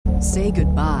Say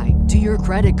goodbye to your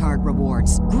credit card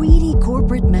rewards. Greedy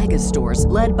corporate mega stores,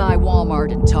 led by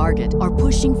Walmart and Target, are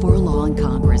pushing for a law in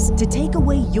Congress to take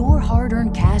away your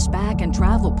hard-earned cash back and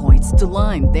travel points to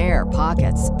line their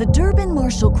pockets. The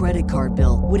Durbin-Marshall credit card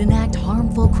bill would enact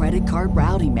harmful credit card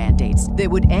routing mandates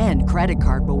that would end credit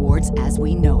card rewards as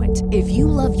we know it. If you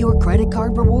love your credit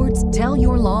card rewards, tell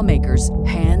your lawmakers,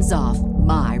 hands off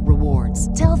my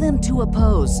rewards. Tell them to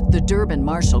oppose the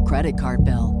Durbin-Marshall credit card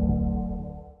bill.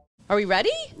 Are we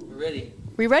ready? We're ready.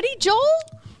 We ready, Joel?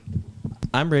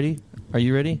 I'm ready. Are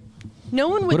you ready? No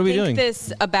one would What are we think doing?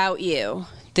 this about you,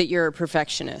 that you're a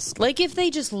perfectionist. Like if they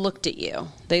just looked at you,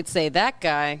 they'd say, that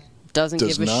guy does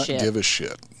Does give a not shit. give a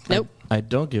shit. Nope. I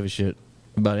don't give a shit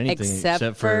about anything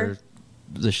Except for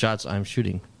the shots I'm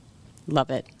shooting. Love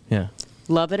it. Yeah.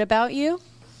 Love it about you?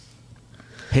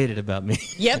 Hate it about me.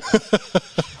 Yep.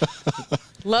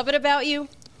 Love it about you,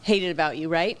 hate it about you,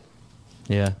 right?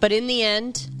 Yeah. But in the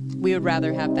end, we would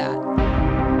rather have that.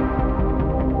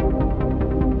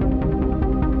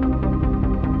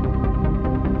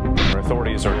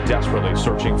 Authorities are desperately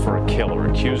searching for a killer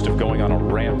accused of going on a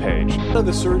rampage.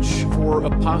 The search for a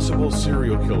possible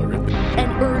serial killer. An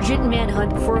urgent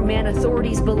manhunt for a man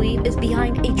authorities believe is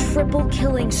behind a triple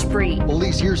killing spree.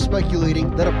 Police here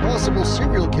speculating that a possible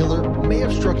serial killer may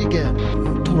have struck again.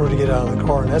 I told her to get out of the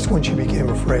car, and that's when she became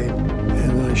afraid, and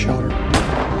then I shot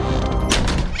her.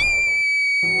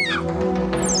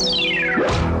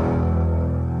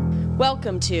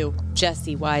 Welcome to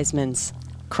Jesse Wiseman's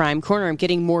Crime Corner. I'm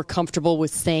getting more comfortable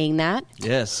with saying that.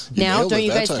 Yes. Now, don't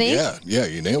you guys think? Yeah,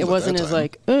 you nailed it. It wasn't that as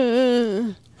time.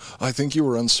 like, I think you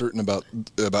were uncertain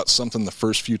about something the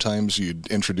first few times you'd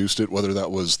introduced it, whether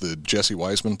that was the Jesse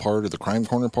Wiseman part or the Crime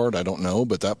Corner part. I don't know,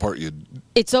 but that part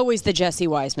It's always the Jesse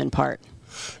Wiseman part.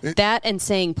 That and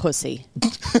saying pussy.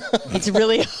 It's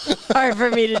really hard for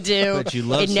me to do. But you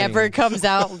love it never saying- comes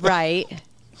out right.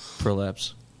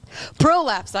 Prolapse.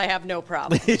 Prolapse, I have no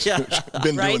problem. been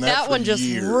doing Right? that for one just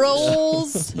years.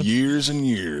 rolls Years and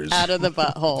years. out of the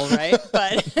butthole, right?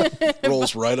 But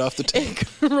Rolls right off the tank.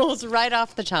 it rolls right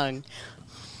off the tongue.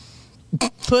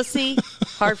 Pussy,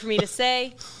 hard for me to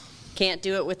say. Can't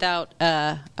do it without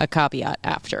a caveat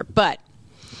after. But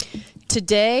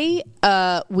today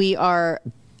we are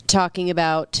talking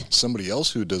about... Somebody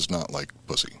else who does not like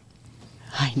pussy.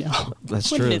 I know. That's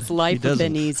Wouldn't true. his life He have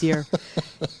been doesn't. easier?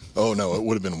 Oh, no, it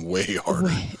would have been way harder.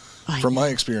 I From my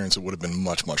experience, it would have been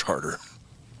much, much harder.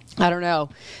 I don't know.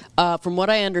 From what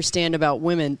I understand about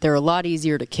women, they're a lot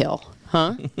easier to kill,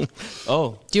 huh?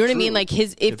 Oh. Do you know what I mean? Like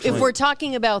if point. we're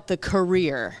talking about the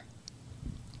career,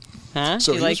 huh?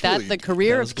 So you he like was that? really- The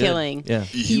career That was of good. killing. Yeah.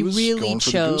 He was really going for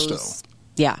the chose. gusto.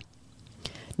 Yeah.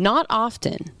 Not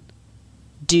often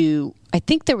do I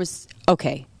think there was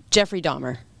Jeffrey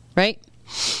Dahmer, right?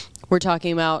 We're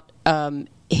talking about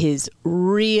his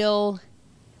real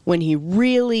when he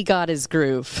really got his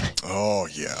groove. Oh,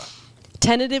 yeah.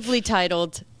 Tentatively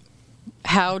titled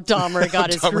How Dahmer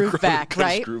Got His Groove Back, Got his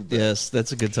right? groove back. Yes,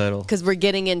 that's a good title. Because we're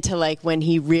getting into like when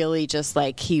he really just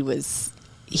like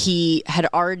he had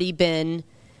already been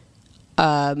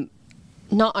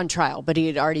not on trial, but he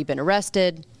had already been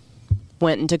arrested,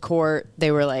 went into court.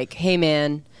 They were like, hey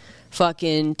man,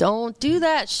 fucking don't do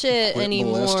that shit Quit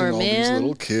anymore, molesting all these man.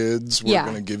 little kids. We're Yeah.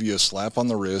 going to give you a slap on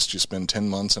the wrist. You spend 10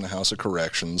 months in a house of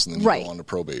corrections, and then you Right. go on to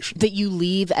probation. That you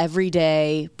leave every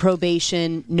day,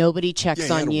 probation, nobody checks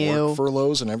Yeah, on you had you. work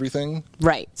furloughs and everything.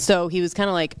 Right. So he was kind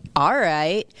of like, all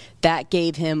right. That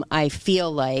gave him, I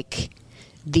feel like,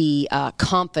 the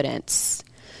confidence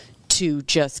to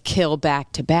just kill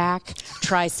back to back,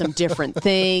 try some different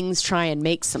things, try and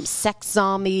make some sex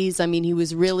zombies. I mean, he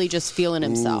was really just feeling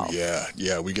himself. Ooh,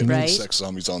 yeah. We get Right? sex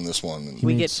zombies on this one. And We You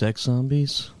mean get- sex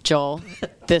zombies? Joel,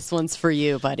 this one's for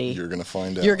you, buddy. you're going to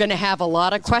find out. You're going to have a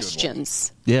lot of That's a good one.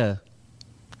 questions. Yeah.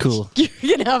 Cool. You're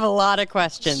going to have a lot of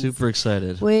questions. Super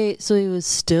excited. Wait, so he was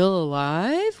still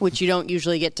alive? Which you don't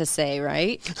usually get to say,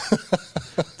 right?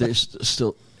 There's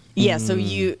still... Yeah, so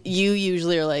you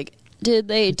usually are like, did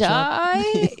they die?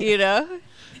 You know?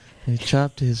 They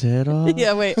chopped his head off?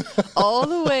 Yeah, wait, all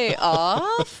the way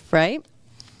off, right?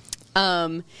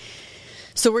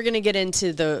 So we're going to get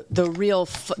into the real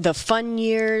the fun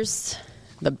years,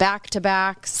 the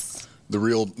back-to-backs, the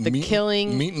real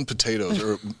killing. meat and potatoes,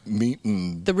 or meat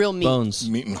and the real meat. Bones.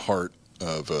 meat and heart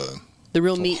of The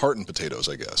real meat. heart and potatoes,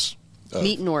 I guess.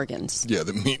 Meat and organs. Yeah,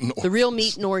 the meat and The real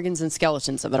meat and organs and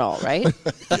skeletons of it all, right?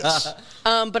 Yes.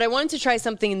 But I wanted to try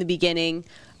something in the beginning.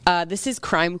 This is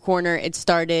Crime Corner. It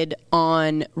started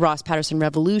on Ross Patterson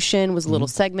Revolution, was a little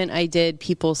segment I did.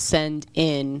 People send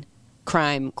in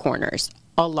crime corners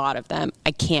a lot of them.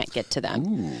 I can't get to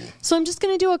them. So I'm just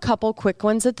going to do a couple quick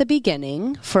ones at the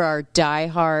beginning for our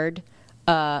diehard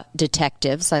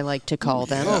detectives, I like to call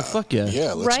them. Oh, fuck yeah.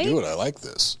 Yeah, let's Right? do it. I like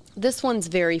this. This one's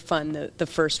very fun, the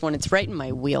first one. It's right in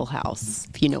my wheelhouse,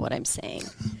 if you know what I'm saying.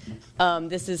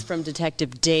 This is from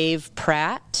Detective Dave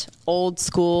Pratt, old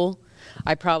school.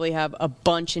 I probably have a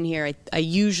bunch in here. I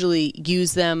usually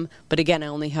use them, but again, I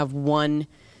only have one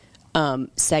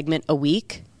segment a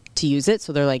week to use it,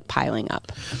 so they're like piling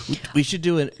up. We should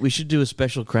do a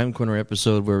special Crime Corner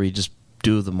episode where we just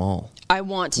do them all. I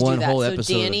want to One do that. whole So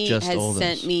episode of Danny just has Oldhams.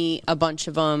 sent me a bunch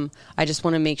of them. I just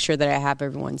want to make sure that I have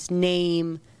everyone's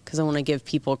name because I want to give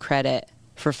people credit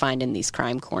for finding these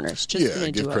crime corners. Just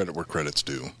gonna give do credit where credit's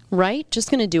due. Right? Just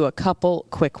going to do a couple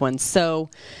quick ones. So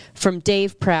from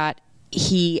Dave Pratt,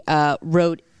 he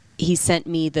sent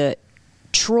me the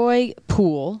Troy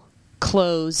pool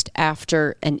closed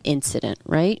after an incident,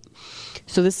 right?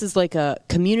 So this is like a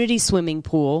community swimming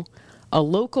pool. A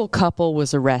local couple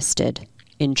was arrested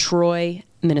in Troy,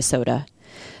 Minnesota.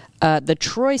 The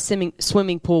Troy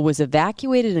swimming pool was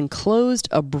evacuated and closed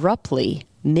abruptly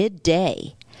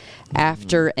midday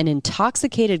after an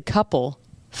intoxicated couple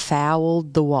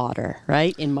fouled the water,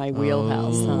 right? In my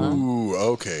wheelhouse, huh? Ooh,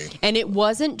 okay. And it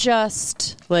wasn't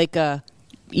just like a,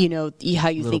 how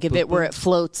you think of it where it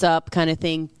floats up kind of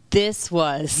thing. This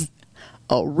was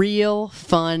a real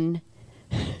fun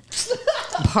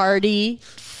party.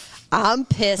 I'm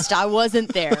pissed I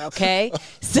wasn't there, okay?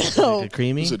 So Like a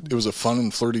creamy? It was a fun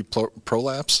and flirty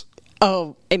prolapse?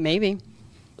 Oh, it maybe.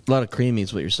 A lot of creamy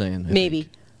is what you're saying. I Maybe.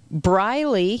 think.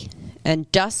 Briley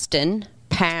and Dustin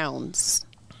Pounds.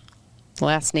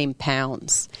 Last name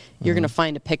Pounds. You're going to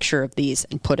find a picture of these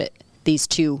and these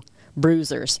two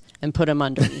bruisers, and put them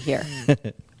under me here.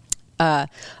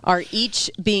 Are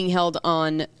each being held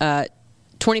on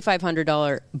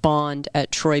 $2,500 bond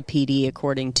at Troy PD,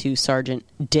 according to Sergeant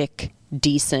Dick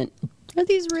Decent. Are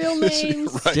these real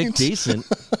names? Right? Dick Decent.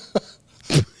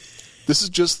 This is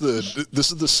the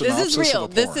synopsis This is real.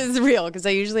 of a This porn. is real because I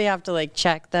usually have to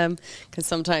check them because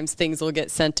sometimes things will get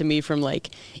sent to me from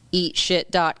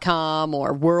eatshit.com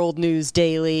or World News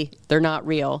Daily. They're not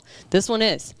real. This one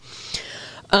is.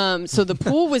 So the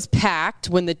pool was packed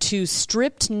when the two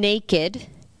stripped naked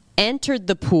entered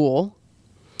the pool.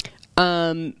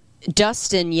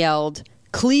 Dustin yelled,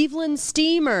 "Cleveland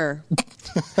Steamer."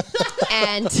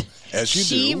 And As you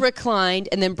she do. reclined,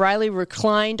 and then Briley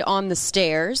reclined on the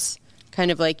stairs,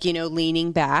 kind of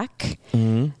leaning back.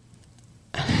 Mm-hmm.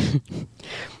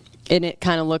 And it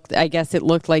kind of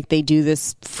looked like they do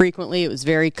this frequently. It was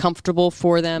very comfortable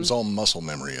for It them. was all muscle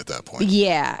memory at that point.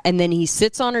 Yeah, and then he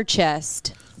sits on her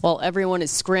chest while everyone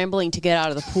is scrambling to get out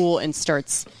of the pool and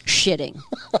starts shitting.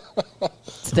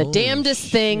 It's the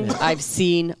damnedest thing I've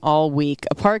seen all week.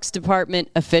 A Parks Department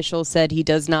official said he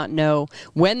does not know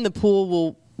when the pool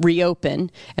will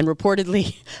reopen, and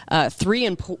reportedly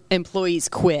 3 employees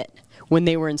quit when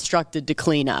they were instructed to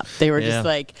clean up. They were just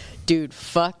like, dude,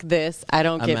 fuck this. I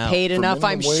don't get out. paid For enough,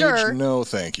 I'm minimum wage, sure. No,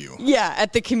 thank you. Yeah,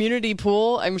 at the community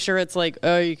pool, I'm sure it's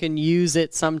you can use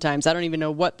it sometimes. I don't even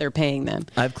know what they're paying them.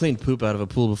 I've cleaned poop out of a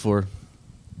pool before.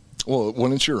 Well,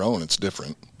 when it's your own, it's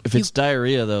different. If it's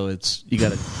diarrhea, though, you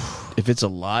gotta. If it's a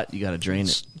lot, you gotta drain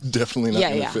it. Definitely not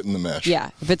going to fit in the mesh.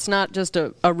 Yeah, if it's not just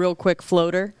a real quick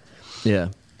floater. Yeah.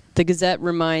 The Gazette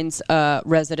reminds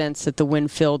residents that the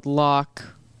Winfield Lock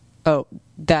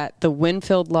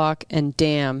and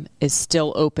Dam is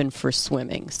still open for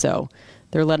swimming. So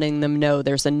they're letting them know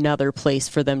there's another place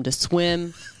for them to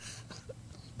swim.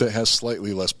 That has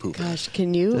slightly less poop. Gosh,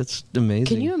 can you? That's amazing.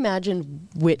 Can you imagine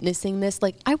witnessing this?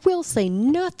 I will say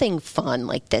nothing fun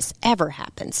like this ever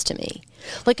happens to me.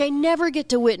 I never get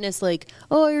to witness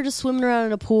you're just swimming around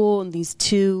in a pool and these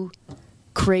two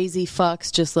crazy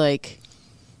fucks just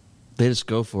They just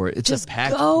go for it. It's just a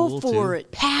packed go pool, for too.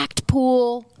 it. Packed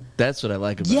pool. That's what I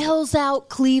like about it. Yells out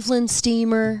Cleveland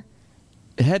Steamer.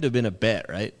 It had to have been a bet,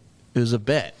 right? It was a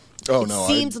bet. Oh, It no.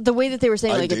 seems the way that they were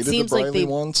saying, I it dated seems the like Briley they.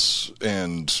 once,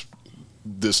 and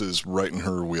this is right in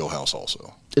her wheelhouse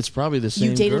also. It's probably the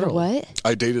same You dated girl. a what?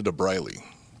 I dated a Briley.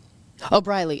 Oh,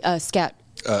 Briley, scat.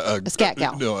 A scat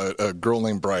gal. No, a girl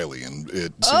named Briley, and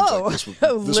it seems like this would be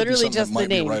literally something just that might the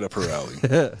name. be right up her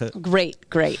alley. Great.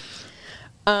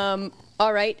 All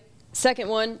right, second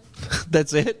one.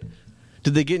 That's it?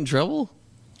 Did they get in trouble?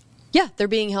 Yeah, they're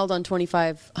being held on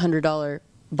 $2,500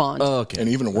 bond. Oh, okay. And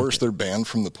even worse, they're banned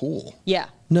from the pool. Yeah.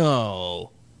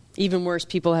 No. Even worse,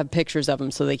 people have pictures of them,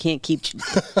 so they can't keep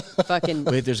fucking.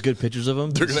 Wait, there's good pictures of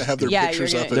them? They're going to have their Yeah,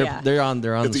 pictures you're up gonna- at, yeah. They're on at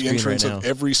the the screen entrance right of now.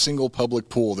 every single public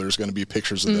pool. There's going to be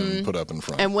pictures of them put up in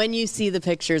front. And when you see the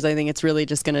pictures, I think it's really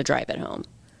just going to drive it home.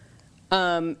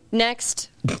 Next,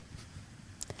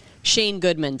 Shane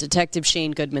Goodman, Detective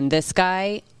Shane Goodman. This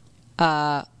guy,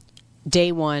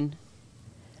 day one,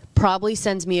 probably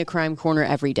sends me a crime corner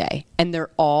every day. And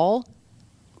they're all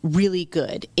really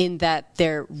good in that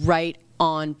they're right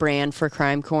on brand for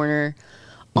Crime Corner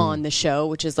on the show,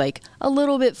 which is like a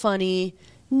little bit funny.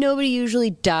 Nobody usually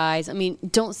dies. I mean,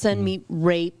 don't send me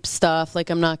rape stuff. Like,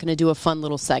 I'm not going to do a fun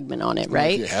little segment on it,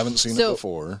 right? If you haven't seen it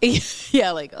before.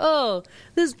 Yeah, like,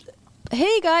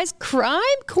 hey guys, Crime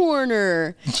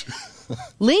Corner.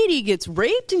 Lady gets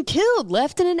raped and killed,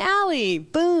 left in an alley.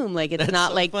 Boom. Like, it's not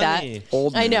so like funny. That.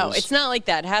 Old news. I know. It's not like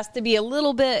that. It has to be a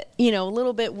little bit, a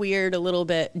little bit weird, a little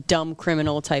bit dumb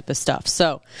criminal type of stuff.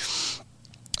 So,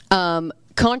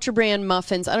 contraband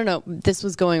muffins. I don't know. This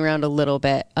was going around a little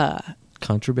bit.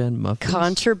 Contraband muffins?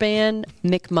 Contraband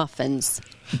McMuffins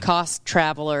cost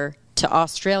traveler to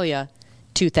Australia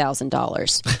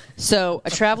 $2,000. So, a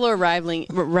traveler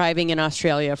arriving in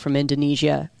Australia from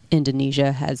Indonesia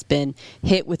has been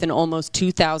hit with an almost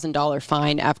 $2,000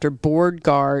 fine after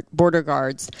border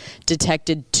guards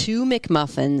detected 2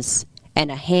 McMuffins and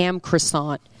a ham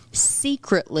croissant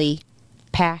secretly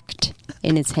packed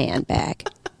in his handbag.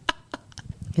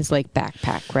 His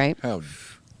backpack, right? How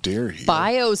dare he?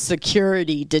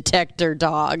 Biosecurity detector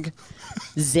dog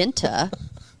Zinta.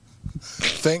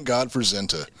 Thank God for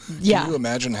Zinta. Yeah. Can you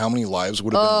imagine how many lives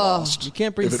would have been lost? You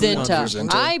can't bring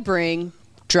Zinta. I bring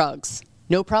drugs.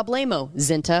 No problemo,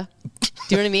 Zinta. Do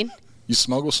you know what I mean? You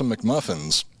smuggle some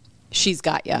McMuffins. She's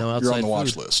got you. No, you're on the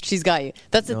watch list. She's got you.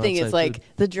 That's the thing. It's like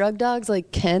the drug dogs.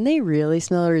 Like, can they really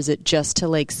smell, or is it just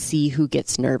to see who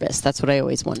gets nervous? That's what I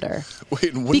always wonder.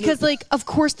 Wait, because of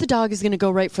course the dog is going to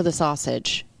go right for the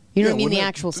sausage. You know what I mean? The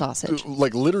actual sausage.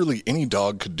 Like literally any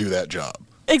dog could do that job.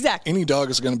 Exactly. Any dog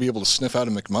is going to be able to sniff out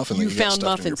a McMuffin. You that found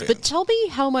got muffins, in your but tell me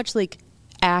how much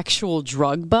actual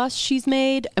drug bust she's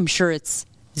made. I'm sure it's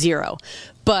 0.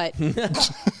 But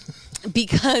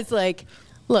because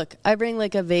look, I bring a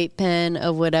vape pen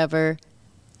of whatever,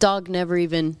 dog never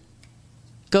even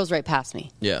goes right past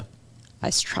me. Yeah.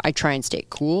 I try and stay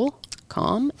cool,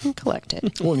 calm, and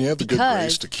collected. Well, and you have the good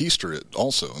grace to keister it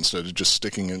also instead of just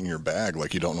sticking it in your bag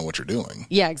like you don't know what you're doing.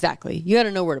 Yeah, exactly. You got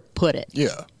to know where to put it.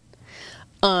 Yeah.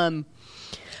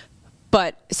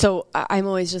 But so I'm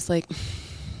always just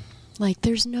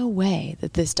there's no way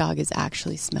that this dog is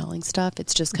actually smelling stuff.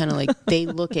 It's just kind of they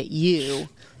look at you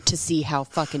to see how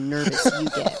fucking nervous you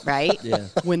get, right? Yeah.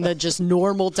 When the just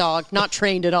normal dog, not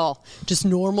trained at all, just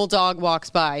normal dog walks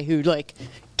by who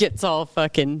gets all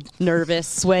fucking nervous,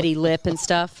 sweaty lip and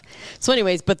stuff. So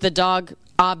anyways, but the dog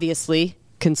obviously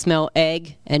can smell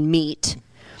egg and meat.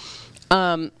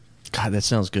 God, that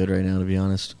sounds good right now, to be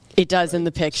honest. It does in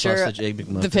the picture. Sausage, egg,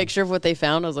 McMuffin. The picture of what they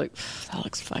found, I was like, that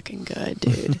looks fucking good,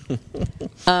 dude.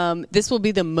 This will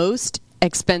be the most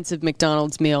expensive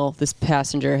McDonald's meal this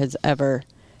passenger has ever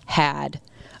had.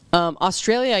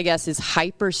 Australia, I guess, is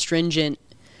hyper stringent.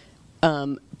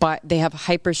 They have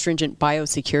hyper stringent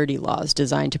biosecurity laws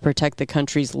designed to protect the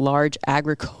country's large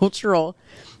agricultural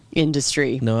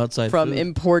industry from food.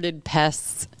 Imported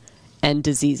pests and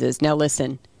diseases. Now,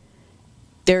 listen.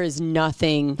 There is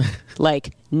nothing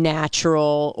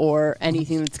natural or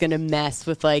anything that's going to mess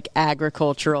with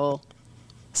agricultural.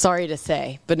 Sorry to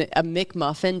say, but a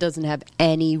McMuffin doesn't have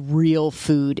any real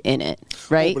food in it,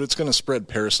 right? Oh, but it's going to spread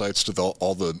parasites to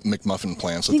all the McMuffin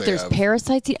plants that I think they there's have.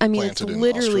 Parasites. I mean, it's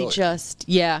literally just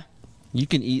You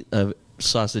can eat a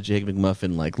sausage egg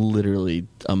McMuffin literally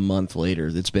a month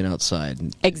later. That's been outside.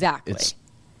 Exactly. It's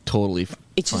totally.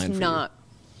 It's fine just for not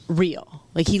real.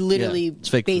 He literally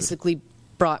basically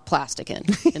brought plastic in,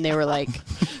 and they were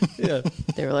yeah.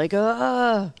 They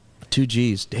were 2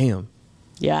 G's. Damn.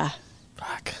 Yeah.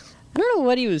 Fuck. I don't know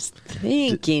what he was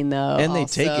thinking though. And they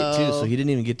take it too, so he didn't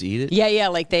even get to eat it.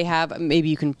 Yeah. They have. Maybe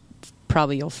you can.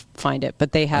 Probably you'll find it,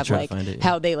 but they have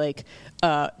how they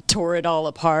tore it all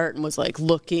apart and was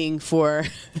looking for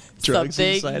drugs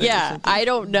something. Inside Yeah, I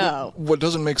don't know. What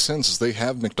doesn't make sense is they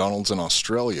have McDonald's in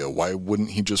Australia. Why wouldn't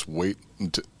he just wait?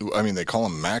 They call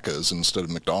them Maccas instead of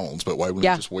McDonald's, but why wouldn't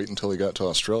he just wait until he got to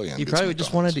Australia? He probably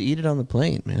just wanted to eat it on the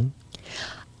plane, man.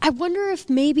 I wonder if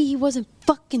maybe he wasn't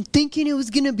fucking thinking it was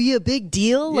going to be a big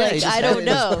deal. Yeah, I don't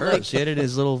know. He had it in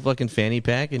his little fucking fanny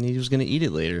pack, and he was going to eat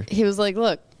it later. He was like,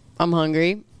 look, I'm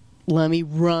hungry. Let me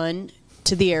run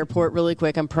to the airport really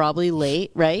quick. I'm probably late,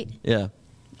 right? Yeah.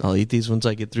 I'll eat these once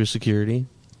I get through security.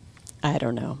 I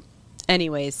don't know.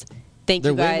 Anyways, thank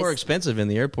you guys. They're way more expensive in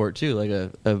the airport,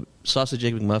 too. A sausage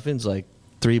egg McMuffin's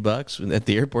 $3, and at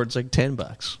the airport it's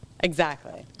 $10.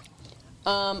 Exactly.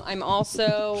 I'm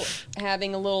also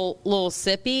having a little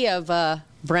sippy of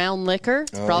brown liquor.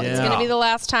 It's going to be the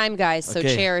last time, guys, so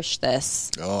cherish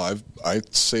this. Oh, I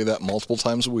say that multiple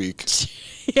times a week.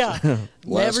 Yeah.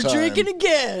 Never drinking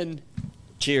again.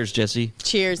 Cheers, Jesse.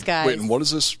 Cheers, guys. Wait, and what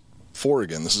is this for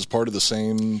again? This is part of the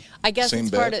same I guess same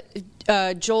it's bet?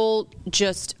 part of Joel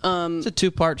just It's a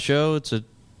 2-part show. It's a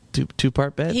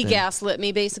two-part bet. he gaslit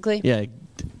me basically. Yeah.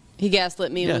 He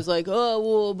gaslit me and was like, "Oh,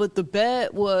 well, but the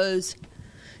bet was,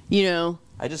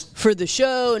 for the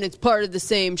show, and it's part of the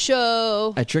same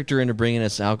show." I tricked her into bringing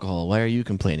us alcohol. Why are you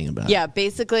complaining about it? Yeah,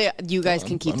 basically, you guys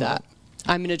can keep that.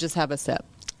 I'm going to just have a sip.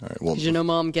 All right, well, because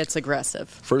Mom gets aggressive.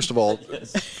 First of all,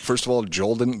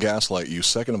 Joel didn't gaslight you.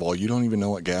 Second of all, you don't even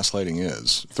know what gaslighting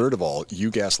is. Third of all,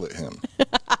 you gaslit him.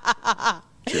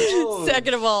 Cheers.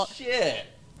 Second of all, shit.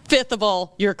 Fifth of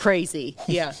all, you're crazy.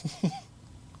 Yeah.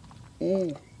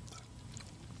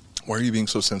 Why are you being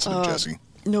so sensitive, Jesse?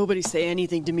 Nobody say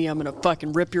anything to me. I'm going to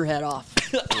fucking rip your head off.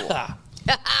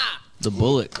 The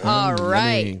bullet. All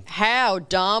right. How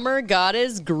Dahmer got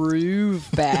his groove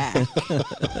back.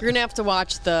 You're going to have to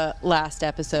watch the last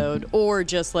episode or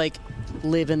just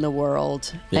live in the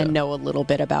world and know a little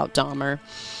bit about Dahmer.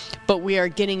 But we are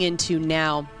getting into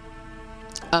now,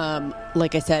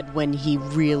 like I said, when he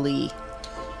really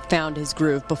found his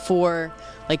groove. Before,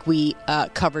 like we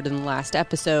covered in the last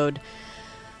episode,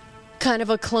 kind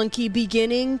of a clunky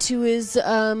beginning to his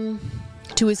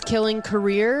killing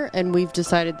career, and we've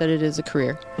decided that it is a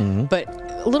career. Mm-hmm. But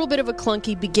a little bit of a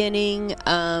clunky beginning,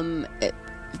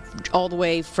 all the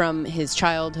way from his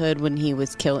childhood when he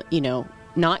was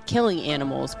not killing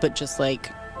animals, but just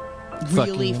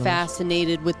really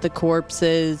fascinated with the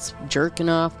corpses, jerking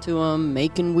off to them,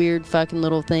 making weird fucking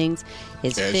little things.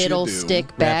 His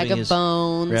fiddlestick bag of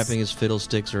bones. Wrapping his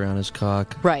fiddlesticks around his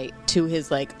cock. Right, to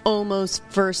his almost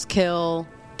first kill.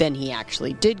 Then he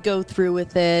actually did go through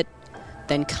with it.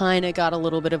 Then kind of got a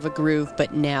little bit of a groove,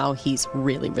 but now he's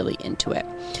really, really into it.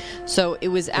 So it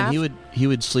was after... And he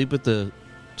would sleep with the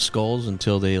skulls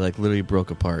until they literally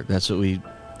broke apart. That's what we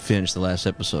finished the last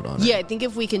episode on. Yeah, I think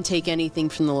if we can take anything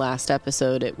from the last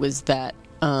episode, it was that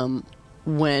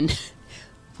when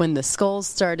the skulls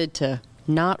started to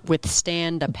not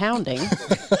withstand a pounding,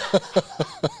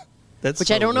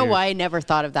 which I don't know why I never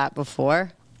thought of that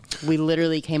before. We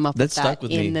literally came up with that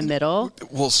in the middle.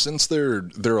 Well, since they're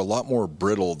a lot more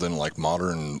brittle than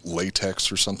modern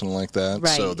latex or something like that, right.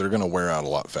 So they're going to wear out a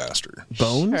lot faster.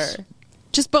 Bones? Sure.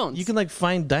 Just bones. You can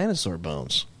find dinosaur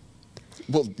bones.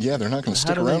 Well, yeah, they're not going to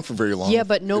stick around for very long. Yeah,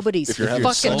 but nobody's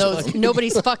fucking those.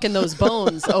 Nobody's fucking those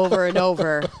bones over and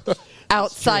over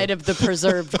outside of the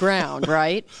preserved ground,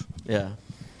 right? Yeah,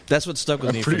 that's what stuck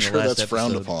with me. I'm pretty from sure the last that's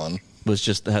frowned episode upon. Was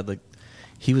just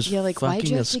he was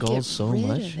fucking a skull so rid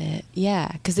much. Of it?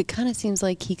 Yeah, because it kind of seems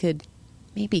like he could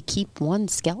maybe keep one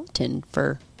skeleton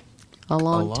for a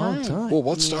long time. Well,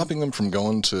 what's stopping them from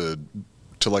going to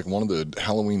one of the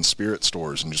Halloween spirit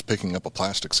stores and just picking up a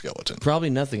plastic skeleton? Probably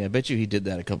nothing. I bet you he did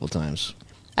that a couple times.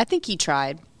 I think he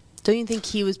tried. Don't you think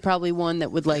he was probably one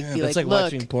that would be that's like, look,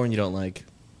 watching porn you don't like.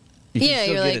 You can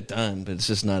still get it done, but it's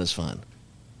just not as fun.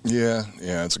 Yeah,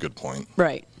 that's a good point.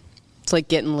 Right. It's like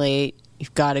getting late.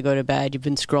 You've got to go to bed. You've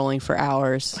been scrolling for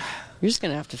hours. You're just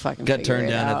going to have to fucking Got turned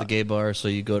down out. at the gay bar, so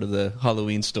you go to the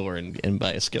Halloween store and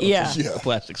buy a skeleton. Yeah. A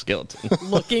plastic skeleton.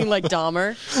 Looking like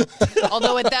Dahmer.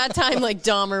 Although at that time,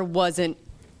 Dahmer wasn't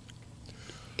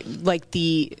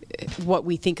what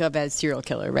we think of as serial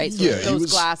killer, right? So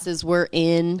those glasses were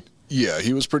in. Yeah,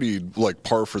 he was pretty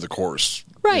par for the course.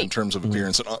 Right. In terms of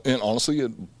appearance. And honestly,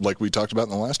 like we talked about in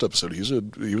the last episode,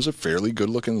 he was a fairly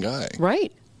good-looking guy.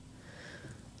 Right.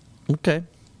 Okay.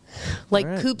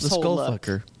 Coop's the whole skull look.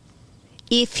 Fucker.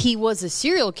 If he was a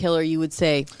serial killer, you would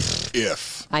say,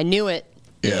 if. I knew it.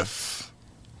 If.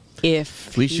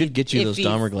 We should get you those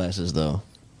Dahmer glasses, though.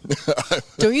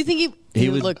 Don't you think he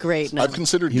would look great now? I've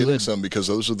considered getting some because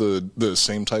those are the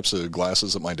same types of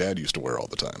glasses that my dad used to wear all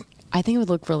the time. I think it would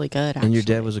look really good, actually. And your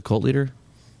dad was a cult leader?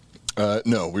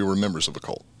 No, we were members of a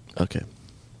cult. Okay.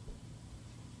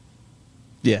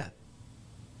 Yeah.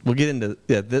 We'll get into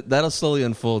that'll slowly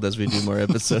unfold as we do more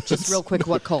episodes. Just real quick,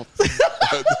 what cult?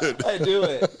 I do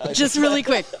it. Just really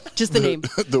quick. Just the name.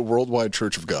 The Worldwide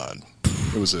Church of God.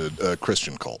 It was a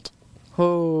Christian cult.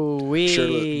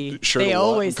 They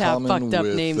always have fucked up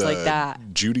names like that.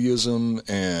 Judaism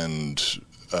and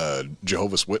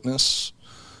Jehovah's Witness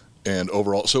And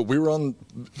overall, so we were on,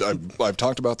 I've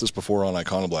talked about this before on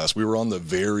Iconoblast, we were on the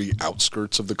very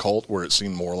outskirts of the cult where it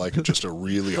seemed more like just a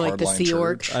really Like the hardline Sea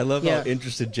Org. church. I love how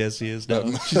interested Jessie is now.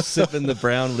 She's sipping the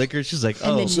brown liquor. She's like,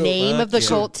 And the name of the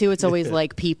cult, too, it's always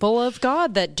like people of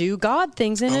God that do God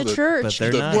things in a church. But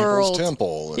they're the not. People's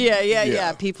Temple. And,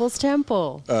 Yeah. People's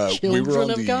Temple. We were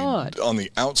Children of God. on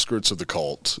the outskirts of the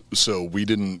cult, so we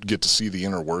didn't get to see the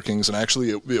inner workings. And actually,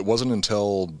 it wasn't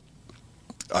until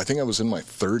I think I was in my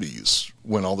 30s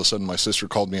when all of a sudden my sister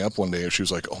called me up one day and she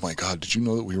was like, "Oh my God, did you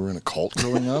know that we were in a cult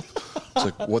growing up?" I was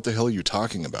like, "What the hell are you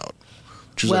talking about?"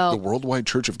 She's like, "The Worldwide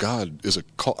Church of God is a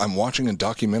cult. I'm watching a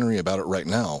documentary about it right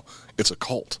now. It's a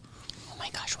cult." Oh my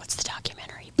gosh, what's the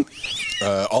documentary?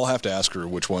 I'll have to ask her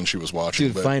which one she was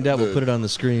watching. Dude, find out. We'll put it on the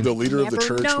screen. The leader of the Never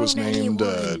church was known named,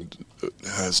 anyone.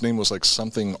 his name was like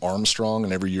something Armstrong,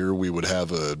 and every year we would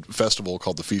have a festival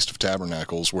called the Feast of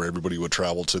Tabernacles where everybody would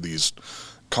travel to these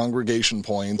congregation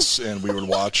points and we would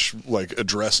watch like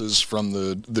addresses from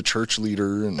the church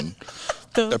leader and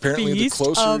apparently the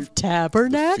closer of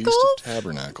Tabernacles? the Feast of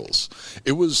Tabernacles.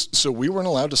 It was so we weren't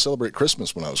allowed to celebrate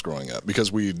Christmas when I was growing up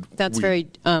because That's very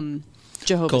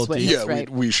Jehovah's Culty. Witness, yeah, right?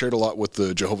 we shared a lot with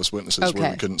the Jehovah's Witnesses where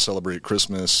Okay. we couldn't celebrate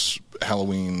Christmas,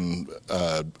 Halloween.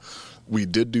 We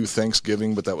did do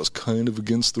Thanksgiving, but that was kind of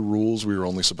against the rules. We were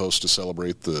only supposed to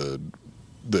celebrate the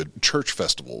church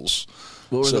festivals.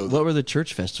 What were the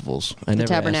church festivals? I never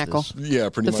Tabernacle. asked this. Yeah,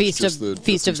 pretty The much Feast just of the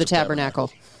Feast of the Tabernacle.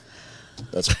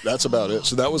 That's about it.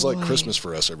 So that was like Christmas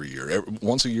for us every year.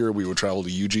 Once a year, we would travel to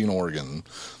Eugene, Oregon,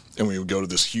 and we would go to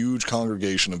this huge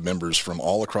congregation of members from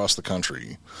all across the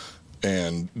country.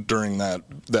 And during that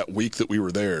week that we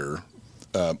were there,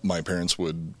 my parents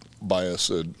would buy us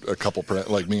a couple,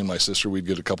 like me and my sister, we'd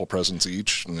get a couple presents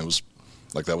each, and it was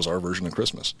like that was our version of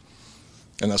Christmas.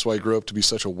 And that's why I grew up to be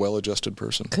such a well-adjusted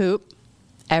person. Coop,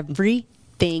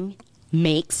 everything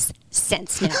makes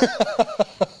sense now.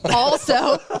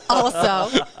 also,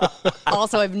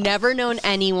 I've never known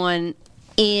anyone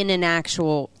in an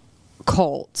actual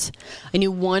cult. I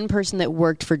knew one person that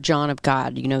worked for John of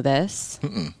God. You know this?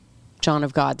 Mm-mm. John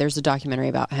of God. There's a documentary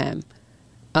about him.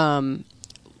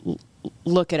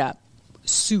 Look it up.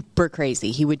 Super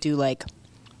crazy. He would do like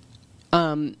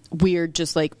weird,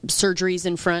 just like surgeries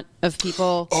in front of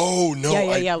people. Oh no!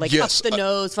 Yeah. Like up the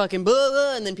nose, fucking blah,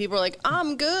 blah, and then people are like,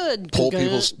 "I'm good." Pull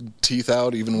people's teeth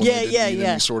out even when they didn't need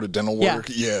any sort of dental work.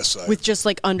 Yes, with just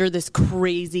like under this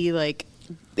crazy like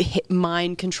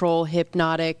mind control,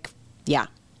 hypnotic.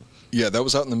 Yeah, that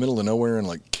was out in the middle of nowhere in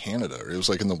like Canada. It was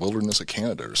like in the wilderness of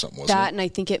Canada or something, wasn't That, it? and I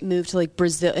think it moved to like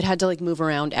Brazil. It had to like move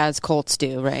around as cults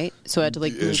do, right? So it had to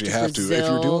like move As you to have Brazil. to. If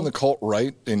you're doing the cult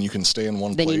right and you can stay in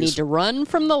one then place. you need to run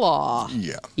from the law.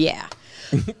 Yeah.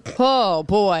 Oh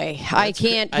boy, I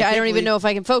can't. I don't even know if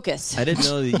I can focus. I didn't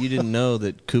know that you didn't know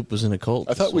that Coop was in a cult.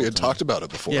 I thought we had talked about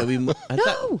it before. Yeah,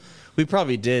 we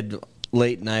probably did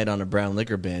late night on a brown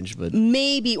liquor binge, but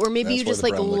maybe That's you why just the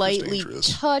like brown liquor's lightly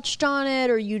dangerous. touched on it,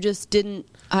 or you just didn't.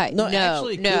 No,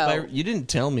 actually, Coop, you didn't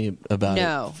tell me about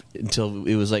it until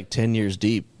it was like 10 years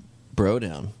deep, bro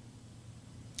down.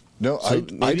 No, So I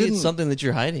maybe didn't. it's something that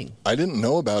you're hiding. I didn't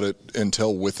know about it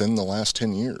until within the last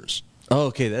 10 years. Oh,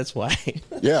 okay, that's why.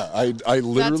 Yeah, I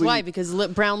literally. That's why, because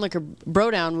brown liquor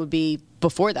bro down would be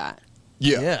before that.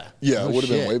 Yeah, Oh, it would have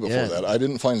been shit, way before yeah. that. I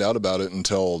didn't find out about it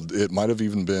until it might have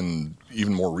even been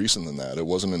even more recent than that. It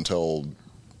wasn't until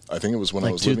I think it was when I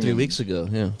Like was 2-3 living weeks ago.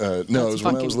 Yeah. No, it was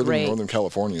when I was living great. in Northern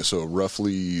California. So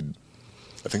roughly,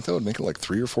 I think that would make it like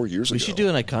 3 or 4 years We ago. should do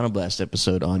an Iconoblast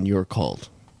episode on your cult.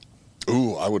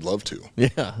 Ooh, I would love to.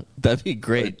 Yeah, that'd be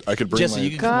great. I could bring Jesse, my- you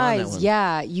can come on that Guys, one.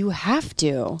 yeah, you have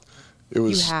to. It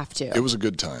was. You have to. It was a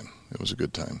good time. It was a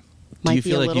good time. Might you be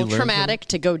feel a like you little learned from traumatic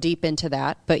to go deep into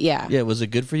that, but yeah. Yeah, was it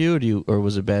good for you, or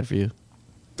was it bad for you?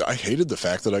 I hated the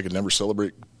fact that I could never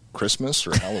celebrate Christmas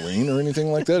or Halloween or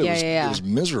anything like that. It was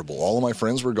miserable. All of my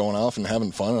friends were going off and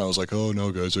having fun, and I was like, "Oh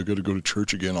no, guys, I got to go to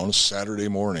church again on a Saturday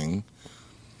morning."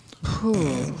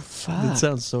 Ooh, fuck. It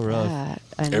sounds so rough. that.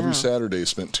 I know. Every Saturday,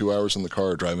 spent 2 hours in the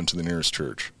car driving to the nearest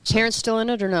church. Parents still in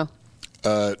it or no?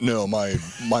 No, my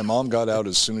mom got out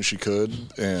as soon as she could,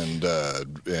 and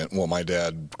my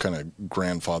dad kind of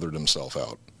grandfathered himself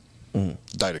out.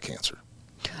 Died of cancer.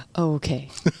 Oh, okay.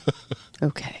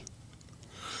 Okay.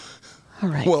 All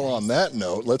right. Well, on that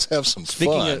note, let's have some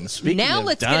fun. Speaking now of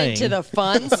let's dying, get into the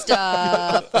fun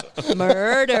stuff.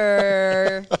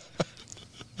 Murder.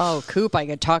 Oh, Coop, I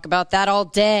could talk about that all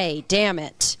day. Damn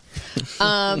it.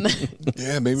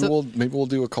 Yeah, maybe we'll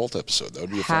do a cult episode. That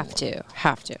would be a fun one.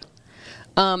 Have to.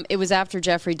 It was after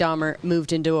Jeffrey Dahmer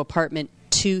moved into apartment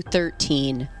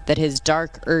 213 that his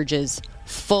dark urges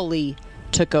fully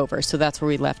took over. So that's where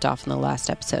we left off in the last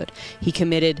episode. He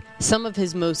committed some of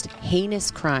his most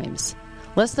heinous crimes.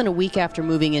 Less than a week after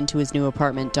moving into his new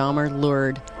apartment, Dahmer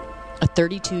lured a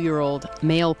 32-year-old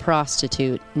male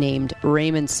prostitute named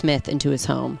Raymond Smith into his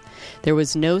home. There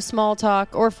was no small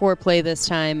talk or foreplay this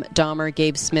time. Dahmer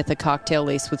gave Smith a cocktail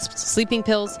laced with sleeping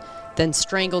pills, then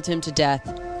strangled him to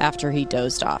death after he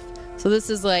dozed off. So this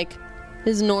is like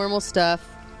his normal stuff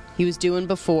he was doing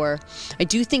before. I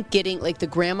do think getting, like, the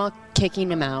grandma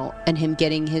kicking him out and him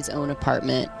getting his own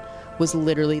apartment was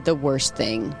literally the worst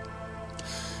thing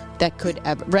that could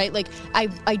ever, right? Like,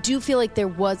 I do feel like there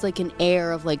was, like, an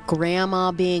air of, like,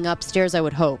 grandma being upstairs, I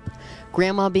would hope.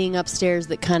 Grandma being upstairs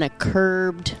that kind of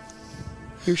curbed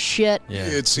your shit. Yeah,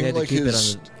 it seemed like keep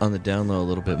his, it on the down low a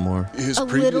little bit more. His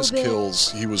previous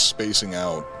kills, he was spacing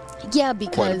out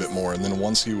quite a bit more. And then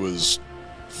once he was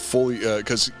fully,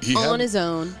 because he on his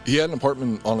own. He had an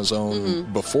apartment on his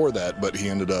own before that, but he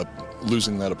ended up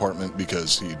losing that apartment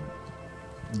because he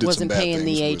wasn't paying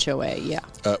the HOA. Yeah.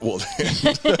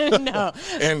 No.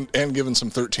 And giving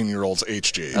some 13-year-olds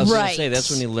HJs. I was going to say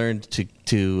that's when he learned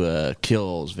to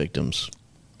kill his victims,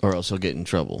 or else he'll get in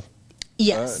trouble.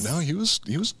 Yes. No, he was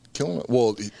killing.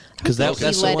 Well, because that's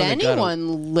the one that got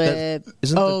him.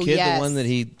 Isn't the kid the one that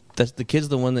he? That's the kid's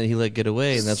the one that he let get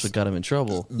away, and that's what got him in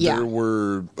trouble. Yeah. There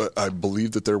were, I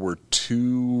believe that there were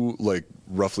two, like,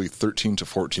 roughly 13 to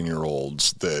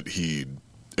 14-year-olds that he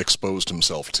exposed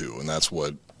himself to, and that's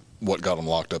what got him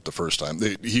locked up the first time.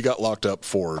 He got locked up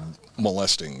for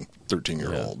molesting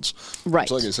 13-year-olds. Yeah. Right.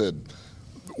 So, like I said,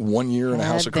 1 year in a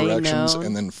house of corrections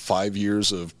and then 5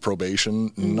 years of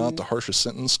probation. Not the harshest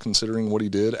sentence considering what he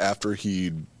did after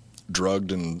he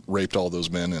drugged and raped all those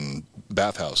men in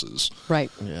bathhouses. Right.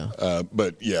 Yeah.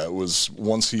 But yeah, it was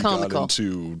once he got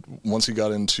into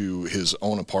his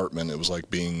own apartment, it was like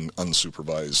being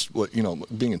unsupervised. You know,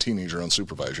 being a teenager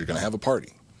unsupervised, you're going to have a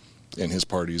party. And his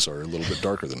parties are a little bit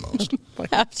darker than most.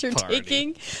 After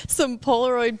taking some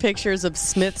Polaroid pictures of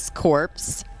Smith's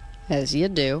corpse, as you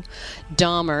do,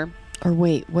 Dahmer, or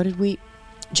wait, what did we...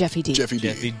 Jeffy D.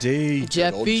 Jeffy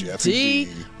D.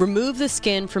 Removed the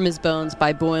skin from his bones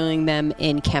by boiling them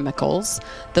in chemicals.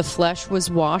 The flesh was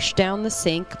washed down the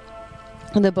sink,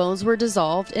 and the bones were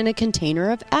dissolved in a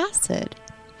container of acid.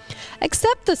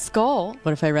 Except the skull.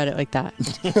 What if I read it like that?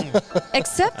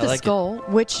 Except the skull,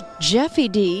 which Jeffy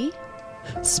D.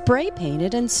 spray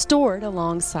painted and stored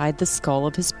alongside the skull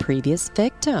of his previous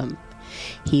victim.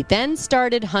 He then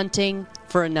started hunting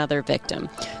for another victim.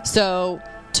 So,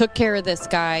 took care of this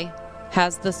guy,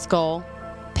 has the skull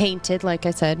painted, like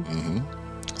I said.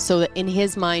 So that in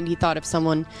his mind, he thought if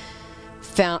someone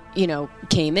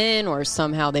came in or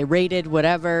somehow they raided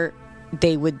whatever,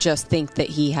 they would just think that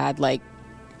he had, like,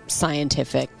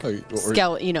 scientific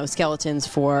skeletons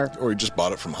for... Or he just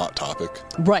bought it from Hot Topic.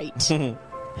 Right.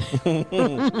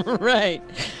 Right.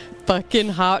 Fucking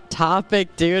Hot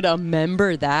Topic, dude.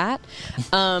 Remember that?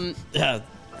 Yeah.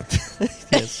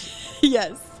 Yes.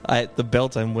 Yes. The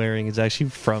belt I'm wearing is actually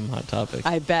from Hot Topic.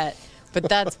 I bet. But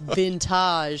that's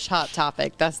vintage Hot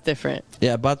Topic. That's different.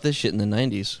 Yeah, I bought this shit in the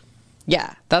 90s.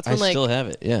 Yeah. That's when, I still have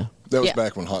it, yeah. That was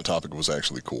back when Hot Topic was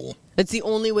actually cool. It's the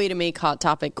only way to make Hot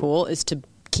Topic cool is to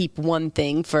keep one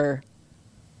thing for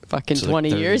fucking 20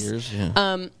 like years.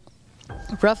 Yeah.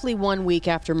 Roughly 1 week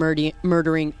after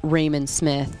murdering Raymond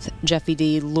Smith, Jeffy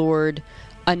D. lured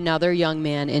another young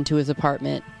man into his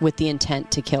apartment with the intent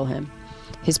to kill him.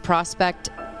 His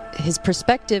prospective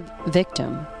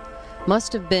victim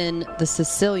must have been the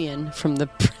Sicilian from The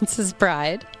Princess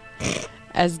Bride,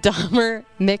 as Dahmer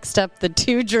mixed up the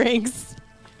two drinks.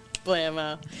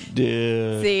 Blammo.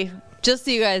 Dude. See, just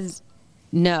so you guys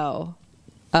know,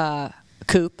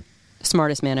 Coop,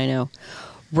 smartest man I know,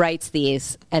 writes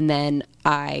these, and then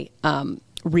I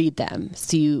read them.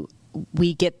 So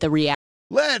we get the reaction.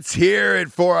 Let's hear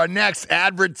it for our next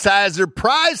advertiser,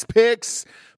 Prize Picks.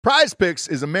 Prize Picks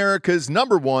is America's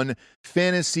 #1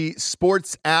 fantasy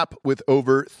sports app with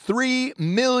over 3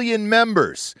 million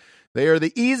members. They are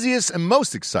the easiest and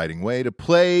most exciting way to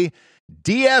play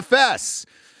DFS.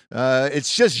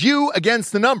 It's just you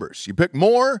against the numbers. You pick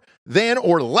more than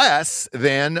or less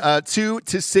than 2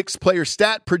 to 6 player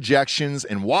stat projections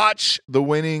and watch the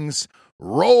winnings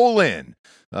roll in.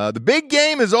 The big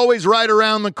game is always right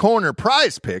around the corner.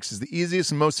 Prize Picks is the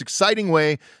easiest and most exciting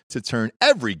way to turn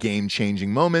every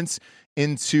game-changing moments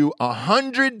into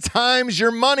 100 times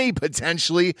your money,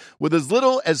 potentially, with as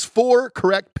little as 4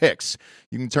 correct picks.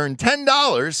 You can turn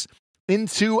 $10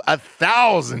 into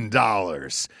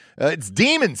 $1,000. It's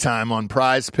demon time on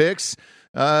Prize Picks.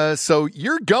 So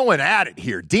you're going at it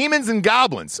here. Demons and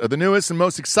Goblins are the newest and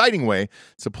most exciting way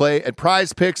to play at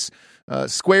Prize Picks.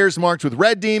 Squares marked with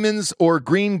red demons or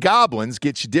green goblins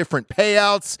get you different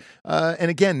payouts.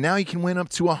 And again, now you can win up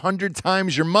to 100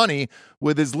 times your money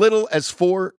with as little as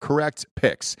 4 correct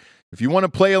picks. If you want to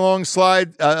play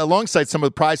alongside some of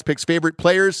the Prize Picks' favorite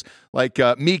players like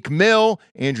Meek Mill,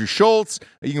 Andrew Schultz,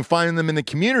 you can find them in the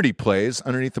community plays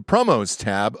underneath the promos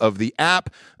tab of the app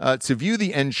to view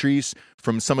the entries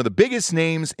from some of the biggest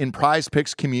names in Prize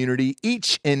Picks community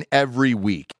each and every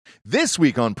week. This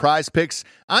week on Prize Picks,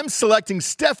 I'm selecting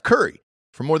Steph Curry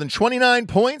for more than 29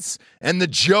 points and the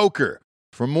Joker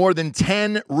for more than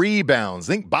 10 rebounds.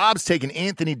 I think Bob's taking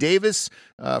Anthony Davis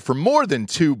for more than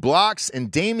 2 blocks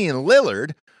and Damian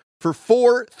Lillard for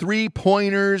 4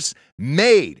 3-pointers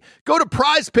made. Go to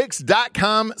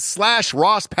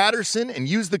prizepicks.com/Ross Patterson and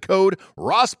use the code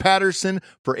Ross Patterson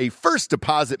for a first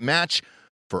deposit match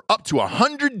for up to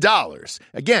 $100.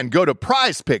 Again, go to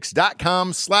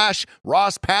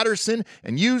prizepicks.com/Ross Patterson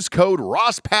and use code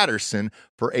Ross Patterson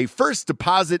for a first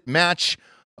deposit match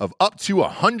of up to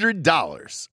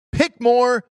 $100. Pick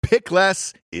more, pick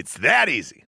less. It's that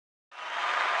easy.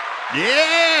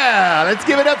 Yeah, let's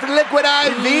give it up for Liquid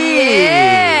IV.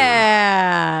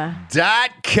 Yeah.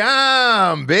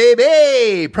 .com,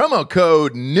 baby. Promo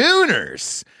code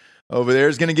Nooners over there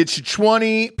is going to get you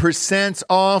 20%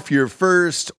 off your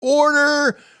first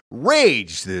order.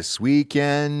 Rage this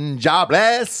weekend.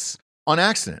 Jobless on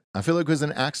accident. I feel like it was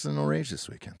an accidental rage this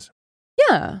weekend.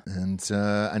 Yeah. And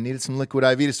I needed some Liquid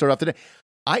IV to start off the day.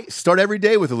 I start every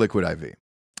day with a Liquid IV.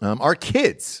 Our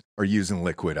kids are using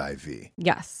Liquid IV.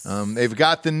 Yes. They've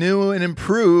got the new and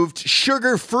improved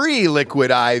sugar-free Liquid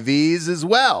IVs as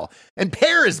well. And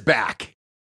Pear is back.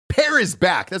 Pear is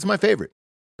back. That's my favorite.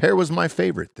 Pear was my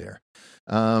favorite there.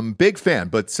 Big fan.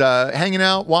 But hanging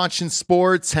out, watching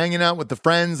sports, hanging out with the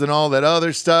friends and all that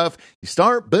other stuff. You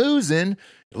start boozing,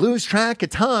 you lose track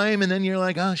of time, and then you're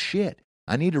like, oh, shit.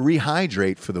 I need to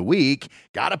rehydrate for the week.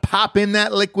 Got to pop in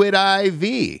that Liquid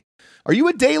IV. Are you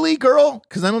a daily girl?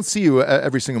 Because I don't see you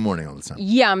every single morning all the time.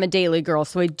 Yeah, I'm a daily girl.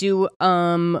 So I do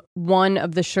one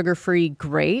of the sugar-free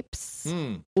grapes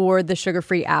or the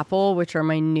sugar-free apple, which are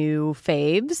my new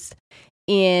faves,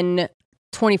 in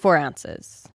 24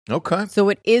 ounces. Okay. So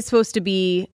it is supposed to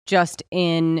be just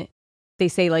in, they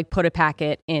say, like, put a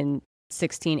packet in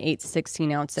 8 to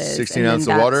 16 ounces. 16 ounces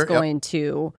of water. That's going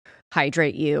to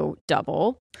hydrate you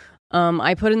double.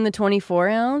 I put in the 24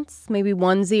 ounce, maybe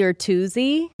onesie or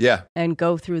twosie. Yeah. And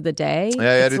go through the day.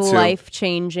 Yeah, it's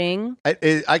life-changing.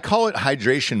 I call it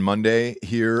Hydration Monday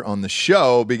here on the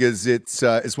show because it's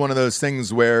one of those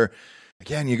things where,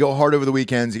 again, you go hard over the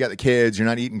weekends, you got the kids, you're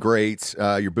not eating great,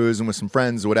 you're boozing with some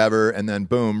friends or whatever, and then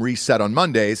boom, reset on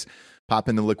Mondays, pop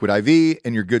in the Liquid IV,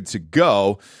 and you're good to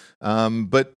go.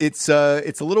 But it's a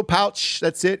little pouch.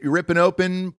 That's it. You're ripping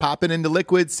open, popping into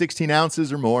liquid, 16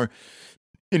 ounces or more,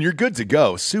 and you're good to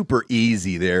go. Super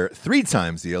easy there. 3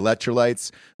 times the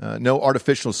electrolytes, no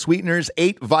artificial sweeteners,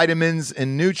 8 vitamins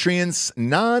and nutrients,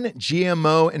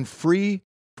 non-GMO and free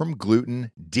from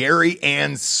gluten, dairy,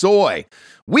 and soy.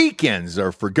 Weekends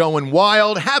are for going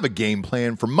wild. Have a game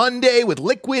plan for Monday with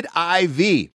Liquid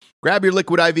IV. Grab your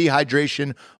Liquid IV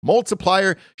Hydration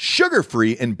Multiplier,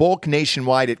 sugar-free in bulk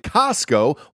nationwide at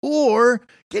Costco, or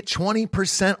get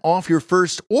 20% off your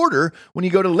first order when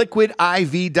you go to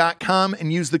liquidiv.com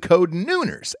and use the code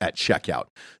Nooners at checkout.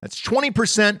 That's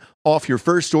 20% off your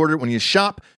first order when you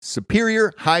shop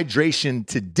Superior Hydration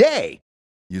today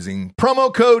using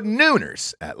promo code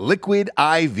Nooners at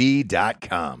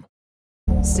liquidiv.com.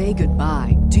 Say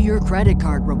goodbye to your credit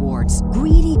card rewards.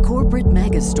 Greedy corporate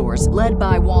mega stores, led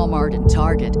by Walmart and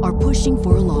Target, are pushing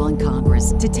for a law in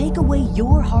Congress to take away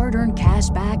your hard-earned cash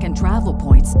back and travel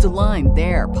points to line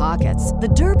their pockets. The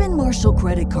Durbin-Marshall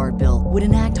credit card bill would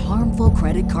enact harmful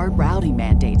credit card routing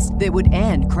mandates that would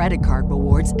end credit card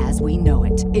rewards as we know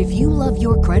it. If you love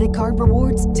your credit card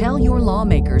rewards, tell your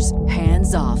lawmakers,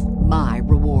 hands off my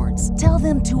rewards. Tell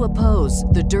them to oppose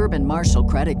the Durbin-Marshall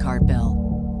credit card bill.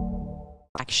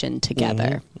 Action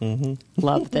together.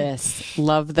 Love this.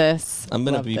 Love this. I'm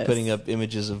going to be putting up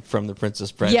images from the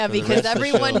Princess Bride. Yeah, because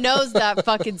everyone knows that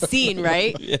fucking scene,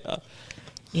 right? Yeah.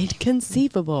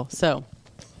 Inconceivable. So,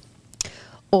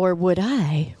 or would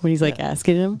I? When he's like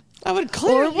asking him. I would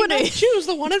clearly not choose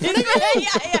the one in front of me.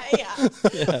 Yeah.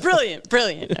 Brilliant.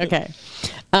 Okay.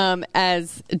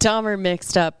 As Dahmer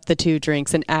mixed up the 2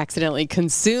 drinks and accidentally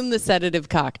consumed the sedative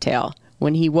cocktail,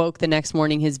 when he woke the next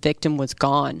morning, his victim was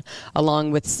gone,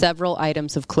 along with several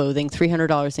items of clothing,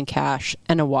 $300 in cash,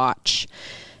 and a watch.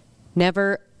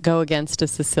 Never go against a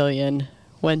Sicilian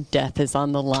when death is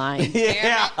on the line.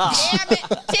 Yeah.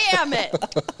 Damn it.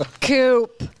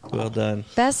 Coop. Well done.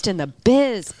 Best in the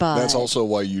biz, bud. That's also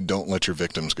why you don't let your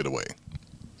victims get away.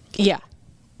 Yeah.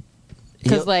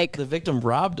 Because, like... The victim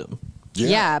robbed him.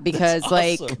 Yeah, because,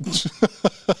 awesome.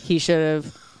 He should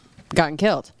have gotten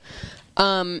killed.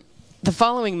 The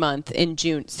following month in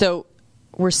June... So,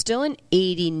 we're still in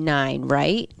 89,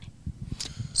 right?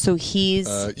 So he's...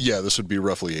 this would be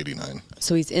roughly 89.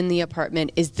 So he's in the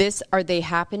apartment. Are they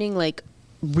happening, like,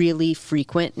 really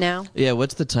frequent now? Yeah,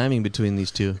 what's the timing between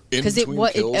these two? Because it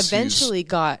eventually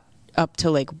got up to,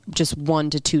 like, just 1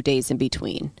 to 2 days in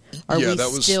between. Are we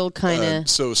still kind of...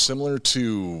 So similar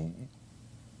to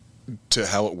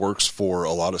how it works for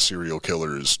a lot of serial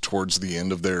killers, towards the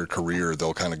end of their career,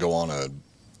 they'll kind of go on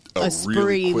a spree,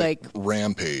 really quick like,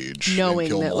 rampage knowing and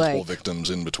kill that, multiple like, victims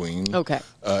in between. Okay.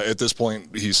 At this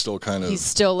point, he's still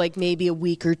like maybe a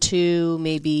week or two.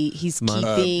 Maybe he's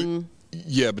keeping.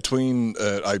 Between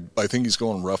I think he's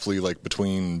going roughly like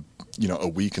between a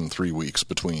week and 3 weeks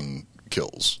between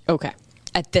kills. Okay.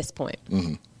 At this point.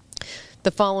 Mm-hmm.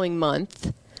 The following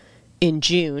month, in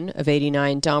June of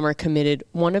 89, Dahmer committed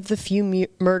one of the few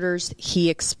murders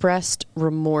he expressed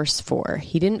remorse for.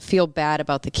 He didn't feel bad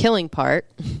about the killing part,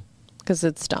 because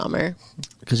it's Dahmer.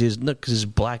 Because he's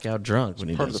blackout drunk when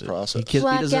he part does of the process. He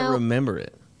doesn't remember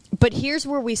it. But here's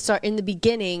where we start. In the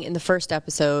beginning, in the first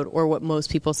episode, or what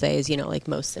most people say is, like,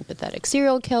 most sympathetic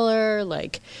serial killer,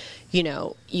 like,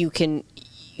 you can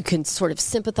sort of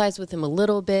sympathize with him a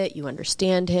little bit. You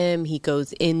understand him. He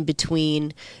goes in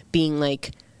between being,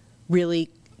 like, really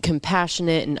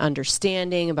compassionate and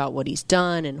understanding about what he's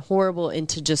done and horrible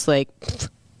into just like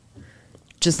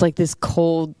this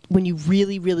cold, when you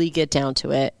really, really get down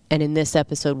to it. And in this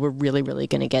episode, we're really, really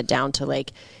going to get down to,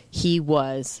 like, he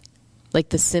was like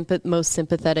the most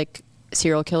sympathetic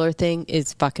serial killer thing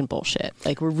is fucking bullshit.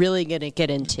 Like, we're really going to get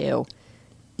into...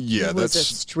 Yeah, he was a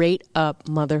straight up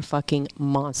motherfucking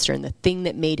monster. And the thing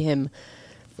that made him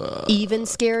even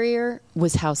scarier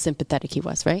was how sympathetic he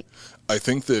was, right? I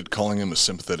think that calling him a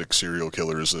sympathetic serial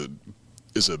killer is a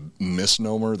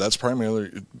misnomer. That's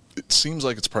primarily... It seems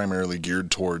like it's primarily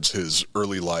geared towards his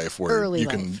early life, where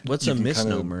What's a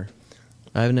misnomer?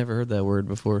 I've never heard that word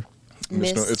before.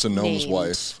 It's a gnome's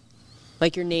wife.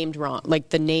 Like, you're named wrong. Like,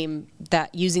 the name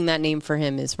that using that name for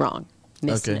him is wrong.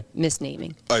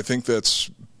 Misnaming. I think that's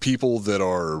people that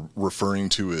are referring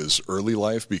to his early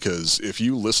life, because if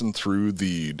you listen through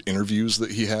the interviews that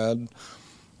he had,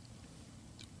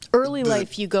 early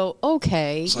life, you go,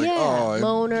 okay, like,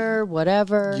 loner,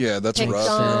 whatever. Yeah, that's rough.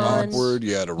 You're awkward.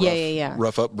 You had a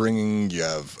rough upbringing. You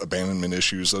have abandonment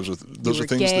issues. Those are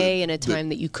things gay in a time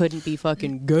that you couldn't be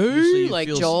fucking gay, like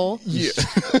Joel. Yeah,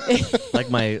 like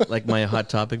my Hot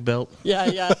Topic belt.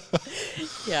 Yeah.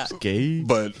 Gay.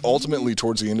 But ultimately,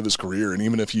 towards the end of his career, and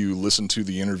even if you listen to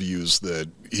the interviews that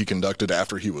he conducted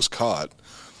after he was caught,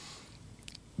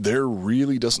 there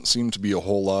really doesn't seem to be a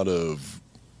whole lot of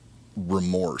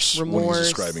remorse when he's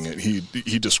describing it.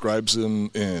 He describes him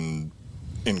in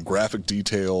graphic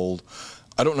detail.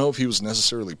 I don't know if he was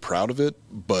necessarily proud of it,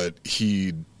 but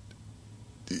he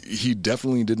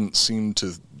definitely didn't seem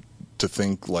to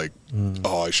think like,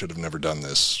 oh, I should have never done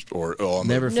this, or I'm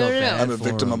a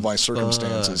victim of my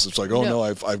circumstances. It's like,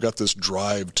 I've got this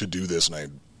drive to do this,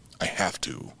 and I have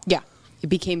to. Yeah, it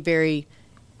became very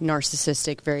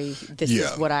narcissistic. This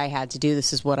is what I had to do.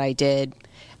 This is what I did,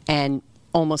 and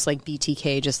almost like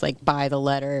BTK, just like by the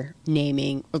letter,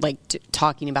 naming, or like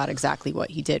talking about exactly what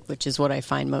he did, which is what I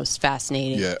find most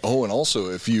fascinating. Yeah. Oh, and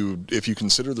also if you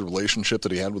consider the relationship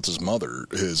that he had with his mother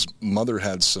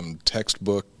had some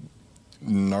textbook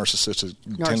narcissistic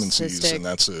tendencies, and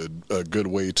that's a good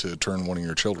way to turn one of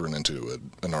your children into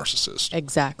a narcissist.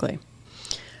 Exactly.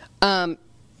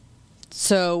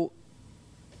 So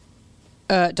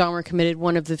Dahmer committed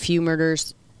one of the few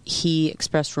murders he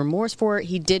expressed remorse for.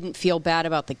 He didn't feel bad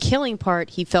about the killing part.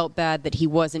 He felt bad that he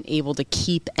wasn't able to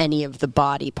keep any of the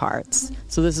body parts.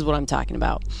 So this is what I'm talking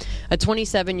about. A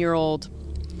 27-year-old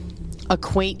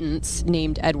acquaintance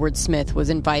named Edward Smith was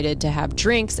invited to have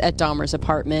drinks at Dahmer's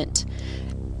apartment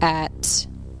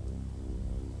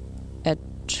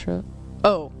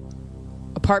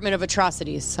Apartment of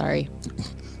Atrocities, sorry.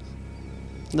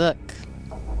 Look.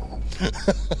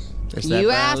 You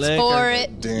asked for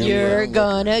it, you're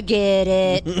gonna get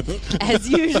it. As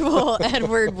usual,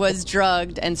 Edward was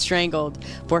drugged and strangled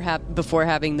before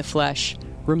having the flesh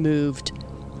removed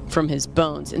from his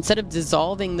bones. Instead of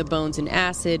dissolving the bones in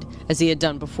acid, as he had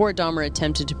done before, Dahmer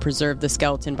attempted to preserve the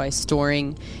skeleton by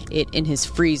storing it in his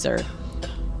freezer.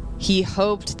 He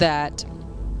hoped that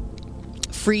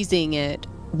freezing it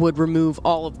would remove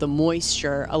all of the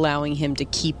moisture, allowing him to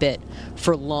keep it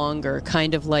for longer,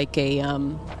 kind of like a...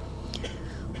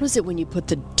 what is it when you put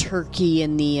the turkey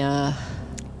in the...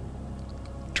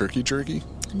 Turkey jerky?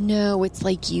 No, it's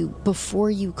like before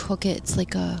you cook it, it's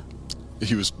like a...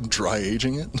 He was dry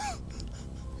aging it?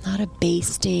 Not a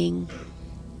basting.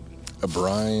 A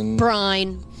brine?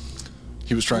 Brine.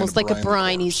 He was trying almost to like a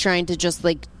brine. He's trying to just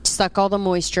like suck all the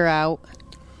moisture out.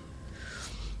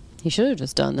 He should have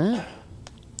just done that.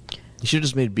 You should have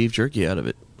just made beef jerky out of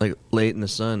it, like late in the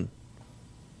sun.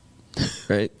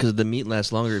 Right? Because the meat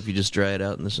lasts longer if you just dry it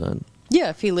out in the sun. Yeah,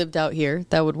 if he lived out here,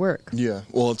 that would work. Yeah,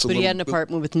 well, but he had an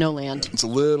apartment with no land. It's a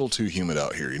little too humid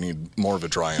out here. You need more of a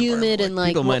dry environment. And like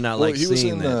people might not like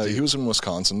seeing that. He was in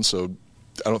Wisconsin, so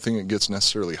I don't think it gets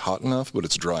necessarily hot enough, but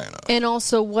it's dry enough. And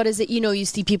also, what is it? You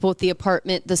see people with the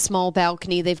apartment, the small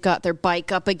balcony. They've got their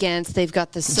bike up against. They've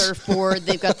got the surfboard.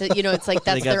 They've got the. It's like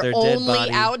that's their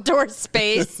only outdoor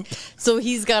space. So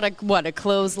he's got a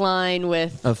clothesline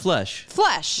with a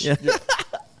flesh. Yeah.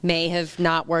 May have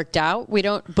not worked out. We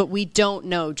don't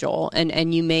know, Joel,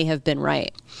 and you may have been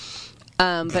right.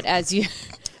 But as you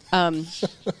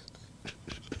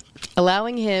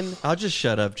allowing him, I'll just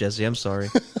shut up, Jesse. I'm sorry.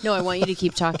 No, I want you to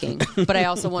keep talking, but I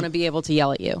also want to be able to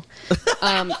yell at you.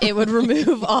 It would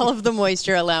remove all of the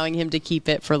moisture, allowing him to keep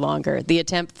it for longer. The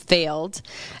attempt failed,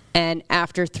 and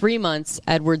after 3 months,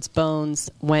 Edward's bones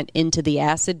went into the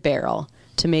acid barrel.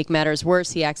 To make matters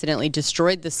worse, he accidentally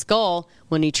destroyed the skull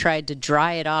when he tried to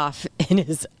dry it off in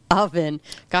his oven.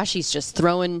 Gosh, he's just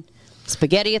throwing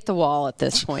spaghetti at the wall at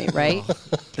this point, right?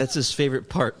 That's his favorite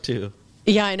part, too.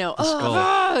 Yeah, I know.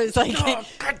 It's like...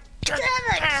 God damn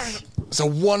it! It's the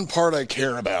one part I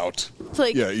care about. It's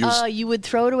like, you would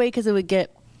throw it away because it would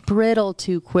get brittle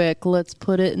too quick. Let's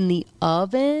put it in the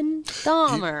oven.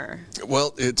 Dahmer.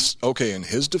 Well, it's okay in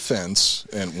his defense,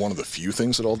 and one of the few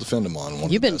things that I'll defend him on.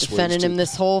 You've been defending him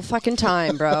this whole fucking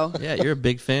time, bro. Yeah, you're a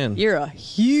big fan. You're a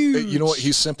huge... Hey, you know what?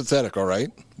 He's sympathetic, all right?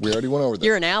 We already went over that.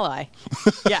 You're an ally.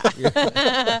 Yeah. You're an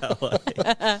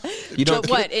ally. You don't,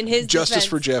 what, in his Justice defense,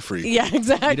 for Jeffrey. Yeah,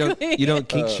 exactly. You don't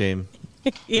kink shame.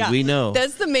 Yeah. We know.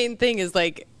 That's the main thing is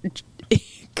like...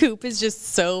 Coop is just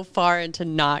so far into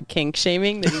not kink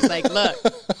shaming that he's like, look,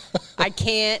 I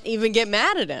can't even get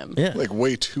mad at him. Yeah. Like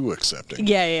way too accepting.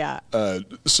 Yeah.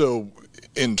 So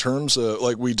in terms of,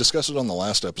 like we discussed it on the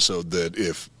last episode, that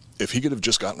if he could have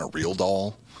just gotten a real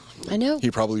doll, I know, he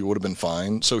probably would have been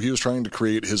fine. So he was trying to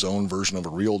create his own version of a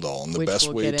real doll. And the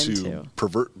best way to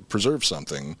preserve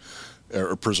something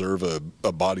or preserve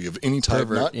a body of any type,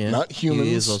 not humans.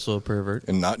 He is also a pervert.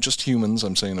 And not just humans,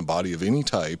 I'm saying a body of any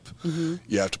type,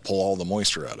 you have to pull all the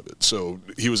moisture out of it. So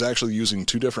he was actually using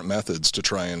 2 different methods to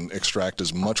try and extract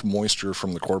as much moisture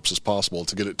from the corpse as possible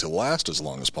to get it to last as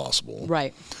long as possible.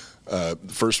 Right. The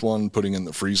first one, putting in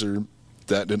the freezer,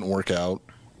 that didn't work out.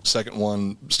 Second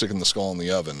one, sticking the skull in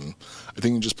the oven. I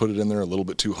think you just put it in there a little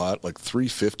bit too hot, like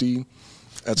 350.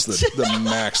 That's the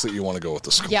max that you want to go with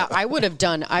the skull. Yeah, I would have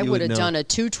done a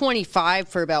 225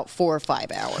 for about 4 or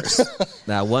 5 hours.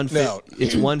 Now,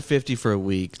 it's 150 for a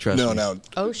week, trust me. Now,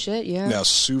 oh, shit, yeah. Now,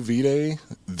 sous vide,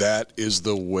 that is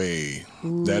the way.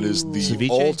 Ooh. That is the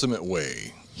ultimate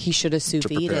way. He should have sous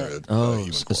vide it.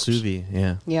 A sous vide,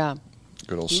 yeah. Yeah.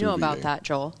 Good old you know about that,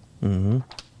 Joel. Mm-hmm.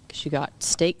 Because you got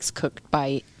steaks cooked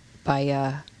by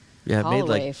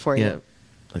Holloway made for you.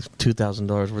 Like $2,000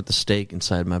 worth of steak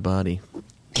inside my body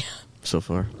so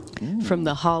far. From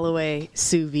the Holloway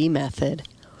sous vide method.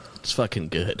 It's fucking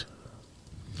good.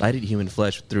 I'd eat human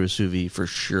flesh through a sous vide for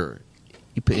sure.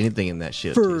 You put anything in that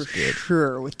shit, for it tastes good.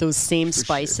 Sure, with those same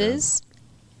spices.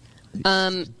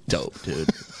 Sure, dope, dude.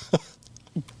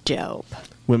 Dope.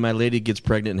 When my lady gets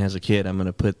pregnant and has a kid, I'm going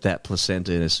to put that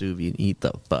placenta in a sous vide and eat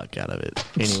the fuck out of it.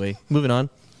 Anyway, moving on.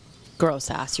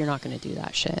 Gross ass. You're not going to do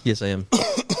that shit. Yes, I am.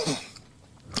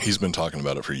 He's been talking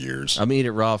about it for years. I'm going to eat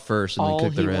it raw first and then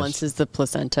cook the rest. All he wants is the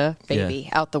placenta, baby,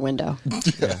 out the window.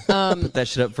 Yeah. Put that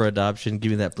shit up for adoption.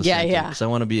 Give me that placenta. Yeah. Because I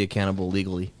want to be accountable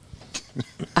legally.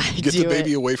 Get the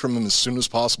baby away from him as soon as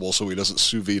possible so he doesn't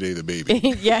sous vide the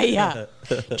baby. Yeah.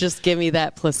 Just give me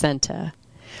that placenta.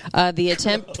 The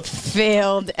attempt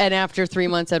failed, and after 3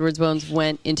 months, Edward's bones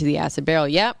went into the acid barrel.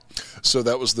 Yep. So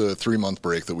that was the 3-month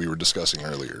break that we were discussing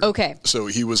earlier. Okay. So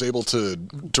he was able to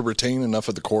retain enough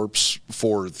of the corpse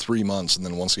for 3 months, and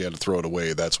then once he had to throw it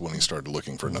away, that's when he started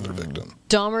looking for another victim.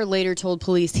 Dahmer later told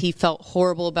police he felt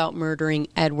horrible about murdering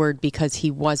Edward because he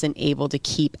wasn't able to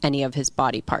keep any of his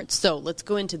body parts. So let's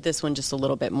go into this one just a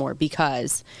little bit more,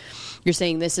 because you're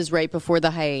saying this is right before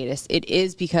the hiatus. It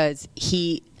is because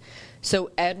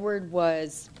So Edward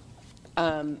was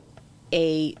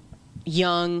a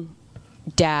young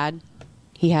dad.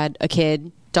 He had a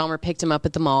kid. Dahmer picked him up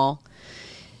at the mall.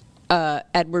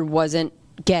 Edward wasn't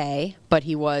gay, but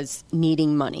he was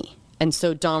needing money. And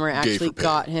so Dahmer actually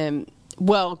got him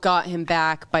got him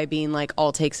back by being like,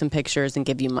 I'll take some pictures and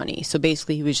give you money. So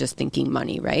basically he was just thinking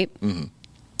money, right? Mm-hmm.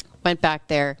 Went back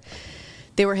there.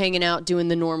 They were hanging out doing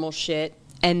the normal shit.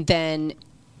 And then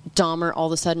Dahmer all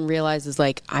of a sudden realizes,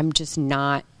 like, I'm just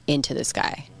not into this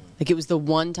guy. Like, it was the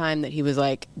one time that he was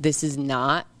like, this is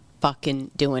not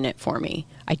fucking doing it for me.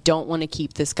 I don't want to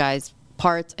keep this guy's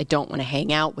parts. I don't want to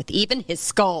hang out with even his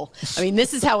skull. I mean,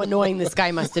 this is how annoying this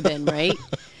guy must have been, right?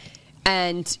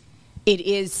 And it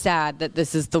is sad that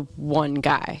this is the one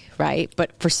guy, right?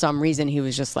 But for some reason, he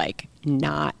was just like,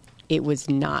 it was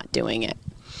not doing it.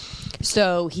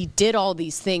 So he did all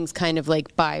these things kind of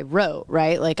like by rote,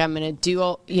 right? Like, I'm going to do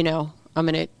all,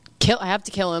 I have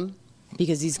to kill him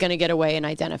because he's going to get away and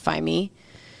identify me.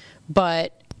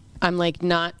 But I'm like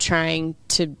not trying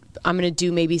to, I'm going to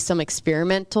do maybe some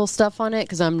experimental stuff on it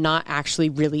because I'm not actually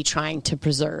really trying to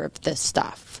preserve this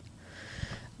stuff.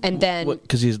 And then,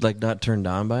 because he's like not turned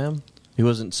on by him? He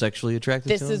wasn't sexually attracted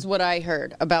to him? This is what I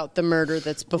heard about the murder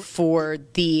that's before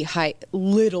the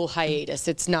little hiatus.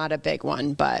 It's not a big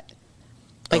one, but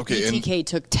like BTK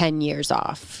took 10 years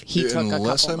off. He took a couple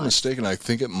unless I'm months. mistaken, I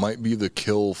think it might be the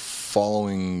kill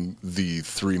following the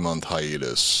 3-month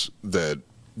hiatus that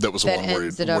was the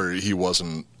one where he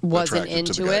wasn't attracted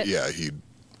into to the guy. it. Yeah, he.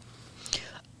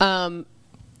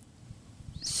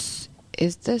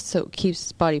 Is this so?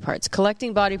 Keeps body parts.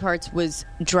 Collecting body parts was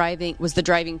the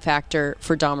driving factor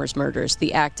for Dahmer's murders.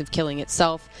 The act of killing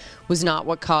itself was not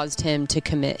what caused him to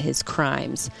commit his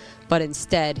crimes, but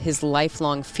instead his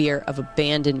lifelong fear of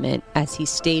abandonment, as he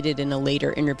stated in a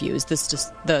later interview. Is this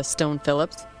just the Stone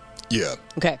Phillips? Yeah.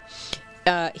 Okay.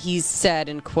 He said,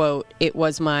 and quote, "It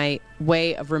was my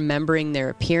way of remembering their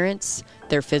appearance,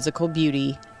 their physical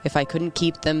beauty. If I couldn't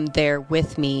keep them there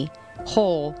with me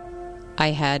whole,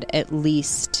 I at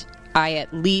least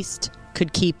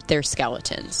could keep their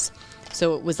skeletons."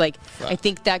 So it was like, I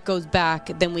think that goes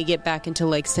back, then we get back into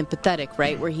like sympathetic,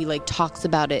 right? Where he like talks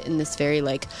about it in this very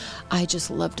like, I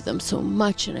just loved them so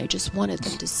much and I just wanted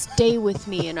them to stay with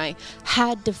me and I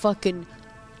had to fucking,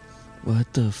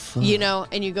 what the fuck?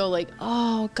 And you go like,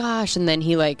 oh gosh. And then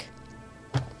he like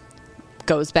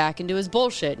goes back into his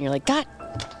bullshit and you're like, God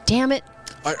damn it.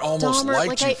 I almost Dahmer.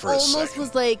 liked you for a second. I almost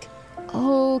was like,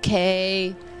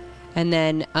 okay. And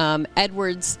then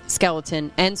Edward's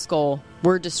skeleton and skull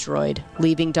were destroyed,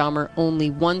 leaving Dahmer only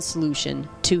one solution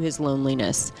to his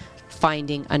loneliness: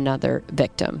 finding another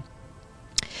victim.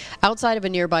 Outside of a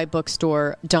nearby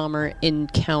bookstore, Dahmer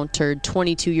encountered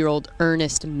 22-year-old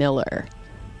Ernest Miller.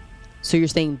 So you're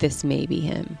saying this may be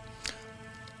him?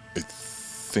 I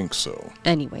think so.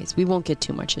 Anyways, we won't get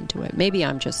too much into it. Maybe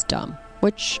I'm just dumb,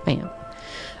 which I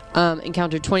am.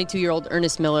 Encountered 22-year-old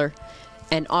Ernest Miller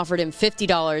and offered him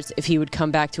 $50 if he would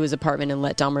come back to his apartment and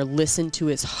let Dahmer listen to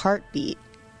his heartbeat.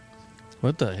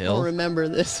 What the hell? I'll remember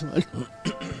this one.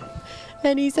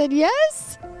 And he said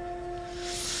yes.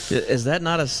 Is that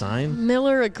not a sign?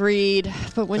 Miller agreed,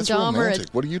 but when That's Dahmer romantic.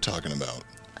 What are you talking about?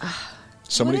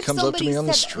 Somebody comes up to me on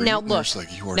the street and they're just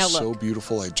like, "You are so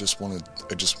beautiful. I just want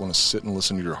to sit and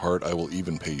listen to your heart. I will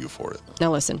even pay you for it."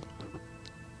 Now listen.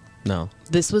 No.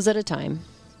 This was at a time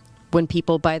when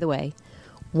people, by the way,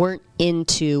 weren't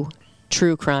into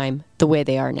true crime the way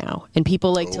they are now. And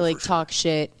people like to talk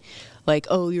shit like,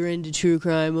 oh, you're into true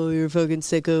crime, oh, you're a fucking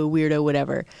sicko, weirdo,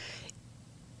 whatever.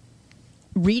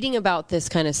 Reading about this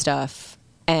kind of stuff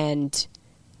and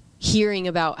hearing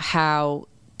about how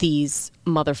these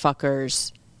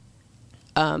motherfuckers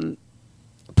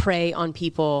prey on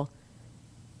people,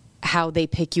 how they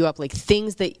pick you up, like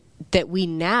things that we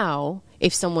now,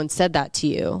 if someone said that to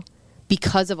you,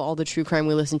 because of all the true crime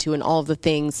we listen to and all of the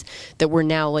things that we're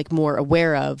now like more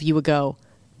aware of, you would go,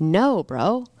 no,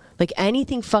 bro. Like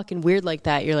anything fucking weird like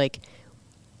that, you're like,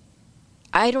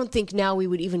 I don't think now we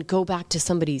would even go back to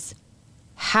somebody's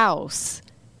house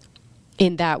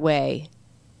in that way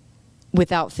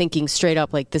without thinking straight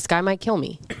up like, this guy might kill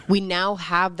me. We now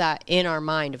have that in our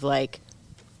mind of like,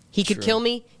 he could kill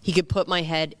me, he could put my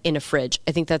head in a fridge.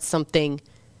 I think that's something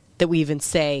that we even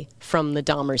say from the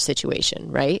Dahmer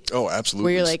situation, right? Oh, absolutely.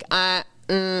 Where you're like,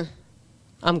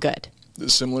 I'm good.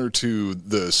 Similar to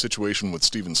the situation with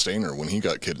Steven Stainer when he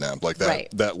got kidnapped. Like that, Right.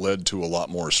 that led to a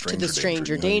lot more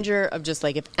stranger danger of just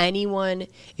like,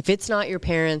 if it's not your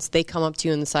parents, they come up to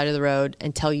you on the side of the road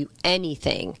and tell you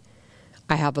anything.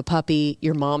 I have a puppy.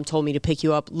 Your mom told me to pick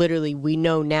you up. Literally, we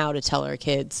know now to tell our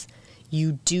kids,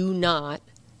 you do not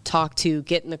talk to,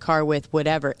 get in the car with,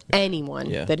 whatever, anyone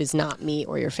that is not me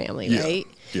or your family, right?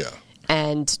 Yeah.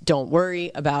 And don't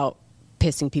worry about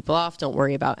pissing people off. Don't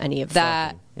worry about any of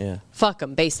that. Yeah. Fuck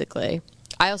them, basically.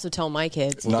 I also tell my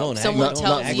kids. Not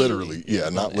literally. Yeah,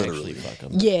 not literally.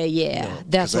 Yeah.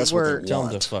 That's what we're tell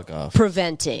them to fuck off.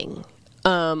 preventing.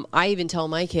 I even tell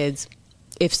my kids,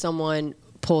 if someone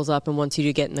pulls up and wants you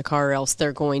to get in the car, or else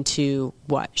they're going to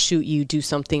shoot you, do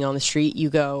something on the street, you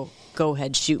go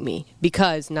ahead, shoot me,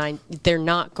 because they're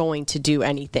not going to do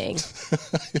anything.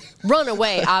 Run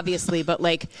away, obviously, but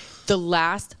like the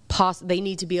last they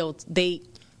need to be able they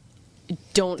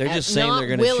don't. They're just saying they're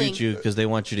going to shoot you because they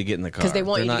want you to get in the car. Because they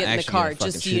want you to get in the car,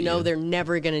 just so you know they're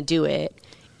never going to do it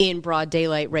in broad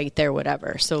daylight, right there,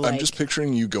 whatever. So I'm just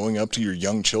picturing you going up to your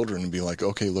young children and be like,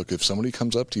 okay, look, if somebody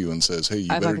comes up to you and says, hey, you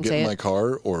better get in my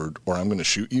car or I'm going to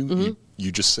shoot you,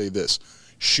 you just say this.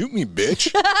 Shoot me,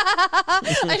 bitch.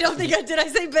 I don't think I did. I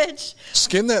say bitch.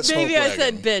 Skin that smoke Maybe wagon. I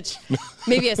said bitch.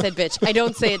 Maybe I said bitch. I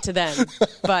don't say it to them.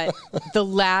 But the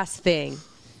last thing,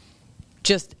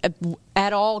 just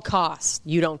at all costs,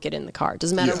 you don't get in the car.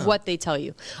 Doesn't matter what they tell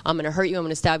you. I'm going to hurt you. I'm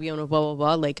going to stab you. I'm going to blah, blah,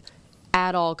 blah. Like,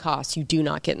 at all costs, you do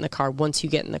not get in the car. Once you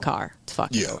get in the car, it's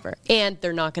fucking over. And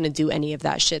they're not going to do any of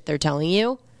that shit they're telling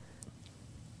you.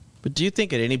 But do you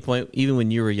think at any point, even when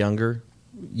you were younger,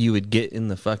 you would get in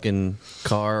the fucking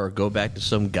car or go back to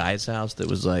some guy's house that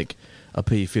was like, I'll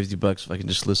pay you $50 if I can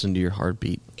just listen to your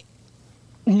heartbeat?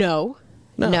 No.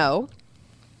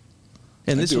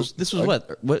 And this was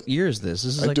what year is this?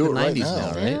 This is like the 90s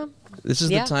now, right? Yeah. This is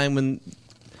the time when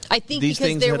I think these because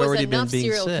things there had was already been enough being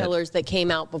serial said. killers that came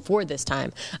out before this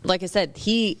time. Like I said,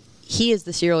 he is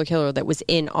the serial killer that was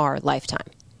in our lifetime.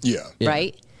 Yeah.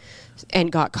 Right?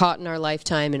 And got caught in our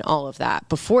lifetime and all of that.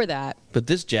 Before that. But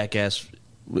this jackass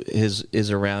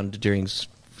is around during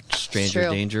stranger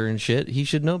danger and shit. He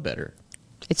should know better.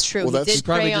 It's true. Well, he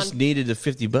probably just needed the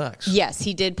 $50. Yes,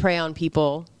 he did prey on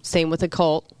people. Same with a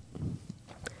cult.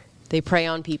 They prey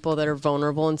on people that are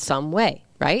vulnerable in some way,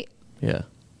 right? Yeah.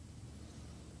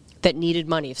 That needed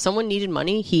money. If someone needed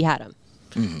money, he had them.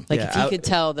 Like if he could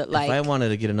tell that, like, if I wanted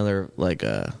to get another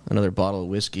bottle of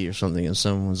whiskey or something, and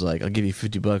someone was like, "I'll give you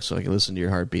 $50 so I can listen to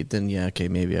your heartbeat," then okay,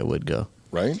 maybe I would go.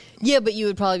 Right? Yeah, but you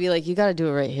would probably be like, "You got to do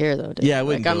it right here, though." Dude. Yeah, I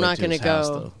wouldn't. Like, I'm not going to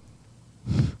go.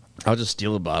 I'll just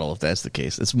steal a bottle if that's the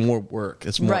case. It's more work.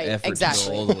 It's more effort exactly. to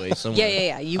go all the way somewhere.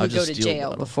 Yeah. You would go to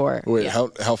jail before. Wait,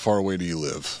 how far away do you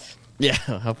live? Yeah,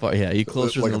 how far? Yeah, you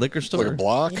closer like than the liquor store? Like a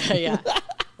block? Yeah.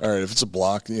 All right, if it's a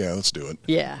block, yeah, let's do it.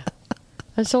 Yeah.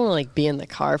 I just don't want to be in the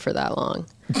car for that long.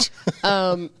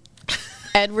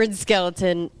 Edward's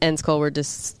skeleton and skull were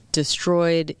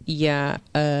destroyed. Yeah.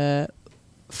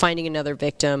 Finding another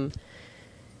victim.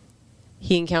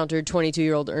 He encountered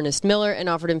 22-year-old Ernest Miller and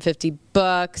offered him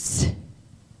 $50.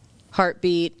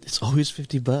 Heartbeat. It's always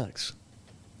 $50.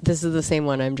 This is the same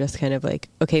one. I'm just kind of like,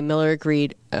 okay, Miller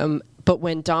agreed. But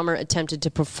when Dahmer attempted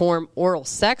to perform oral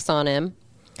sex on him,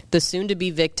 the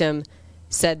soon-to-be victim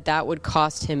said that would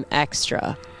cost him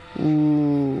extra.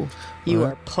 Ooh. You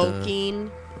are poking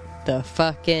the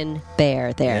fucking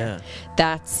bear there. Yeah.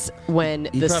 That's when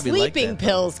the sleeping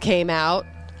pills came out.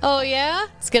 Oh, yeah?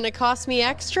 It's going to cost me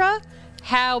extra?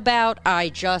 How about I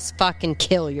just fucking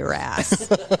kill your ass?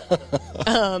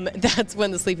 That's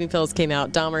when the sleeping pills came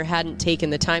out. Dahmer hadn't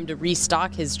taken the time to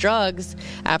restock his drugs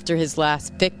after his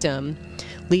last victim,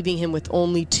 leaving him with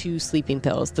only 2 sleeping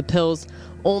pills. The pills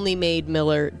only made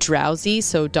Miller drowsy,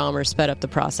 so Dahmer sped up the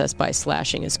process by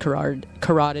slashing his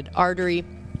carotid artery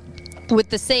with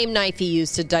the same knife he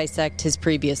used to dissect his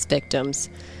previous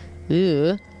victims.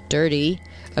 Ooh, dirty.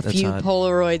 A few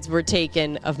Polaroids were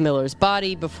taken of Miller's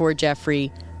body before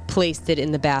Jeffrey placed it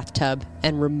in the bathtub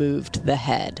and removed the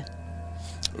head.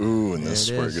 Ooh, and this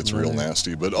is where it gets real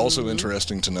nasty. But also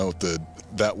interesting to note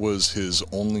that was his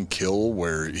only kill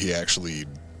where he actually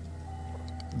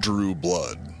drew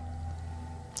blood.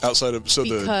 Outside of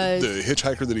the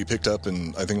hitchhiker that he picked up in,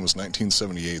 I think it was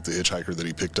 1978, the hitchhiker that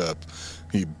he picked up,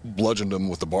 he bludgeoned him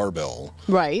with the barbell.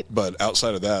 Right. But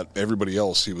outside of that, everybody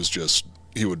else, he would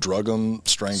drug him,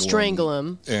 strangle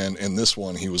him. And in this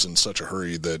one, he was in such a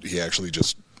hurry that he actually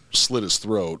just slit his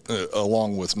throat,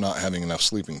 along with not having enough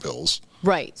sleeping pills.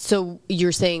 Right. So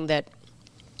you're saying that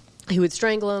he would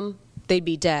strangle them, they'd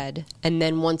be dead, and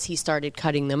then once he started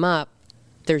cutting them up,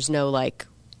 it's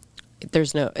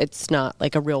not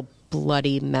like a real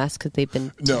bloody mess because they've been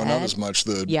dead. No, not as much.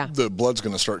 The blood's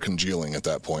going to start congealing at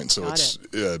that point. So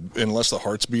unless the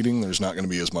heart's beating, there's not going to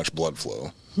be as much blood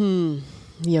flow. Yummy.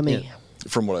 Yeah,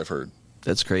 from what I've heard.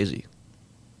 That's crazy.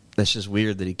 That's just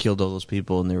weird that he killed all those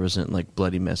people and there wasn't like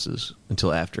bloody messes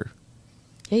until after.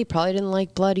 Yeah, he probably didn't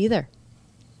like blood either.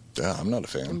 Yeah, I'm not a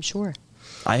fan. I'm sure.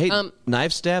 I hate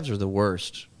knife stabs are the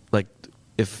worst. Like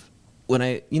when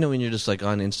you're just like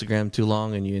on Instagram too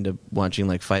long and you end up watching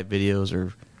like fight videos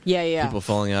or people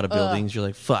falling out of buildings, you're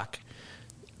like, fuck.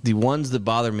 the ones that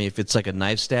bother me, if it's like a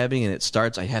knife stabbing and it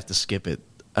starts, I have to skip it.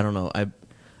 I don't know.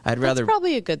 I'd rather. That's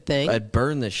probably a good thing. I'd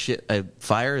burn the shit.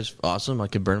 Fire is awesome. I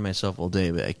could burn myself all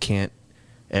day, but I can't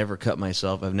ever cut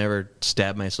myself. I've never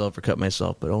stabbed myself or cut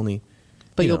myself, but only.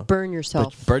 But you'll burn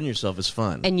yourself. But burn yourself is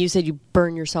fun. And you said you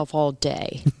burn yourself all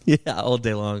day. Yeah, all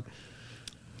day long.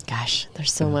 Gosh,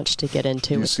 there's so much to get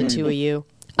into with the two of you.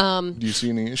 Do you see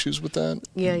any issues with that?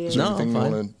 Yeah. Is there anything you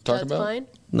fine. want to talk That's about? fine?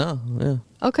 No,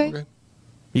 yeah. Okay.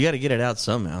 You got to get it out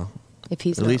somehow. If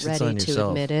he's At not least it's ready on to yourself.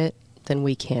 admit it, then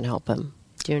we can't help him.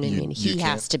 Do you know what I mean? He can't-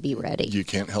 has to be ready. You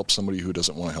can't help somebody who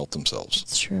doesn't want to help themselves.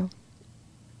 It's true.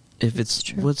 If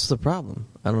it's what's the problem?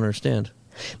 I don't understand.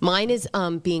 Mine is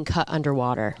being cut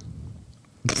underwater.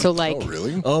 So like, Oh,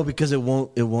 really? Oh, because it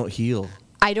won't heal.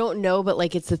 I don't know, but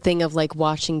like it's the thing of like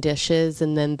washing dishes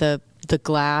and then the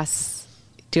glass.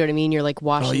 Do you know what I mean? You're like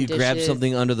washing Oh, you dishes. grab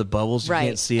something under the bubbles, you right.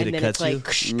 can't see it, and it then cuts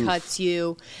it's you. like cuts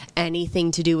you.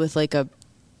 Anything to do with like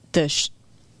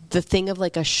the thing of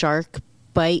like a shark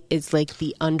bite is like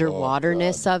the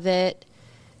underwaterness of it.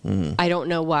 I don't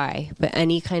know why, but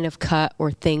any kind of cut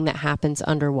or thing that happens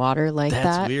underwater like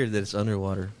That's that. weird that it's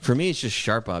underwater. For me, it's just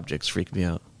sharp objects freak me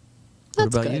out.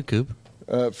 What That's about good. you,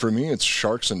 Coop? For me, it's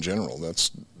sharks in general.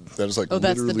 That is like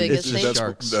that's the literally biggest thing?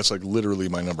 That's like literally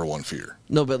my number one fear.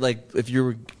 No, but like if you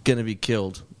were gonna be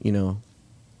killed, you know.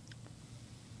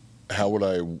 How would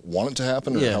I want it to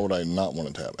happen, or Yeah. how would I not want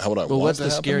it to happen? How would I Well, want what's it the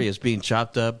to happen? scariest? Being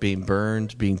chopped up, being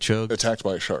burned, being choked? Attacked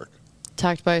by a shark.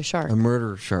 Attacked by a shark. A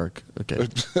murder shark. Okay.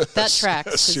 That tracks.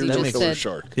 A 'cause you serial just killer said,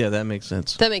 shark. Yeah, that makes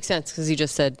sense. That makes sense because you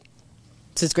just said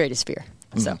it's his greatest fear.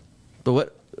 So But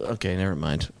what? Okay, never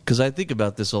mind. Because I think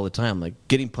about this all the time. Like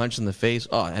getting punched in the face.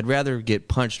 Oh, I'd rather get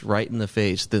punched right in the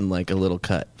face than like a little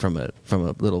cut from a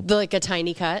little. like a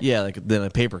tiny cut. Yeah, like than a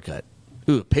paper cut.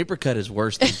 Ooh, a paper cut is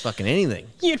worse than fucking anything.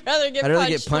 You'd rather get I'd rather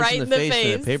punched get punched right in the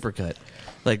face than a paper cut.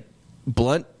 Like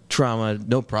blunt trauma,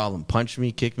 no problem. Punch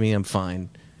me, kick me, I'm fine.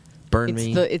 Burn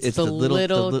me. It's the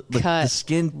little cut. The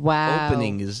skin Wow.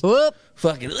 opening is Whoop.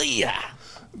 fucking. Yeah.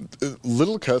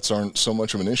 Little cuts aren't so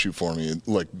much of an issue for me.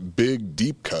 Like big,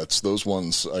 deep cuts, those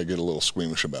ones I get a little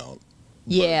squeamish about.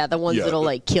 Yeah, the ones yeah, that'll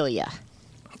like kill you.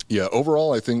 Yeah,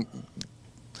 overall, I think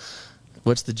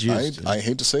What's the juice? I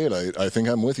hate to say it. I think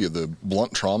I'm with you. The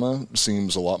blunt trauma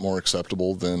seems a lot more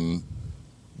acceptable than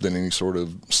any sort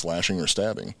of slashing or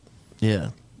stabbing.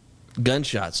 Yeah.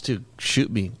 Gunshots too.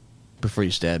 Shoot me before you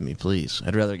stab me, please.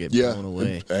 I'd rather get blown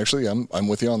away. Actually, I'm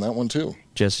with you on that one too.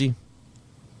 Jesse?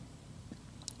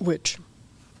 Which?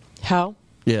 How?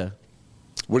 Yeah.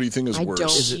 What do you think is I worse?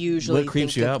 don't usually. what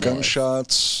creeps think you of out? this.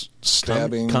 Gunshots,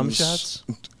 stabbings. Cum shots?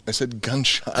 I said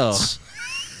gunshots.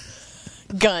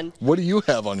 Oh. Gun. What do you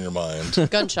have on your mind?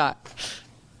 Gunshot.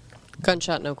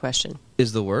 Gunshot, no question.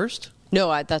 Is the worst? No,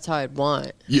 that's how I'd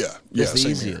want. Yeah, yeah, It's the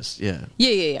same here. easiest. Yeah.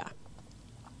 Yeah.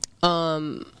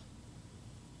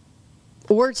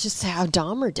 Or it's just how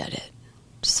Dahmer did it.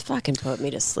 Just fucking put me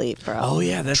to sleep, bro. Oh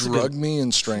yeah, that's Drug me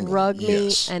and strangle. Drug me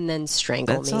Yes. and then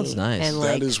strangle That me. sounds nice. And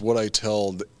That like, is what I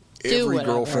tell do every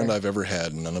whatever. girlfriend I've ever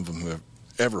had. None of them have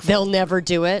ever. they'll found never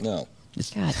do it. No.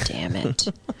 God damn it.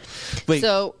 Wait.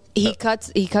 So he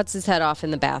cuts his head off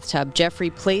in the bathtub. Jeffrey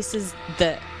places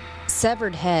the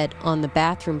severed head on the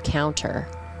bathroom counter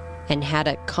and had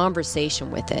a conversation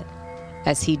with it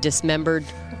as he dismembered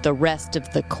the rest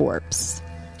of the corpse.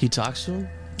 He talks to him?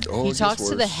 Oh, He it gets talks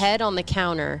to the worse. head on the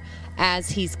counter as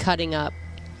he's cutting up.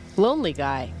 Lonely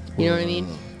guy. You know what I mean?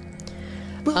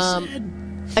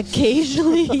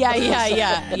 Occasionally,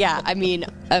 yeah. I mean,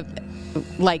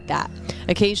 like that.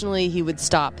 Occasionally, he would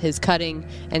stop his cutting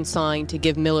and sawing to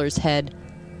give Miller's head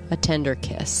a tender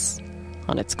kiss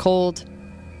on its cold,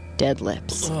 dead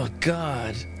lips. Oh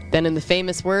God. Then, in the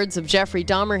famous words of Jeffrey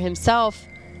Dahmer himself,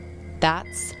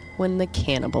 that's when the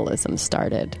cannibalism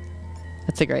started.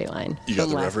 That's a great line. You got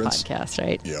from the last reference? podcast,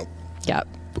 right? Yep. Yep.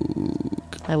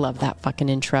 I love that fucking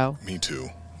intro. Me too.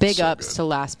 Big So ups good. to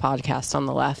last podcast on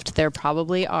the left. They're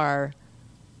probably our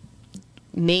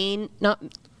main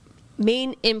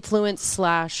influence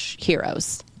 /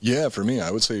 heroes. Yeah, for me, I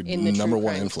would say In the number true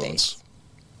one crime influence. space.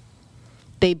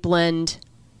 They blend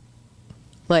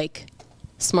like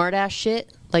smart ass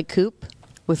shit like Coop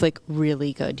with like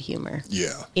really good humor.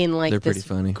 Yeah. In like They're this pretty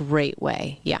funny. great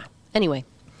way. Yeah. Anyway.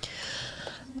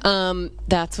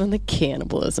 That's when the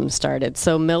cannibalism started.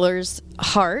 So Miller's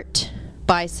heart,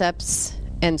 biceps,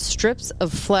 and strips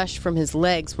of flesh from his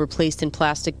legs were placed in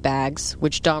plastic bags,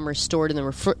 which Dahmer stored in the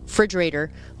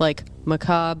refrigerator like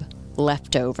macabre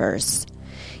leftovers.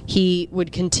 He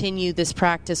would continue this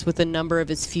practice with a number of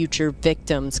his future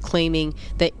victims, claiming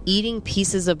that eating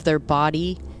pieces of their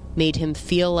body made him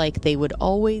feel like they would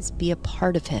always be a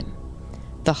part of him.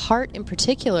 The heart, in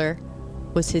particular,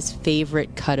 was his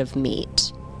favorite cut of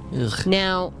meat. Ugh.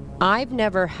 Now, I've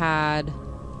never had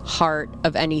heart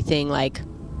of anything like,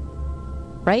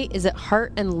 right? Is it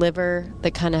heart and liver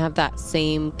that kind of have that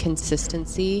same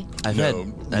consistency?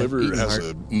 Liver has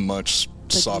a much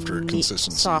softer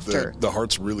consistency. Softer. The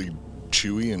heart's really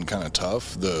chewy and kind of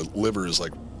tough. The liver is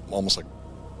like almost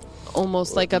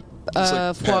like a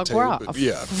foie pate, gras. but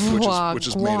yeah, which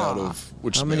is made out of.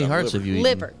 How many hearts have you eaten?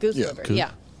 Liver, goose liver. Cool.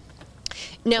 Yeah.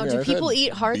 Now, do I've people had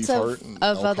eat hearts beef of heart,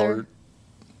 elk other? heart.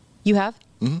 You have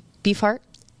beef heart.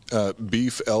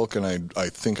 Beef, elk, and I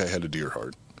think I had a deer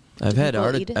heart. I've had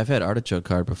eat it? I've had artichoke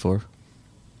heart before.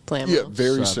 Blammo. Yeah,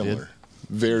 very Suck, similar.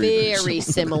 dude. Very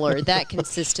similar. That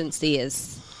consistency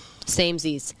is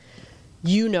samesies.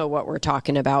 You know what we're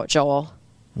talking about, Joel.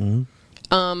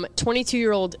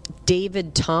 22-year-old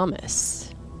David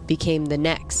Thomas became the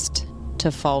next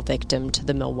to fall victim to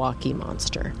the Milwaukee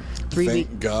Monster.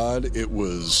 Thank God it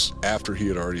was after he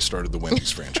had already started the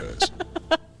Wendy's franchise.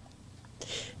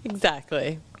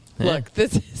 Exactly. Yeah. Look,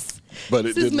 this is But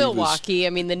this it is did leave Milwaukee. I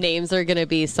mean, the names are going to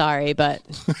be sorry, but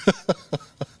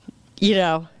you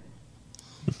know,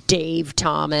 Dave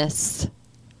Thomas,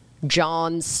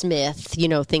 John Smith, you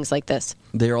know, things like this.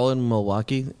 They're all in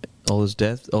Milwaukee. All his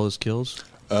death, all his kills.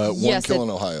 One kill in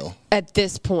Ohio. At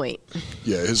this point.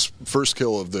 Yeah, his first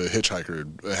kill of the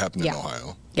hitchhiker happened in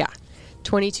Ohio. Yeah.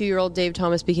 22-year-old Dave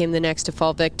Thomas became the next to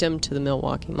fall victim to the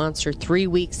Milwaukee Monster 3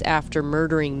 weeks after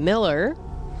murdering Miller,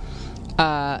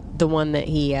 the one that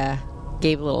he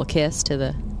gave a little kiss to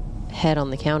the head on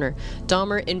the counter.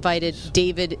 Dahmer invited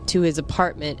David to his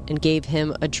apartment and gave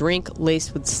him a drink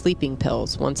laced with sleeping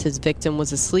pills. Once his victim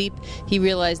was asleep, he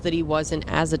realized that he wasn't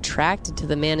as attracted to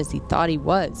the man as he thought he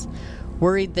was.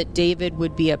 Worried that David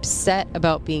would be upset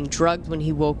about being drugged when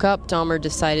he woke up, Dahmer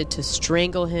decided to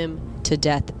strangle him to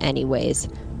death anyways.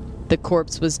 The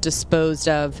corpse was disposed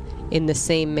of in the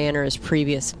same manner as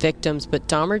previous victims, but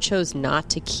Dahmer chose not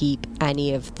to keep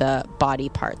any of the body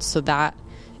parts. So that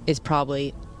is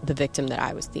probably the victim that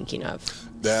I was thinking of.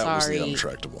 That was Sorry the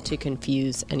unattractive one. to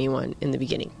confuse anyone in the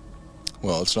beginning.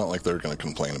 Well, it's not like they're going to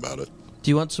complain about it. Do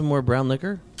you want some more brown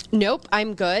liquor? Nope,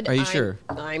 I'm good. Are you sure?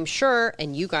 I'm sure,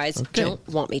 and you guys don't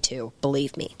want me to.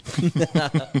 Believe me.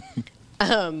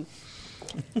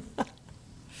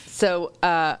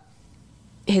 So,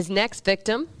 his next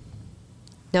victim.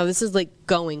 Now, this is like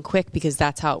going quick because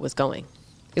that's how it was going.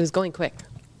 It was going quick.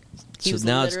 So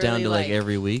now it's down to like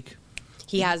every week.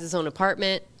 He has his own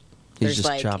apartment. He's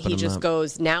just chopping he them just up.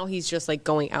 goes. Now he's just like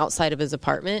going outside of his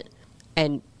apartment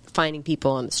and finding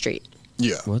people on the street.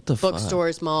 Yeah. What the fuck?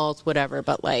 Bookstores, malls, whatever,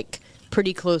 but like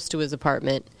pretty close to his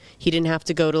apartment. He didn't have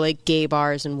to go to like gay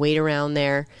bars and wait around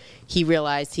there. He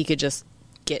realized he could just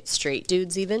get straight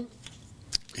dudes even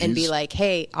and be like,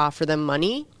 hey, offer them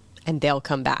money and they'll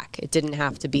come back. It didn't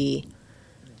have to be,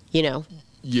 you know.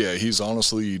 Yeah, he's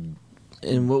honestly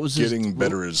and what was getting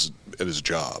better at his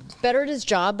job. Better at his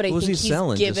job, but I think he's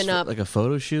selling? given Just up. like a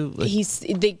photo shoot? Like,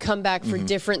 They come back for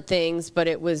different things, but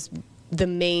it was the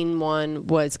main one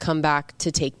was come back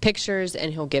to take pictures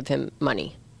and he'll give him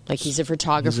money. Like he's a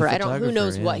photographer. Who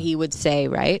knows what he would say,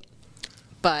 right?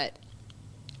 But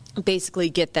basically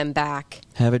get them back.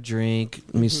 Have a drink,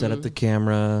 let me set up the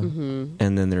camera, and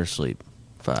then they're asleep.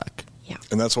 Fuck. Yeah.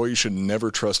 And that's why you should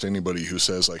never trust anybody who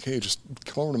says like, hey, just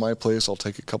come over to my place. I'll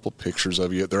take a couple pictures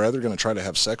of you. They're either going to try to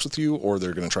have sex with you or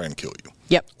they're going to try and kill you.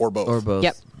 Yep. Or both.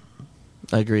 Yep.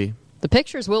 I agree. The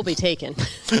pictures will be taken.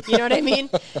 You know what I mean?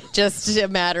 Just a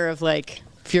matter of like,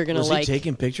 if you're going to like. Was he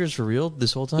taking pictures for real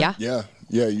this whole time? Yeah.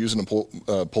 Yeah, using a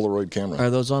Polaroid camera. Are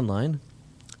those online?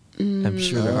 I'm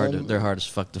sure they're hard as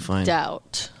fuck to find.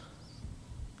 Doubt.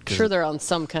 Sure, they're on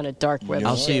some kind of dark web.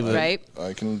 I'll see what, right?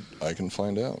 I can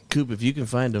find out. Coop, if you can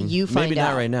find them, You find maybe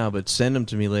not out. right now, but send them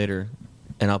to me later,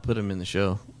 and I'll put them in the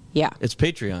show. Yeah. It's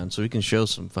Patreon, so we can show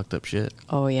some fucked up shit.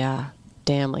 Oh yeah.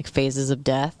 Damn, like phases of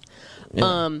death.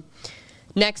 Yeah.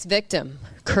 Next victim,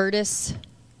 Curtis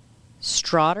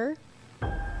Straughter.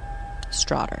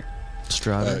 Straughter.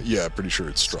 Yeah, pretty sure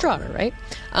it's Straughter. Straughter, right?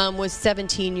 Was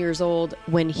 17 years old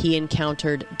when he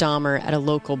encountered Dahmer at a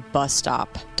local bus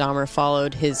stop. Dahmer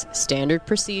followed his standard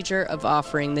procedure of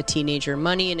offering the teenager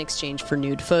money in exchange for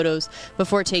nude photos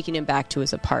before taking him back to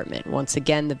his apartment. Once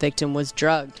again, the victim was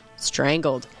drugged,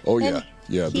 strangled. Oh, and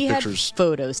yeah. The he pictures. had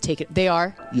photos taken. They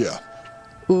are? Yeah.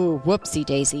 Ooh, whoopsie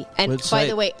daisy. And What by site?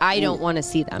 the way, I don't want to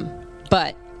see them,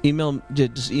 but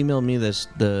Just email me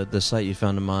the site you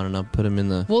found them on, and I'll put them in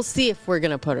the. we'll see if we're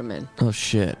going to put them in. Oh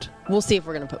shit! We'll see if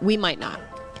we're going to put. We might not.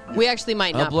 We actually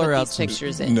might I'll not blur put out these some-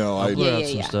 pictures in. No, I'll blur out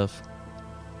some yeah. stuff.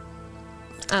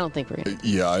 I don't think we're going to.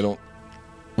 Yeah, I don't.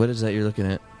 What is that you're looking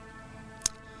at?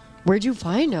 Where'd you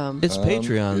find them? It's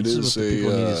Patreon. It This is what the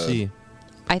people need to a. see.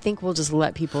 I think we'll just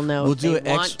let people know We'll if do they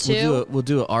an want to. We'll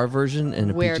do an R version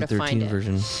and a where to find PG-13 it.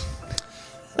 version.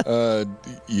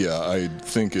 Yeah, I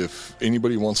think if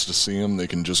anybody wants to see him, they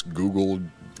can just Google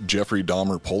Jeffrey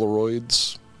Dahmer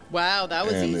Polaroids, Wow, that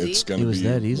was and easy. it's going It to was be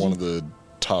that easy? one of the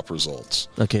top results.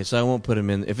 Okay, so I won't put him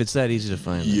in if it's that easy to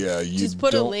find. Yeah, you Just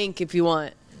put a don't- link if you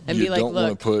want, and you be like, don't want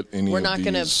 "Look, to put any we're of not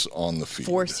going these to on the feed.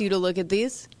 force you to look at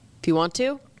these if you want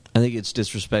to." I think it's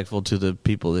disrespectful to the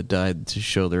people that died to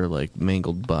show their like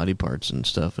mangled body parts and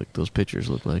stuff like those pictures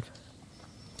look like.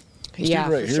 Yeah,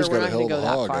 Steve right for here's sure. We're got a not hell going to of go a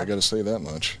that hog. far. I got to say that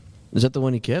much. Is that the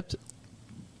one he kept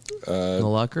in the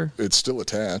locker? It's still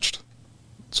attached,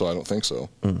 so I don't think so.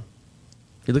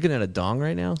 You're looking at a dong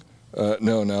right now?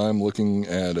 No, now I'm looking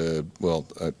at a. Well,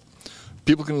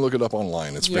 people can look it up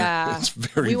online. It's Yeah, very, it's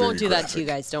very. we won't very do that to you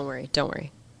graphic. guys. Don't worry. Don't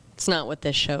worry. It's not what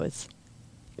this show is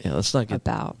Yeah, let's not get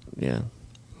about. Yeah.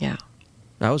 Yeah.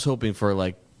 I was hoping for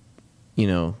like,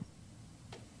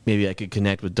 maybe I could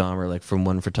connect with Dahmer like from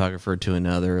one photographer to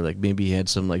another. Like maybe he had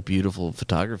some like beautiful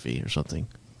photography or something.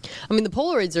 I mean, the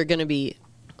Polaroids are going to be.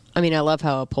 I mean, I love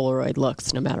how a Polaroid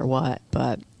looks, no matter what,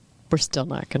 but we're still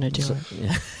not going to do it.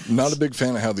 Yeah. Not a big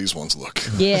fan of how these ones look.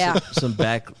 Yeah. some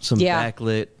Yeah.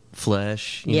 backlit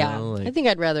flesh. You Yeah. know, like, I think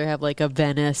I'd rather have like a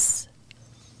Venice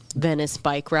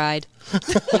bike ride.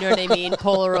 You know what I mean?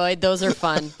 Polaroid. Those are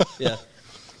fun. yeah.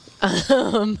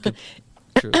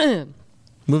 True.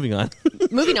 Moving on.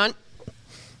 Moving on.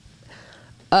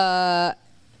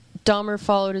 Dahmer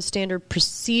followed a standard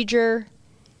procedure,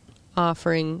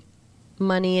 offering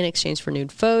money in exchange for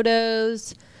nude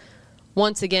photos.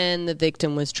 Once again, the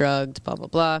victim was drugged, blah, blah,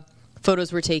 blah.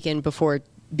 Photos were taken before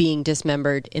being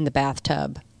dismembered in the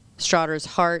bathtub. Strotter's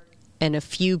heart and a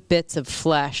few bits of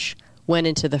flesh went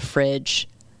into the fridge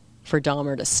for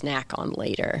Dahmer to snack on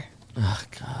later. Oh,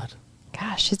 God.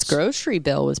 Gosh, his grocery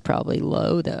bill was probably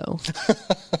low, though.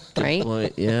 Right? Well,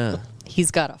 yeah.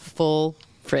 He's got a full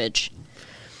fridge.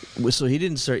 So he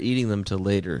didn't start eating them till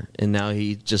later, and now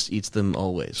he just eats them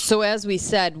always. So as we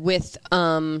said, with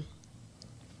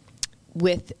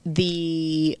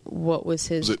the what was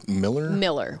his? Was it Miller?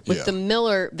 Miller. With Yeah. the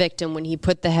Miller victim, when he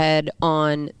put the head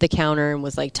on the counter and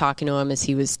was like talking to him as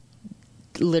he was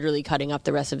literally cutting up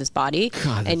the rest of his body,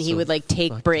 God, and that's he so would like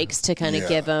take fucked breaks to kind of Yeah.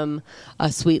 give him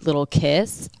a sweet little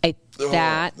kiss. That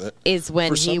that- is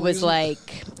when for he some was reason-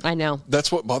 like, I know. That's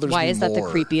what bothers Why me is that the more.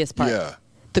 creepiest part? Yeah.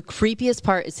 The creepiest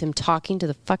part is him talking to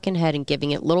the fucking head and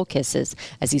giving it little kisses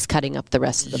as he's cutting up the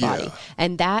rest of the body. Yeah.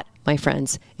 And that, my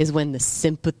friends, is when the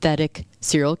sympathetic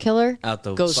serial killer Out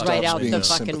the goes fucking right out window. the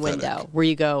fucking Sympathetic. window. Where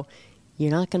you go,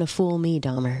 you're not going to fool me,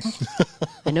 Dahmer.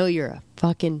 I know you're a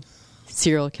fucking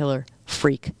serial killer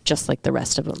freak, just like the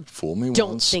rest of them. Fool me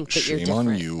Don't once, think that you're shame on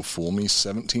different. you. Fool me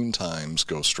 17 times,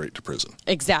 go straight to prison.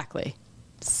 Exactly.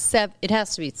 It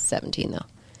has to be 17, though.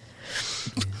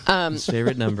 His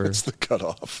favorite number. It's the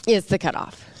cutoff. It's the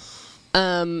cutoff.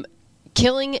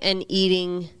 Killing and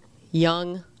eating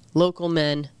young local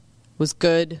men was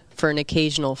good for an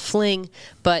occasional fling,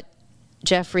 but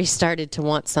Jeffrey started to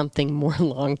want something more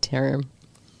long term.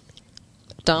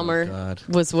 Dahmer God.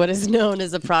 was what is known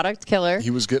as a product killer. He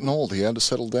was getting old. He had to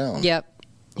settle down. Yep.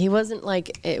 He wasn't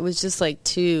like, it was just like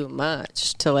too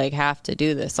much to like have to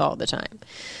do this all the time.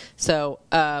 So,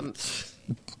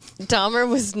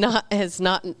 Dahmer is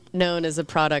not known as a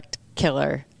product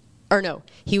killer. Or no,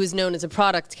 he was known as a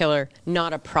product killer,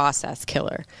 not a process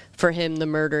killer. For him, the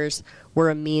murders were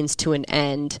a means to an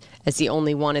end, as he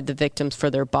only wanted the victims for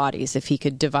their bodies. If he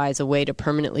could devise a way to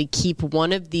permanently keep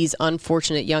one of these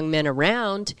unfortunate young men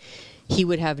around, he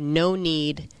would have no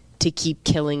need to keep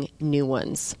killing new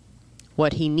ones.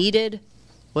 What he needed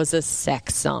was a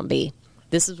sex zombie.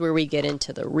 This is where we get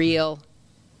into the real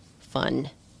fun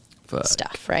Fuck.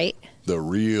 stuff, right? The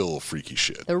real freaky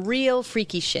shit. The real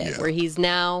freaky shit, Yeah. where he's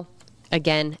now,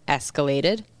 again,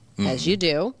 escalated, as you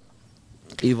do.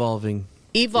 Evolving.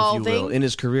 If you Evolving. will, in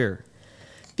his career.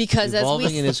 Because Evolving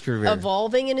as we in his career.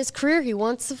 Evolving in his career, he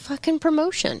wants a fucking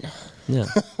promotion. Yeah.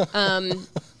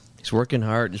 He's working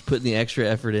hard, just putting the extra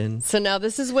effort in. So now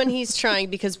this is when he's trying,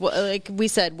 because like we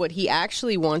said, what he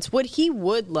actually wants, what he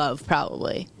would love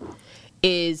probably,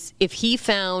 is if he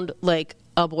found like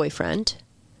a boyfriend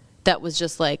that was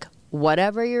just like,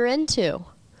 whatever you're into,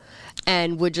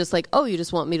 and would just like, oh, you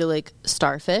just want me to like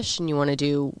starfish and you want to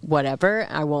do whatever.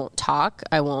 I won't talk.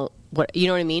 I won't, what, you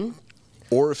know what I mean?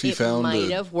 Or if he It found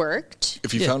might have worked.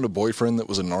 if he found a boyfriend that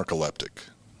was a narcoleptic.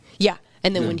 Yeah.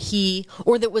 And then when he,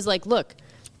 or that was like, look,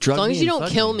 Drug as long me as you and don't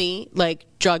fuck kill me. me, like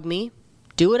drug me,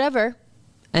 do whatever,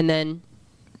 and then,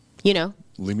 you know,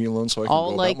 Leave me alone so I can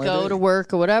I'll go like about my go day. to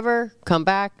work or whatever, come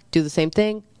back, do the same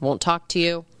thing, won't talk to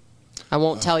you, I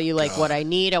won't tell you like what I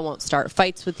need. I won't start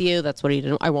fights with you. That's what he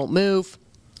didn't. I won't move.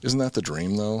 Isn't that the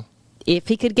dream, though? If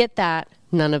he could get that,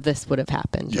 none of this would have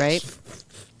happened, right?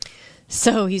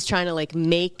 So he's trying to like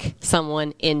make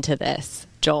someone into this.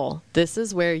 Joel, this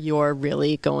is where you're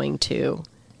really going to.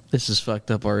 This is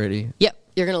fucked up already. Yep,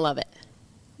 you're going to love it.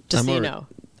 Just so you know.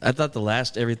 I thought the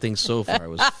last everything so far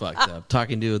was fucked up.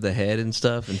 Talking to the head and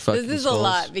stuff and fucking This is skulls. a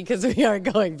lot because we are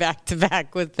going back to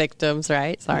back with victims,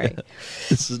 right? Sorry.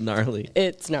 This is gnarly.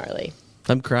 It's gnarly.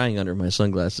 I'm crying under my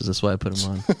sunglasses. That's why I put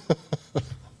them on.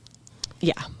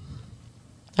 Yeah.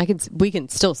 We can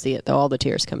still see it, though, all the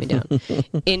tears coming down.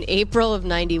 In April of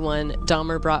 91,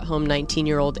 Dahmer brought home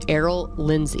 19-year-old Errol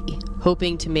Lindsay,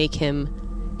 hoping to make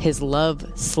him his love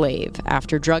slave.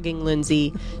 After drugging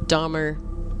Lindsay, Dahmer...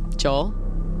 Joel?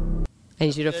 I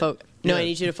need you to focus. No, I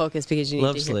need you to focus because you need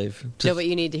love to hear... slave. No, but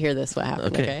you need to hear this, what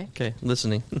happened, okay? Okay,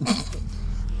 listening.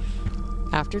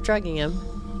 After drugging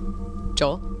him,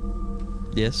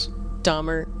 Joel? Yes?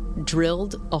 Dahmer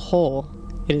drilled a hole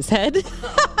in his head.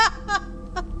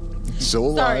 Still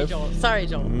alive. Sorry,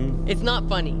 Joel. Mm-hmm. It's not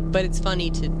funny, but it's funny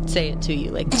to say it to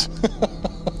you like that.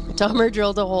 Dahmer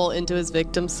drilled a hole into his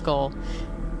victim's skull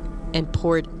and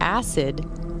poured acid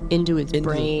into his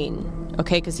brain.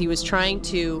 Okay, because he was trying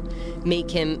to make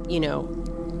him,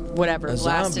 whatever,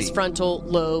 blast his frontal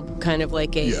lobe, kind of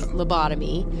like a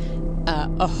lobotomy,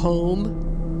 a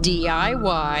home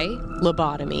DIY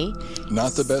lobotomy.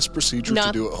 Not the best procedure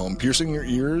to do at home. Piercing your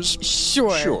ears?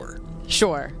 Sure.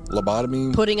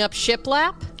 Lobotomy. Putting up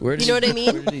shiplap? You know what I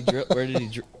mean?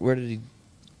 Where did he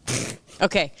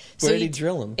Okay. Where did he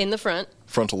drill him? In the front.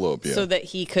 Frontal lobe, yeah. So that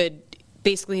he could...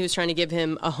 Basically, he was trying to give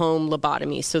him a home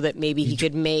lobotomy so that maybe he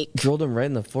could make... Drilled him right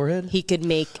in the forehead? He could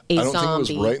make a zombie. I don't think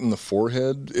it was right in the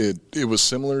forehead. It was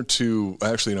similar to...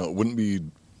 Actually, no, it wouldn't be...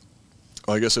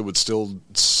 I guess it would still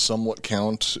somewhat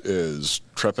count as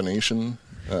trepanation.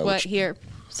 Here?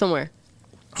 Somewhere.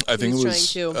 I think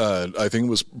it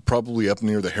was probably up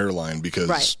near the hairline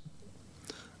because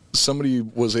somebody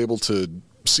was able to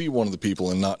see one of the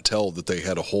people and not tell that they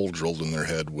had a hole drilled in their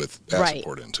head with acid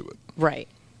poured into it. Right.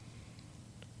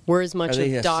 We're as much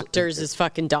of doctors as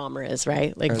fucking Dahmer is,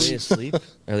 right? Like, are they asleep?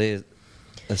 Are they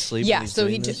asleep? Yeah, so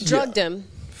he drugged him.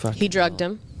 He drugged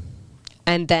him.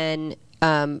 And then...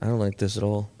 I don't like this at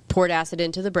all. Poured acid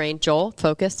into the brain. Joel,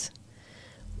 focus.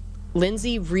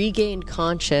 Lindsay regained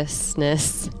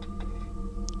consciousness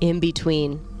in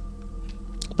between,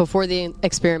 before the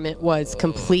experiment was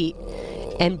complete,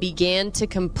 and began to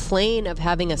complain of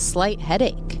having a slight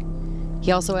headache.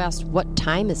 He also asked, "What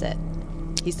time is it?"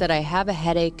 He said, "I have a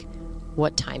headache.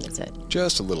 What time is it?"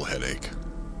 Just a little headache.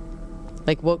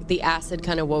 Like, the acid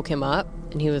kind of woke him up,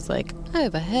 and he was like, "I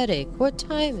have a headache. What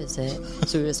time is it?"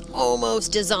 So he was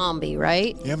almost a zombie,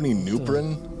 right? You have any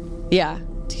Nuprin? Yeah.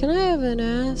 Can I have an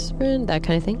aspirin? That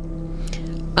kind of thing.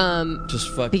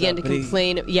 Just fucked began up. to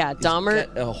complain. Dahmer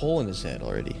got a hole in his head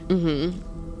already.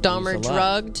 Mm-hmm. Dahmer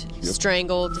drugged,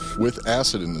 strangled with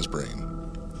acid in his brain.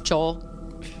 Joel.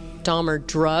 Dahmer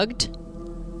drugged,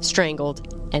 strangled,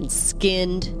 and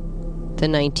skinned the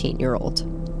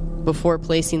 19-year-old before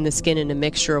placing the skin in a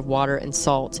mixture of water and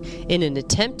salt in an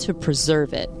attempt to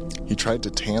preserve it. He tried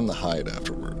to tan the hide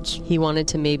afterwards. He wanted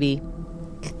to maybe...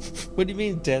 What do you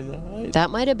mean, tan the hide?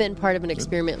 That might have been part of an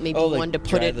experiment. Maybe he wanted to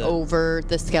put it over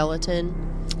the skeleton,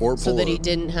 or so that he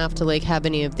didn't have to have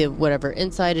any of the whatever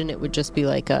inside, and it would just be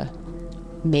like a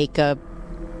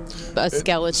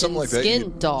skeleton like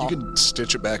skin doll. You could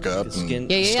stitch it back up.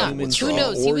 Yeah. Who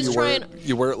knows? Or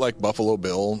you wear it like Buffalo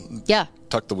Bill. Yeah.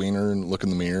 Tuck the wiener and look in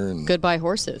the mirror. And goodbye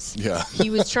horses. Yeah. He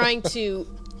was trying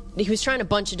a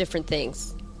bunch of different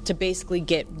things to basically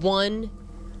get one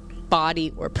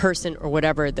body or person or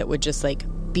whatever that would just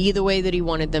be the way that he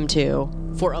wanted them to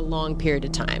for a long period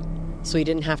of time, so he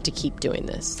didn't have to keep doing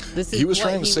this. He was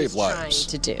trying to save lives.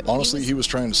 To do. Honestly, he was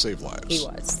trying to save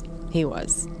lives. He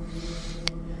was.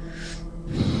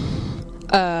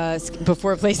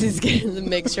 Before placing skin in the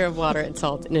mixture of water and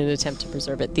salt in an attempt to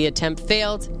preserve it. The attempt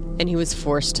failed, and he was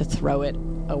forced to throw it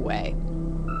away.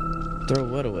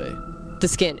 Throw what away? The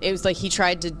skin. It was like he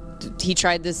tried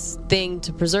this thing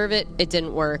to preserve it. It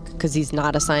didn't work because he's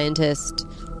not a scientist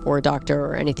or a doctor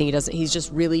or anything. He's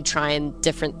just really trying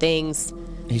different things.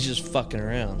 He's just fucking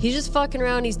around.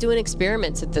 He's doing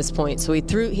experiments at this point. So he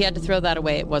had to throw that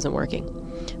away. It wasn't working.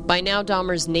 By now,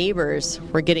 Dahmer's neighbors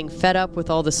were getting fed up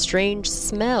with all the strange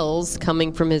smells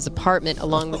coming from his apartment,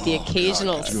 along with the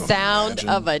occasional sound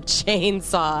of a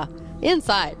chainsaw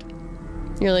inside.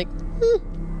 You're like,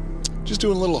 Just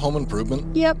doing a little home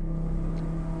improvement. Yep.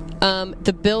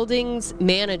 The building's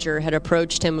manager had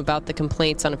approached him about the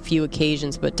complaints on a few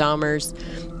occasions, but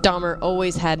Dahmer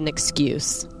always had an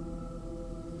excuse.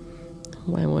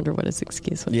 I wonder what his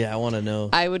excuse was. Yeah, I want to know.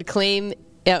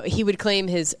 He would claim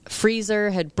his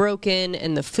freezer had broken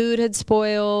and the food had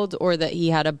spoiled, or that he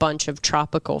had a bunch of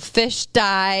tropical fish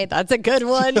die. That's a good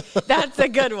one. That's a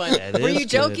good one. Were you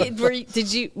joking?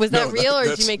 Was that real, or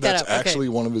did you make that up? That's actually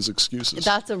one of his excuses.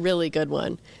 That's a really good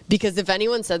one. Because if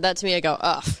anyone said that to me, I go,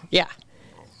 oh, yeah.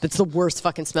 That's the worst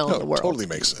fucking smell in the world. Totally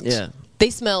makes sense. Yeah. They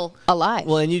smell alive.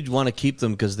 Well, and you'd want to keep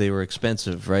them because they were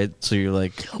expensive, right? So you're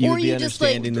like, you would be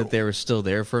understanding that they were still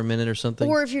there for a minute or something.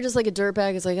 Or if you're just like a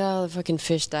dirtbag, it's like, oh, the fucking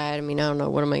fish died. I mean, I don't know.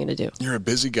 What am I going to do? You're a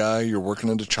busy guy. You're working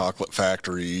at a chocolate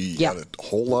factory. You got a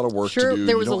whole lot of work to do.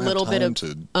 There was you don't a little have bit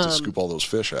time of to scoop all those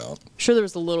fish out. Sure, there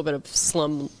was a little bit of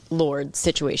slumlord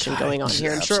situation going on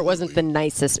here. I'm sure it wasn't the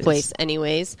nicest place,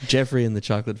 anyways. Jeffrey in the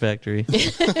chocolate factory.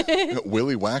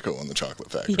 Willy Wacko in the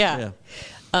chocolate factory. Yeah.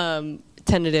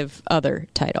 Tentative other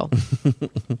title.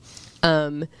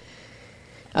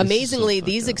 Amazingly,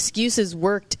 these excuses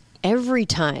worked every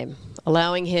time,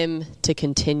 allowing him to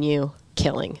continue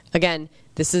killing. Again,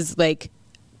 this is like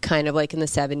kind of like in the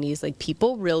 70s. Like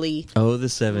people really... Oh, the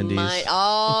 70s.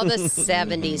 The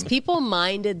 70s. People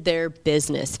minded their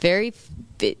business.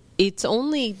 It's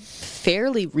only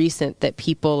fairly recent that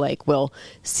people like will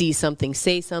see something,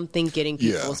 say something, get in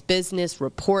people's business,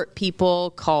 report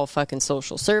people, call fucking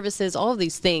social services, all of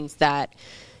these things that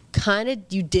kind of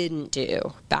you didn't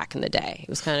do back in the day. It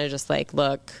was kind of just like,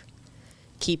 look,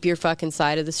 keep your fucking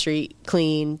side of the street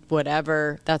clean,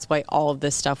 whatever. That's why all of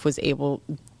this stuff was able,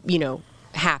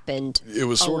 happened. It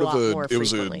was sort of it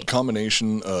was a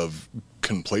combination of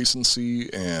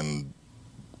complacency and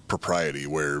propriety,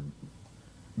 where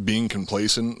being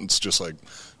complacent, it's just like,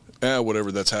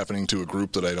 whatever, that's happening to a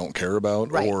group that I don't care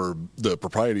about. Right. Or the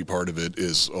propriety part of it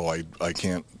is, I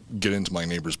can't get into my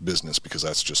neighbor's business because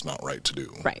that's just not right to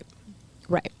do. Right.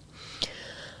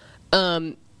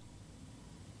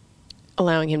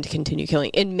 Allowing him to continue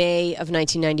killing. In May of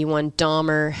 1991,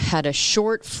 Dahmer had a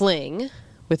short fling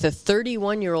with a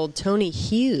 31-year-old Tony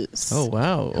Hughes. Oh,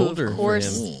 wow. Older for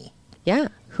him. Yeah.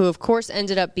 Who, of course,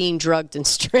 ended up being drugged and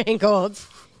strangled.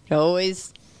 It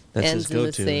always ends in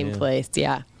the same place.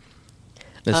 Yeah.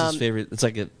 That's his favorite. It's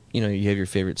like you have your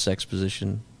favorite sex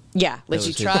position. Yeah. Like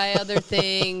you try other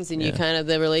things and you kind of,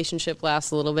 the relationship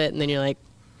lasts a little bit and then you're like,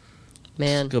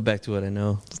 man. Let's go back to what I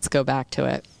know. Let's go back to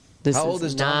it. This How old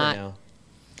is Dahmer now?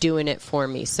 Doing it for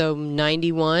me. So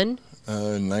 91?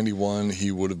 91,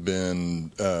 he would have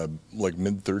been like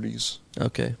mid-30s.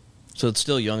 Okay. So it's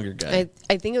still younger guy.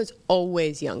 I think it was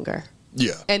always younger.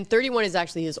 Yeah. And 31 is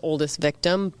actually his oldest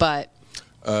victim, but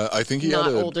I think he not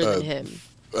had older than him.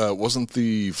 Wasn't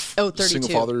the 32. single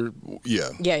father?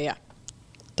 Yeah. Yeah.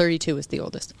 32 was the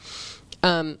oldest.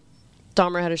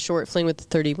 Dahmer had a short fling with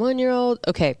the 31-year-old.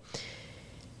 Okay.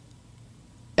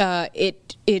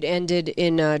 It ended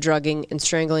in drugging and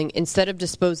strangling. Instead of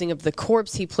disposing of the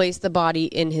corpse, he placed the body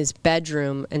in his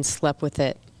bedroom and slept with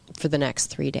it for the next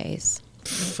 3 days.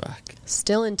 Fuck.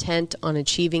 Still intent on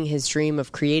achieving his dream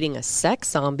of creating a sex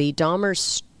zombie,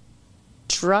 Dahmer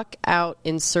struck out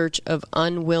in search of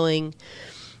unwilling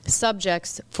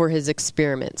subjects for his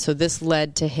experiment. So this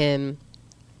led to him...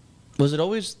 Was it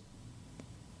always...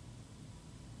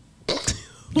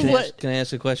 Can I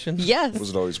ask a question? Yes.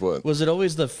 Was it always what? Was it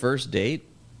always the first date?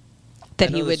 That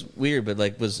he would... Weird, but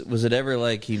like, was it ever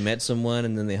like he met someone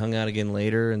and then they hung out again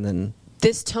later and then...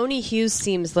 This Tony Hughes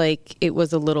seems like it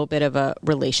was a little bit of a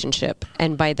relationship.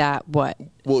 And by that, what?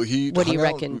 Well, what do you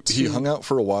reckon? He hung out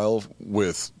for a while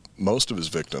with most of his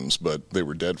victims, but they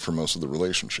were dead for most of the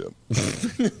relationship.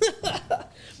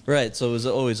 Right, so it was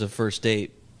always a first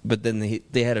date, but then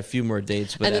they had a few more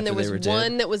dates. But and then there was one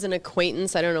dead. that was an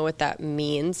acquaintance. I don't know what that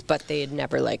means, but they had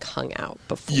never like hung out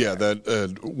before. Yeah,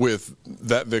 that with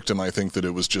that victim, I think that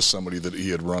it was just somebody that he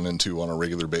had run into on a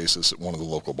regular basis at one of the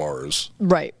local bars.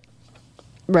 Right.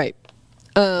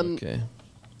 Okay.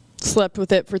 Slept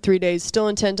with it for 3 days. Still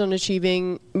intent on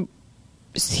achieving.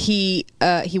 He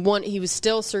was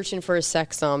still searching for a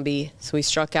sex zombie, so he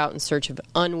struck out in search of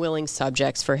unwilling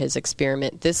subjects for his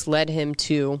experiment. This led him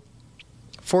to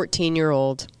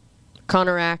 14-year-old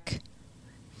Conorak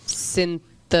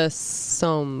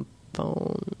Synthesome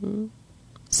phone.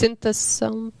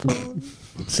 Synthesome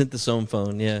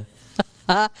phone, yeah.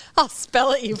 I'll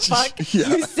spell it, you fuck. Yeah.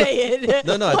 You say it.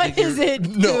 No, what is it?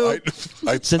 No,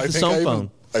 I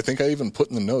think I even put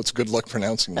in the notes, good luck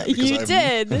pronouncing that. You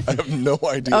did. I have no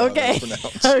idea how that's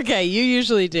pronounced. Okay, you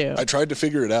usually do. I tried to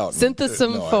figure it out.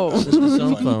 Synthesome phone.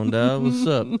 Synthesome phone, dog. What's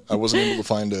up? I wasn't able to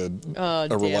find a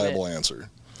reliable answer.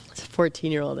 It's a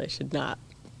 14-year-old. I should not.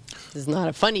 This is not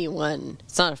a funny one.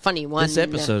 It's not a funny one. This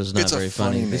episode is not It's very a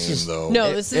funny This name, is though.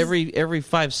 No, this is every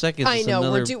 5 seconds. I it's know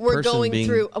another we're person going being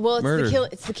through. Well, murdered.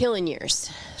 it's the killing years.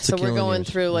 It's So the we're killing going years.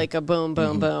 through like a boom,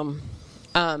 boom, boom.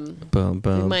 Boom, boom,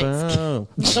 We might boom,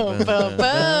 Boom, boom,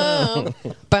 boom,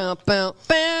 boom, boom,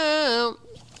 boom.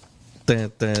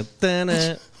 Dun, dun, dun,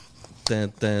 dun.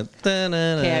 Dun, dun, dun,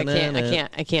 dun, Okay,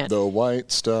 I can't. The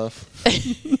white stuff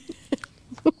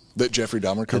that Jeffrey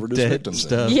Dahmer covered his dead victims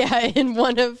stuff. in. Yeah, in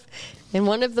one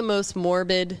of the most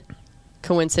morbid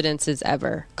coincidences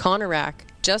ever, Conorak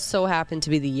just so happened to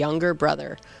be the younger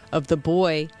brother of the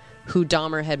boy who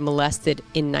Dahmer had molested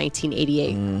in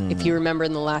 1988. If you remember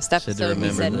in the last episode, he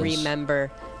said,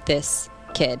 remember this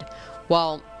kid.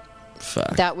 Well,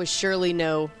 that was surely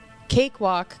no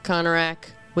cakewalk. Conorak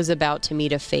was about to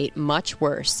meet a fate much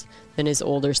worse than his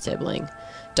older sibling.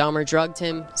 Dahmer drugged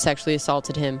him, sexually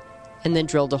assaulted him, and then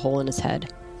drilled a hole in his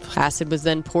head. Acid was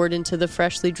then poured into the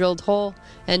freshly drilled hole,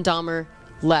 and Dahmer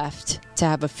left to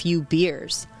have a few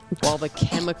beers while the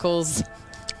chemicals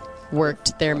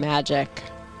worked their magic.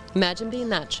 Imagine being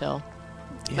that chill.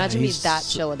 Imagine being that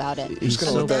chill about it. He's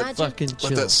going to let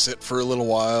that sit for a little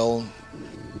while.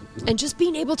 And just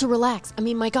being able to relax. I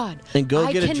mean, my God. And go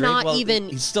I get a drink cannot while even.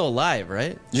 he's still alive,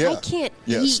 right? Yeah. I can't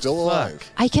Yeah, eat. still alive.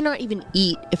 I cannot even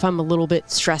eat if I'm a little bit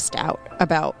stressed out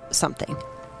about something.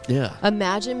 Yeah.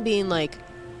 Imagine being like,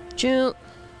 June,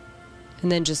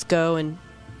 and then just go and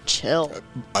chill.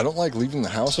 I don't like leaving the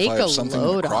house if I have something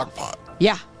in the crock pot.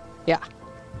 Yeah.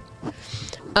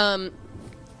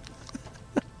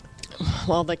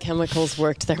 Well, the chemicals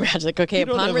worked their magic. Okay, You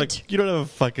don't have a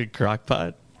fucking crock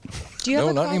pot. Do you have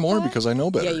No, a not crock anymore pot? because I know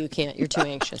better. Yeah, you can't. You're too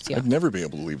anxious. Yeah. I'd never be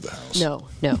able to leave the house. No.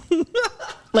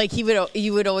 Like you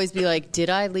would always be like, did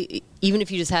I leave? Even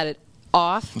if you just had it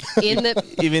off in the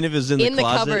Even if it's in the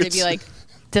closet. cupboard, it'd be like,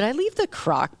 did I leave the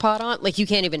crock pot on? Like you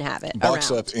can't even have it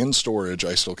Box around. up in storage,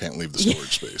 I still can't leave the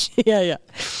storage space. Yeah.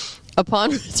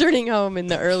 Upon returning home in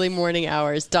the early morning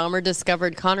hours, Dahmer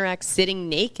discovered Conorak sitting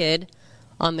naked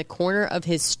on the corner of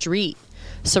his street,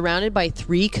 surrounded by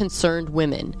 3 concerned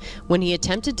women. When he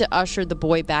attempted to usher the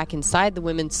boy back inside, the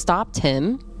women stopped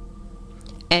him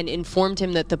and informed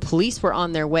him that the police were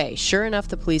on their way. Sure enough,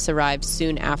 the police arrived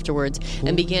soon afterwards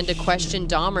and began to question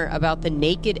Dahmer about the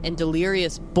naked and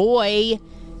delirious boy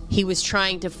he was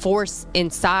trying to force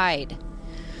inside.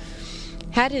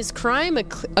 Had his crime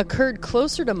occurred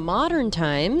closer to modern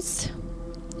times,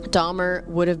 Dahmer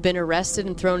would have been arrested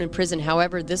and thrown in prison.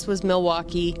 However, this was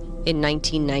Milwaukee in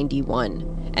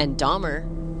 1991, and Dahmer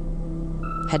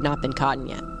had not been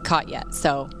caught yet.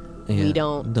 So we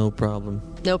don't. No problem.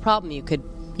 No problem. You could,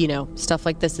 stuff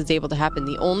like this is able to happen.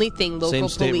 The only thing local Same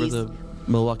state police. where the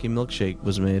Milwaukee milkshake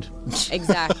was made.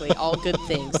 Exactly. All good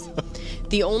things.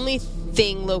 The only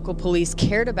thing local police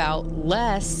cared about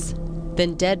less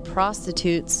than dead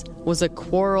prostitutes was a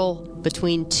quarrel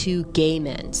between 2 gay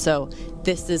men. So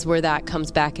this is where that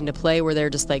comes back into play, where they're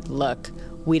just like, look,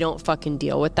 we don't fucking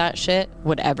deal with that shit,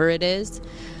 whatever it is.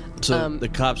 So the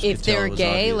cops if could tell they're it was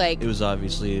gay, obvious. like it was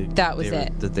obviously that was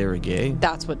that they were gay.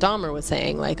 That's what Dahmer was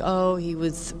saying. Like, oh, he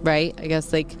was right. I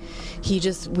guess like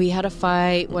we had a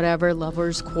fight, whatever,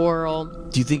 lovers quarrel.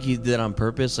 Do you think he did that on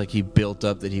purpose? Like he built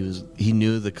up that he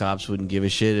knew the cops wouldn't give a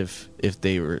shit if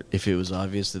it was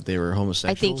obvious that they were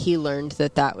homosexual? I think he learned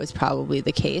that was probably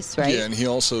the case, right? Yeah, and he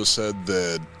also said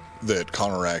that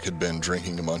Conorak had been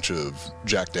drinking a bunch of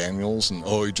Jack Daniels, and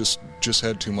he just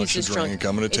had too much to drink. Drunk.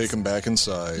 I'm going to take him back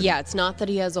inside. Yeah, it's not that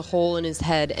he has a hole in his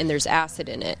head and there's acid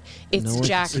in it. It's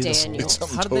Jack Daniels.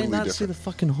 How did they not see the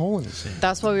fucking hole in his head?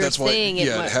 That's what we were saying. It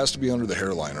has to be under the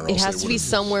hairline, or it else has they to be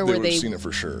somewhere where they've seen it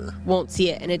for sure. Won't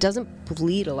see it, and it doesn't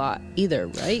bleed a lot either,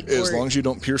 right? As long as you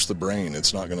don't pierce the brain,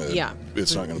 it's not going to. Yeah.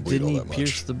 It's not going to bleed all that much. Didn't he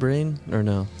pierce the brain or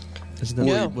no?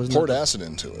 Poured acid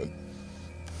into it.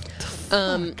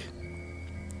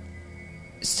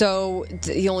 So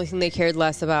the only thing they cared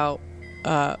less about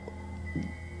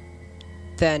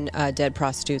than dead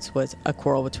prostitutes was a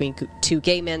quarrel between 2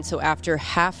 gay men. So after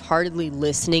half-heartedly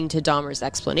listening to Dahmer's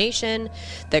explanation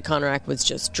that Conorak was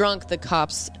just drunk, the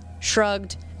cops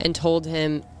shrugged and told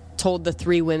the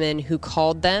 3 women who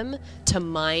called them to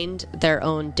mind their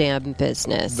own damn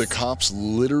business. The cops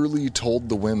literally told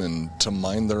the women to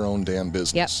mind their own damn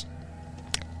business.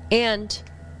 Yep. And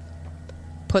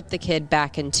put the kid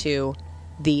back into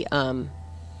the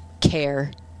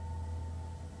care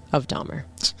of Dahmer.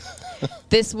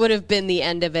 This would have been the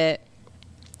end of it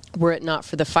were it not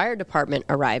for the fire department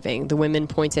arriving. The women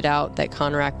pointed out that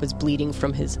Conorak was bleeding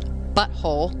from his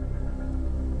butthole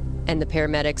and the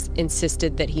paramedics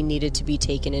insisted that he needed to be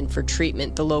taken in for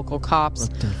treatment. The local cops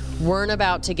weren't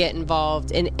about to get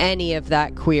involved in any of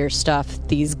that queer stuff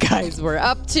these guys were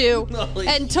up to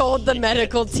and told the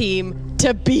medical team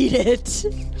to beat it.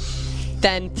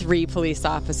 Then 3 police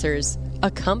officers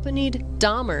accompanied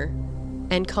Dahmer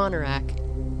and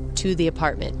Konarak to the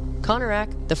apartment.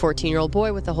 Konarak, the 14-year-old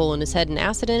boy with a hole in his head and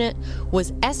acid in it,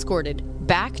 was escorted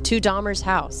back to Dahmer's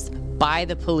house by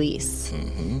the police.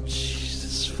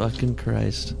 Jesus fucking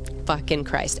Christ. Fucking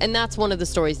Christ. And that's one of the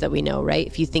stories that we know, right?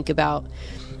 If you think about,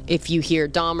 if you hear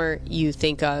Dahmer, you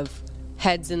think of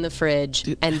heads in the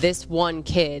fridge. And this one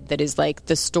kid that is like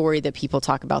the story that people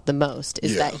talk about the most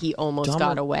is that he almost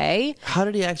got away. How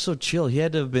did he act so chill? He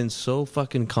had to have been so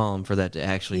fucking calm for that to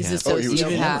actually happen. He's a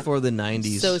sociopath. Even before the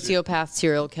 90s. Sociopath,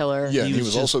 serial killer. Yeah, and he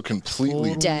was also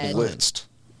completely dead. blitzed.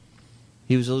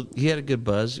 He had a good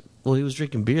buzz. Well, he was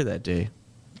drinking beer that day.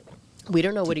 We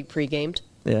don't know what he pre-gamed.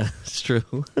 Yeah, it's true.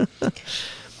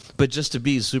 But just to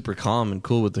be super calm and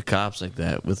cool with the cops like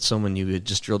that, with someone you had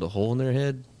just drilled a hole in their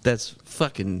head, that's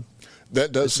fucking...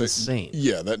 That's insane.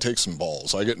 Yeah, that takes some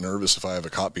balls. I get nervous if I have a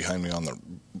cop behind me on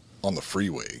the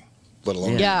freeway, let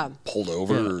alone pulled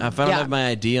over. Yeah. If I don't have my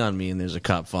ID on me and there's a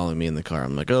cop following me in the car,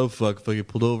 I'm like, oh, fuck, if I get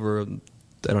pulled over, I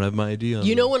don't have my ID on me.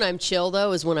 You know when I'm chill,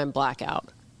 though, is when I'm blackout.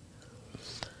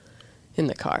 In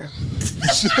the car.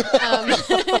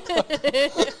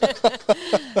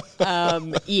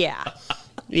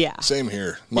 Yeah. Same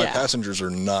here. My passengers are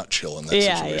not chill in that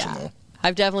situation, though.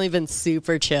 I've definitely been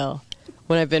super chill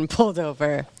when I've been pulled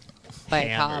over by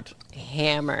a cop.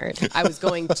 Hammered. I was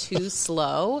going too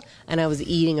slow, and I was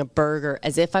eating a burger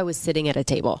as if I was sitting at a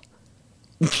table.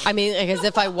 I mean, like, as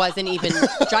if I wasn't even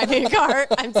driving a car.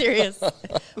 I'm serious.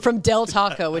 From Del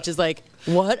Taco, which is like,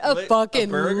 what a fucking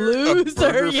loser. A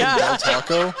burger from Del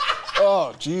Taco?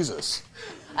 Oh, Jesus.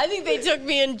 I think they took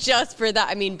me in just for that.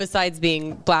 I mean, besides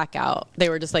being blackout, they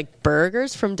were just like,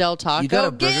 burgers from Del Taco? You got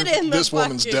a burger? Get in the This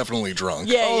woman's definitely drunk.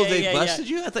 Yeah, they busted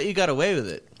you? I thought you got away with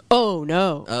it. Oh,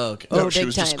 no. Oh, okay. No, big she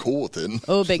was time. just cool with it.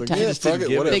 Oh, big time. Yeah, fuck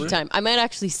it, whatever. Big time. I might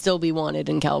actually still be wanted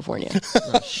in California.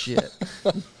 Oh, shit.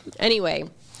 Anyway,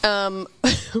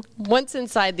 once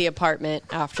inside the apartment,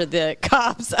 after the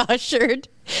cops ushered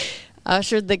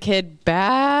the kid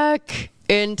back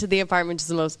into the apartment, which is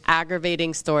the most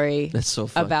aggravating story That's so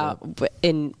fucked up.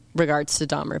 In regards to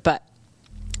Dahmer. But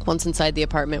once inside the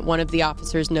apartment, one of the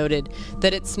officers noted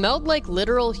that it smelled like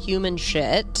literal human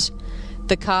shit.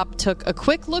 The cop took a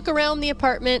quick look around the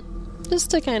apartment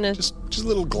just to kind of... Just a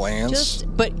little glance.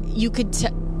 But you could...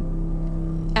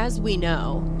 as we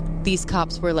know, these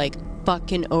cops were like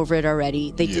fucking over it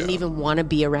already. They didn't even want to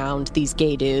be around these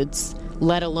gay dudes,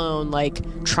 let alone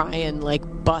like try and like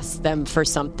bust them for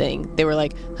something. They were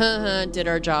like, did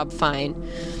our job fine.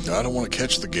 I don't want to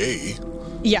catch the gay.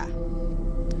 Yeah.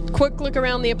 Quick look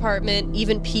around the apartment,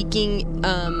 even peeking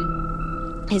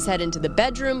his head into the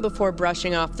bedroom before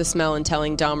brushing off the smell and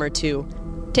telling Dahmer to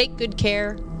take good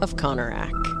care of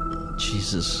Konarak.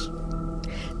 Jesus.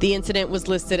 The incident was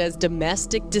listed as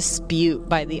domestic dispute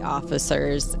by the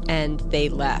officers, and they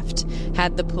left.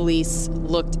 Had the police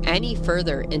looked any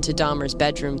further into Dahmer's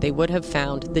bedroom, they would have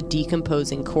found the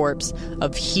decomposing corpse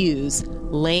of Hughes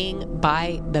laying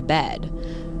by the bed.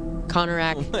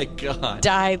 Konarak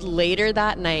died later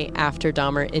that night after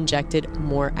Dahmer injected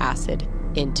more acid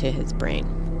into his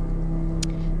brain.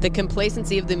 The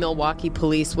complacency of the Milwaukee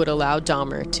police would allow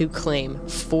Dahmer to claim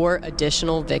 4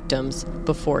 additional victims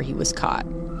before he was caught.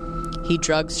 He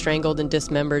drugged, strangled, and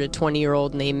dismembered a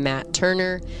 20-year-old named Matt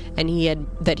Turner, and he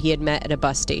had met at a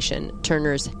bus station.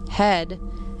 Turner's head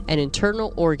and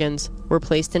internal organs were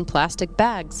placed in plastic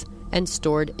bags and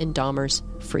stored in Dahmer's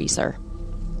freezer.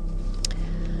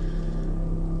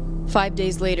 5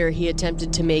 days later, he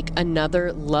attempted to make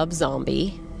another love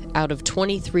zombie out of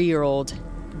 23-year-old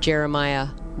Jeremiah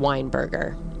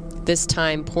Weinberger, this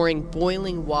time pouring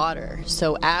boiling water.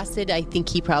 So acid, I think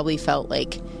he probably felt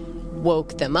like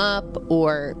woke them up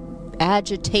or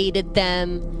agitated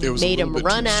them, made them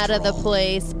run out of the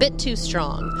place. Bit too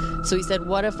strong. So he said,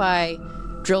 what if I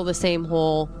drill the same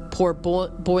hole, pour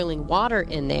boiling water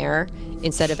in there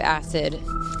instead of acid?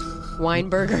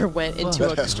 Weinberger went into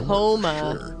a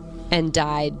coma and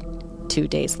died 2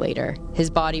 days later. His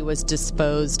body was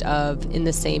disposed of in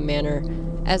the same manner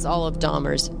as all of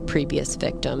Dahmer's previous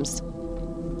victims.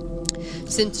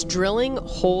 Since drilling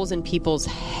holes in people's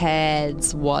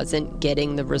heads wasn't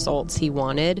getting the results he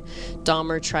wanted,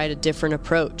 Dahmer tried a different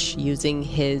approach, using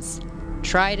his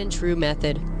tried and true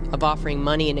method of offering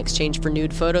money in exchange for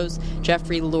nude photos.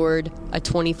 Jeffrey lured a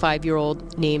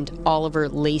 25-year-old named Oliver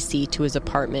Lacey to his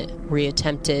apartment, where he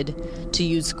attempted to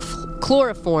use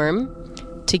chloroform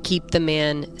to keep the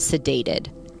man sedated.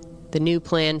 The new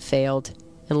plan failed,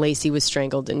 and Lacey was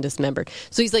strangled and dismembered.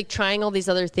 So he's like trying all these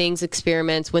other things,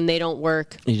 experiments. When they don't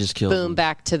work, he just kills boom, them.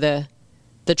 back to the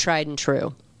tried and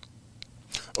true.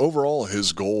 Overall,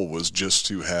 his goal was just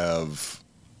to have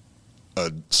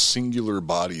a singular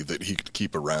body that he could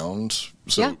keep around.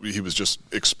 So he was just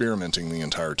experimenting the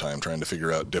entire time, trying to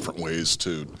figure out different ways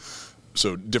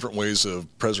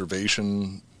of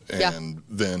preservation, and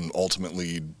then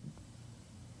ultimately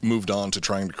moved on to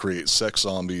trying to create sex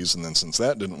zombies. And then since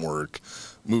that didn't work,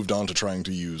 moved on to trying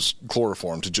to use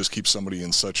chloroform to just keep somebody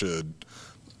in such a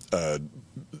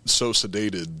so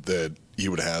sedated that he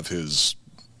would have his,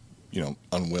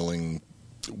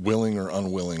 willing or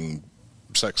unwilling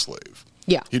sex slave.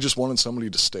 Yeah. He just wanted somebody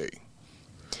to stay.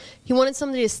 He wanted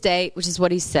somebody to stay, which is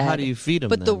what he said. How do you feed him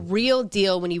But then? the real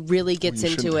deal, when he really gets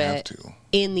into it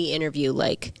in the interview,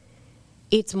 like,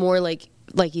 it's more like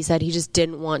he said, he just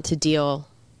didn't want to deal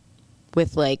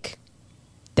with, like,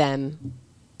 them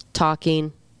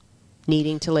talking,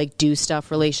 needing to, like, do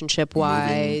stuff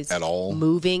relationship-wise. Moving at all.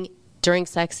 Moving. During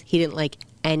sex, he didn't like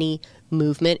any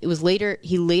movement. It was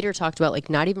he later talked about, like,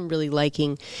 not even really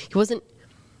liking, he wasn't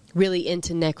really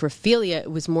into necrophilia.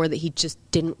 It was more that he just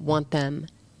didn't want them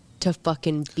to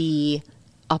fucking be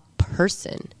a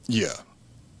person. Yeah.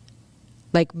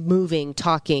 Like, moving,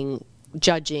 talking,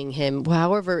 judging him,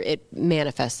 however it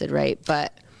manifested, right?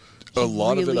 But a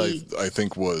lot of it, I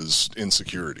think, was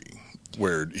insecurity,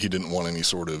 where he didn't want any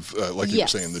sort of, like you were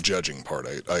saying, the judging part.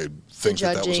 I think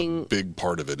that was a big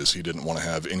part of it, is he didn't want to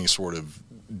have any sort of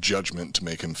judgment to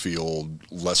make him feel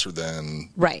lesser than.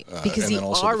 Right, because he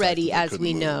already, as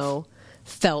we know,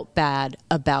 felt bad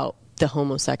about the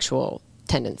homosexual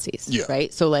tendencies,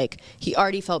 right? So, like, he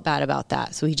already felt bad about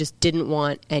that, so he just didn't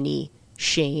want any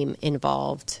shame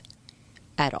involved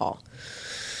at all.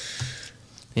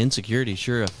 Insecurity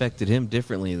sure affected him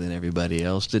differently than everybody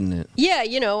else, didn't it? Yeah,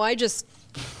 I just...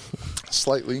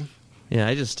 Slightly. Yeah,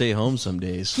 I just stay home some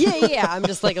days. Yeah, I'm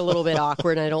just, like, a little bit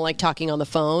awkward, and I don't like talking on the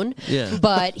phone. Yeah.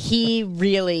 But he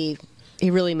really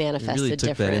manifested He really took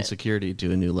different that insecurity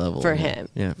to a new level. for him.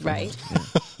 Yeah, right? Him.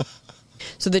 Yeah.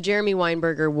 So the Jeremy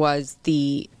Weinberger was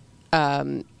the...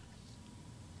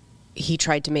 he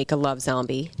tried to make a love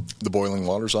zombie. The boiling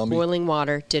water zombie? Boiling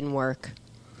water didn't work.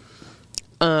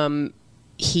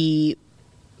 He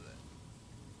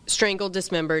strangled,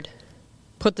 dismembered,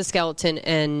 put the skeleton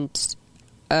and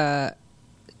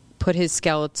put his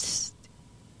skeleton...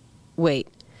 head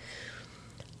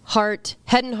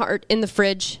and heart in the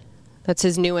fridge. That's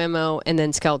his new MO. And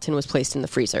then skeleton was placed in the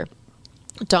freezer.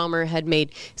 Dahmer had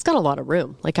he's got a lot of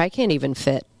room. Like, I can't even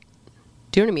fit.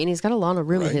 Do you know what I mean? He's got a lot of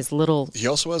room in his little... He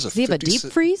also has does he have a deep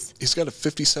freeze? He's got a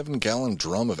 57-gallon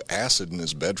drum of acid in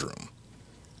his bedroom.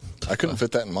 I couldn't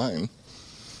fit that in mine.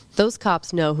 Those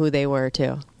cops know who they were,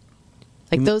 too.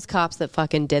 Like, those cops that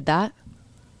fucking did that,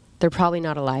 they're probably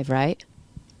not alive, right?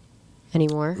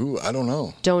 Anymore? Ooh, I don't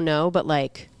know. Don't know, but,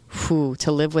 like,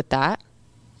 to live with that?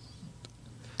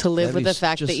 To live with the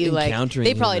fact that you, like...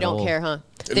 They probably don't care, huh?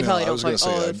 They probably don't like,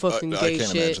 that fucking gay shit.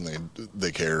 I can't imagine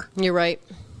they care. You're right.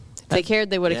 If they cared,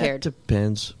 they would have cared.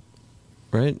 Depends,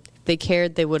 right? If they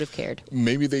cared, they would have cared.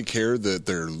 Maybe they care that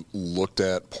they're looked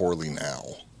at poorly now.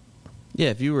 Yeah,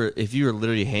 if you were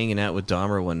literally hanging out with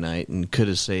Dahmer one night and could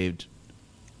have saved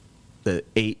the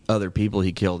 8 other people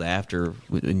he killed after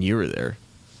when you were there,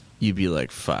 you'd be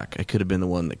like, fuck, I could have been the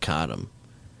one that caught him.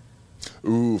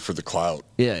 Ooh, for the clout.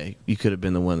 Yeah, you could have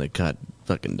been the one that caught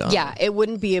fucking Dahmer. Yeah, it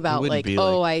wouldn't be about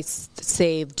I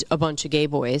saved a bunch of gay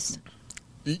boys.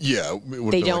 Yeah.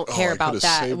 They don't care about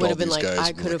that. It would have been like,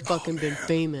 I could have like, fucking been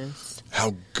famous.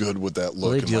 How good would that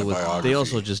look in my biography? They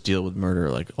also just deal with murder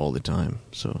like all the time,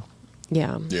 so...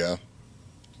 Yeah. Yeah.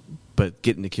 But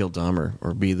getting to kill Dahmer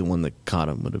or be the one that caught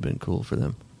him would have been cool for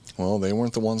them. Well, they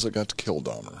weren't the ones that got to kill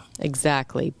Dahmer.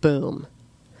 Exactly. Boom.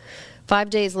 5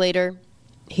 days later,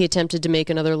 he attempted to make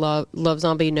another love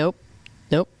zombie. Nope.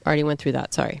 Already went through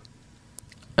that. Sorry.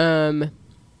 Dahmer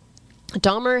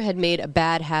had made a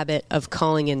bad habit of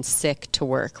calling in sick to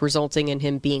work, resulting in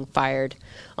him being fired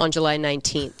on July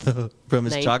 19th. From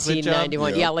his chocolate job?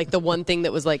 Yeah, like the one thing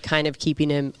that was like kind of keeping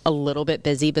him a little bit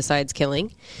busy besides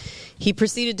killing. He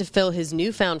proceeded to fill his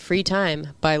newfound free time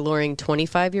by luring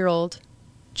 25-year-old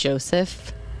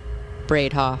Joseph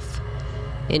Bradehoff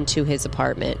into his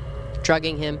apartment,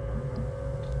 drugging him,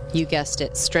 you guessed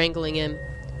it, strangling him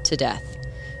to death.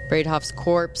 Bradehoff's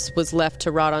corpse was left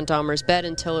to rot on Dahmer's bed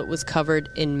until it was covered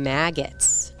in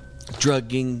maggots.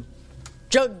 Drugging,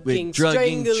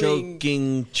 strangling.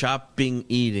 choking, chopping,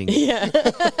 eating. Yeah.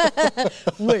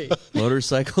 Wait.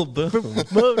 Motorcycle boom.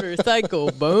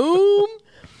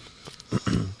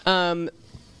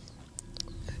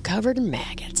 covered in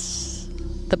maggots.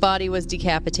 The body was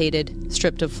decapitated,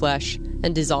 stripped of flesh,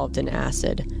 and dissolved in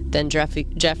acid. Then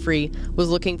Jeffrey was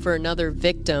looking for another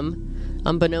victim.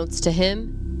 Unbeknownst to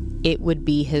him, it would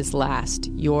be his last.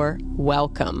 You're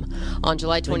welcome. On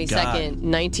July 22nd,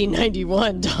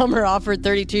 1991, Dahmer offered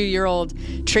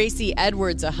 32-year-old Tracy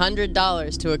Edwards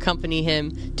 $100 to accompany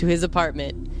him to his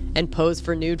apartment and pose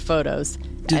for nude photos.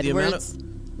 Dude, Edwards,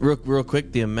 real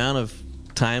quick, the amount of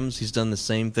times he's done the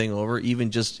same thing over,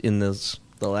 even just in the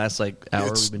last hour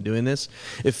we've been doing this,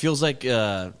 it feels like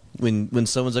when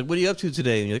someone's like, "What are you up to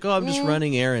today?" and you're like, "Oh, I'm just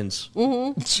running errands."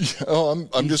 Mm-hmm. Oh,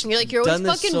 I'm just. You're like, you're always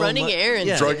fucking running errands.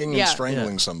 Yeah. Drugging and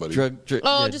strangling somebody.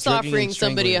 Just offering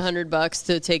somebody $100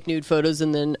 to take nude photos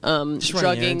and then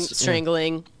drugging,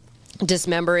 strangling,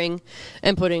 dismembering,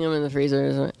 and putting them in the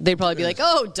freezer. They'd probably be like,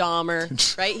 "Oh,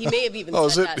 Dahmer," right? He may have even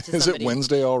said that to somebody. Is it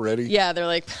Wednesday already? Yeah, they're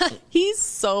like, he's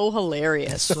so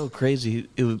hilarious. It's so crazy.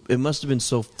 It must have been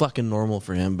so fucking normal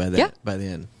for him by the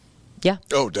end. Yeah.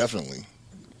 Oh, definitely.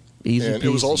 Easy and peasy. it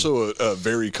was also a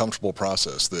very comfortable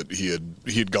process that he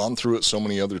had gone through it so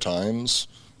many other times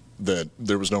that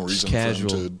there was no reason for him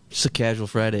to. Just a casual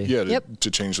Friday. Yeah,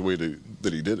 to change the way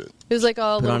that he did it. It was like,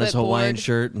 oh, a Put little on bit his Hawaiian bored.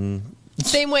 shirt and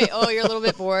Same way. Oh, you're a little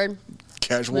bit bored.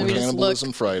 Casual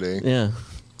cannibalism Friday. Yeah.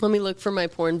 Let me look for my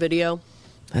porn video.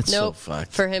 That's nope. so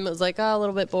fucked. For him, it was like, oh, a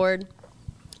little bit bored.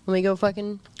 Let me go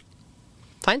fucking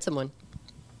find someone.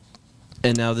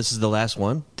 And now this is the last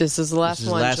one? This is the last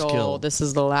one, last Joel. kill. This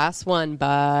is the last one,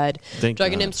 bud. Thank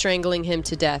Drugging God. him, strangling him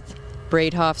to death.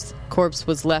 Braidhoff's corpse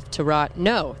was left to rot.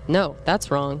 No, that's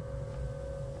wrong.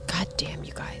 God damn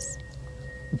you guys.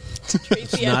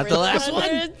 It's not the last one?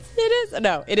 It is.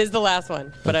 No, it is the last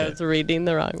one, but I was reading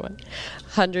the wrong one.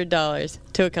 $100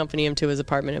 to accompany him to his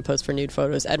apartment and pose for nude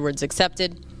photos. Edwards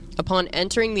accepted. Upon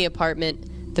entering the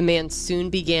apartment, the man soon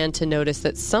began to notice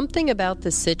that something about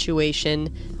the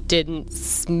situation didn't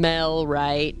smell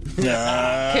right.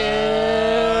 Yeah.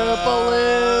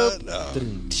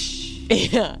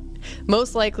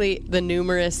 Most likely the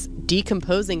numerous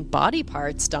decomposing body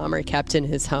parts Dahmer kept in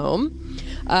his home.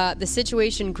 The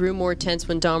situation grew more tense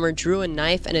when Dahmer drew a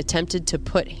knife and attempted to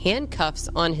put handcuffs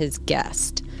on his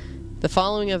guest. The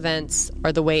following events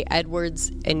are the way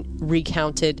Edwards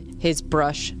recounted his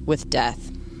brush with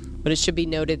death. But it should be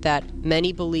noted that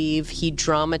many believe he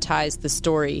dramatized the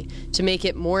story to make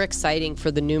it more exciting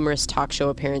for the numerous talk show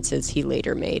appearances he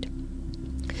later made.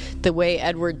 The way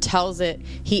Edward tells it,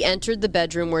 he entered the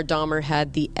bedroom where Dahmer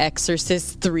had The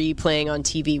Exorcist 3 playing on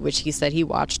TV, which he said he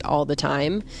watched all the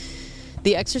time.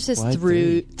 The Exorcist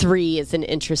 3 is an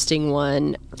interesting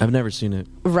one. I've never seen it.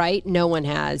 Right? No one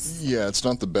has. Yeah, it's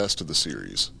not the best of the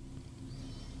series.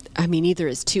 I mean, neither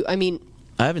is 2. I mean,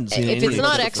 I haven't seen if any it's of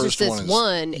not it. Exorcist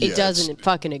 1, it doesn't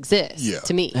fucking exist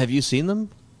to me. Have you seen them?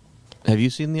 Have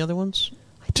you seen the other ones?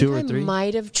 2 or 3? I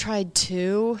might have tried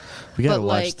 2. We gotta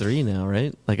watch 3 now,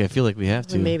 right? Like, I feel like we have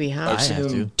to. We maybe have I have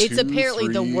to. It's apparently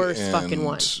the worst fucking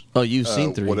one. Oh, you've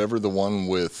seen 3. Whatever the one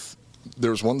with...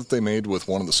 There was one that they made with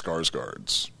one of the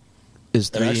Skarsgårds. Is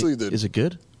 3... Actually, is it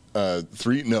good?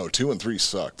 3... No, 2 and 3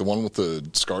 suck. The one with the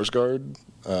Skarsgård...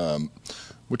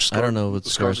 which I don't know what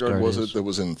Skarsgård was is. it that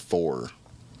was in 4?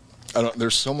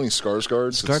 There's so many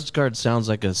Skarsgårds. Skarsgård sounds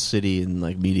like a city in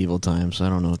like medieval times. I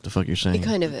don't know what the fuck you're saying. It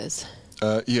kind of is.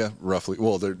 Yeah, roughly.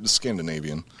 Well, they're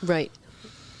Scandinavian. Right.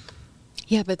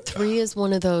 Yeah, but 3 is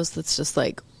one of those that's just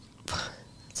like,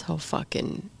 it's how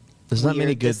fucking There's not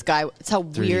many good this guy. It's how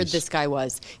weird threes. this guy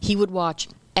was. He would watch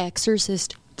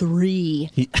Exorcist 3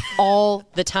 all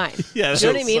the time. Yeah, you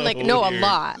know what I mean? Like, no, a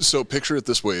lot. So picture it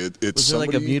this way: it's Was there,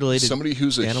 like, somebody, a mutilated somebody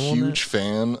who's a animal in huge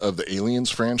fan of the Aliens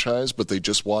franchise, but they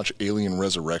just watch Alien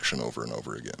Resurrection over and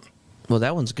over again. Well,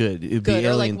 that one's good. It'd Good. be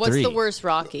Or Alien like, what's 3. the worst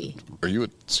Rocky? Are you a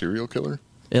serial killer?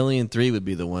 Alien 3 would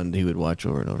be the one he would watch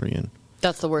over and over again.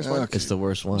 That's the worst one. It's the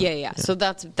worst one. Yeah. So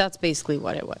that's basically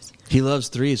what it was. He loves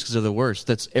 3s because they're the worst.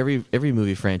 That's every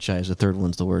movie franchise. The third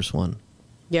one's the worst one.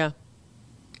 Yeah.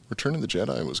 Return of the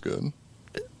Jedi was good.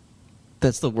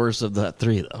 That's the worst of the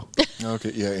 3, though.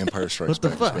 Okay, yeah, Empire Strikes What the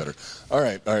Back fuck? is better. All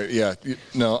right, yeah.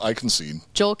 No, I concede.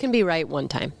 Joel can be right one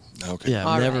time. Okay. Yeah,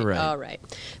 I'm never right. All right.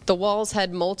 The walls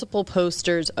had multiple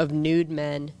posters of nude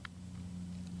men.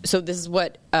 So this is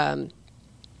what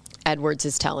Edwards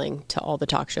is telling to all the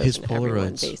talk shows His and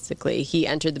everyone, Polaroids. basically. He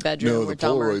entered the bedroom No, where the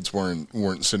Dahmer Polaroids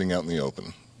weren't sitting out in the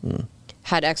open.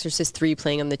 had Exorcist 3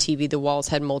 playing on the TV. The walls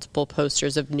had multiple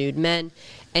posters of nude men.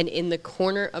 And in the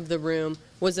corner of the room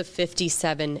was a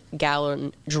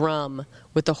 57-gallon drum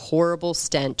with a horrible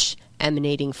stench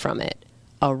emanating from it.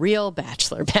 A real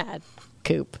bachelor pad.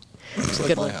 Coop. It's like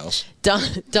Good my one. house.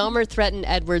 Dahmer threatened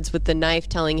Edwards with the knife,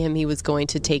 telling him he was going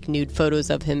to take nude photos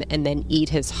of him and then eat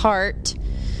his heart.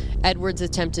 Edwards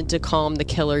attempted to calm the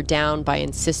killer down by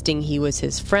insisting he was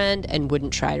his friend and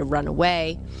wouldn't try to run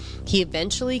away. He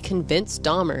eventually convinced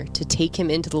Dahmer to take him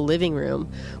into the living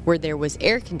room where there was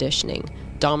air conditioning.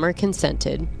 Dahmer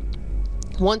consented.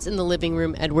 Once in the living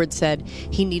room, Edwards said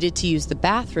he needed to use the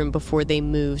bathroom before they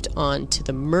moved on to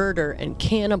the murder and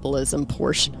cannibalism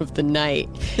portion of the night.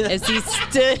 As he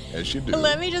stood... As you do.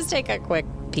 Let me just take a quick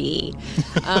pee.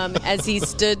 As he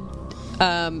stood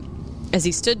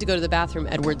to go to the bathroom,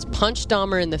 Edwards punched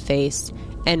Dahmer in the face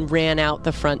and ran out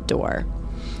the front door.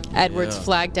 Edwards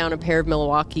flagged down a pair of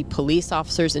Milwaukee police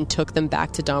officers and took them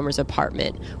back to Dahmer's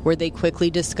apartment, where they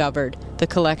quickly discovered the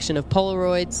collection of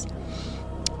Polaroids.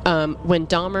 When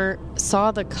Dahmer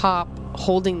saw the cop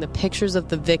holding the pictures of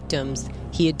the victims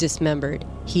he had dismembered,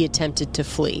 he attempted to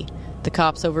flee. The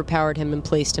cops overpowered him and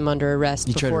placed him under arrest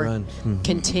before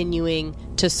continuing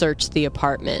to search the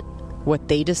apartment. What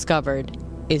they discovered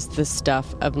is the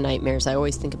stuff of nightmares. I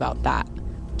always think about that.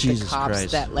 Jesus the cops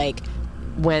Christ. that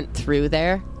went through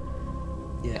there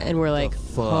and were like,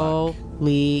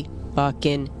 holy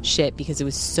fucking shit, because it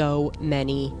was so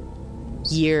many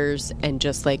years and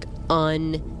just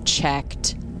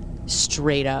unchecked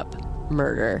straight up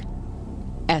murder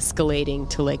escalating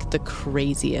to the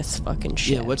craziest fucking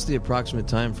shit. Yeah, what's the approximate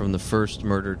time from the first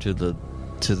murder to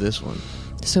this one?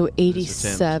 So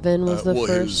 87 was the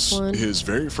first one? His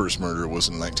very first murder was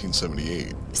in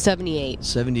 1978.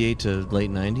 78 to late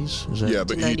 90s? Is that Yeah,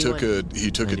 but he took a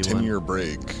 10-year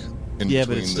break in between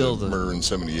but it's still the murder in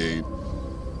 78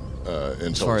 until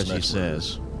as far his as he next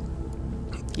says.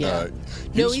 Yeah.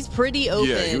 He's pretty open.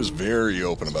 Yeah, he was very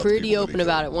open about it. Pretty open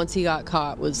about it. Once he got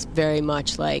caught, was very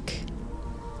much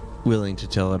willing to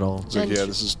tell it all. So yeah,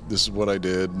 this is what I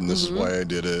did, and this is why I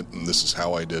did it, and this is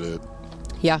how I did it.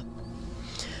 Yeah.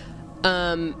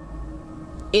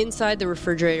 Inside the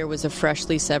refrigerator was a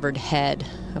freshly severed head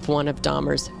of one of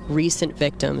Dahmer's recent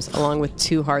victims, along with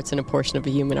 2 hearts and a portion of a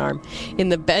human arm. In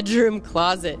the bedroom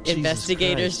closet,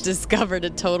 investigators discovered a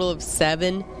total of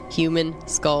 7 human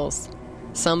skulls,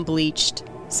 some bleached,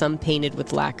 some painted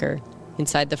with lacquer.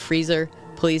 Inside the freezer,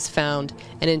 police found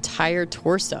an entire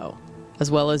torso,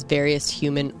 as well as various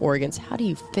human organs. How do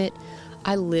you fit?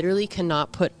 I literally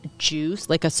cannot put juice,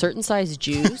 a certain size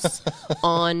juice,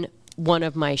 on one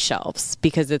of my shelves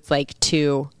because it's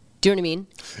too. Do you know what I mean?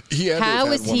 He had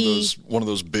one of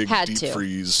those big deep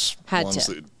freeze ones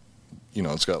that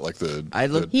it's got the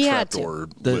trapdoor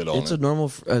lid on it. It's a normal.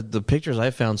 The pictures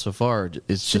I found so far,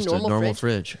 it's just a normal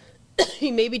fridge. He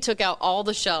maybe took out all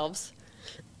the shelves,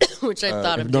 which I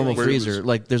thought of normal doing. freezer.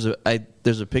 There's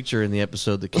a picture in the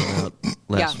episode that came out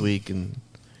last week, and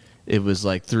it was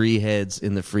 3 heads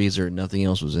in the freezer, and nothing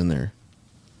else was in there.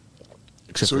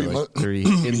 Except for 3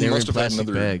 in there in plastic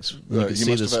bags. You can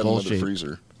see the skull shape.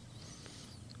 Freezer,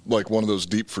 one of those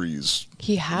deep freeze.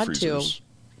 He had freezers.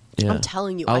 to. Yeah. I'm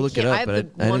telling you, I'll look it up, I have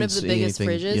one of the biggest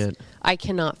fridges. Yet. I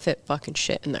cannot fit fucking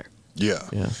shit in there. Yeah.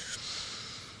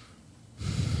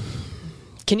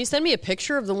 Can you send me a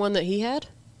picture of the one that he had?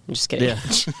 I'm just kidding. Yeah.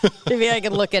 Maybe I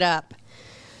can look it up.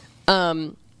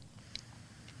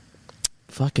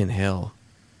 Fucking hell.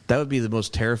 That would be the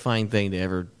most terrifying thing to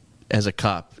ever, as a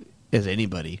cop, as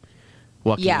anybody,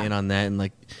 walking in on that and you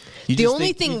the just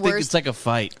only think, thing you worse, think it's like a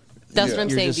fight. That's what I'm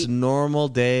saying. You're just a normal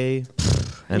day,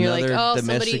 and another you're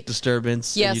domestic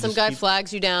disturbance. Yeah, some guy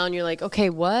flags you down. You're like, okay,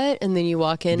 what? And then you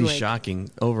walk in. It'd be shocking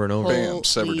over and over. Bam,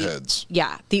 severed heads.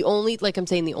 Yeah, the only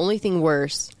thing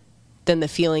worse than the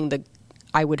feeling that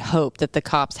I would hope that the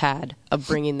cops had of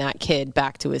bringing that kid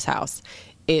back to his house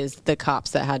is the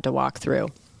cops that had to walk through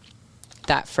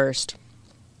that first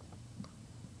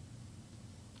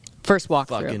walk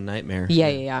through. Fucking nightmare.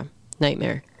 Yeah.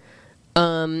 Nightmare.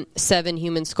 7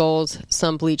 human skulls,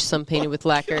 some bleached, some painted with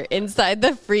lacquer. Inside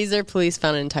the freezer, police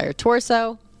found an entire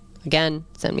torso. Again,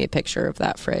 send me a picture of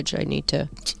that fridge. I need to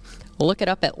look it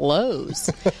up at Lowe's.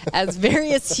 As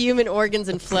various human organs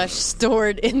and flesh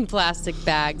stored in plastic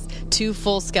bags, 2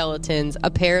 full skeletons,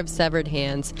 a pair of severed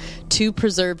hands, 2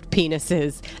 preserved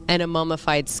penises, and a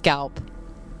mummified scalp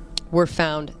were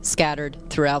found scattered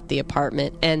throughout the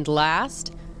apartment. And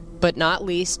last but not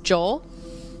least, Joel,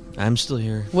 I'm still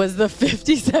here, was the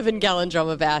 57-gallon drum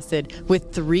of acid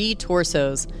with 3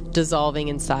 torsos dissolving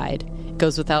inside. It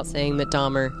goes without saying that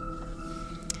Dahmer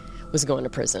was going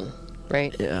to prison,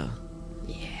 right? Yeah.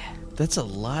 That's a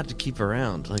lot to keep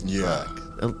around.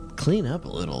 Fuck. Clean up a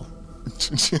little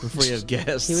before you have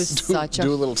guests. He was such a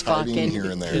little tidying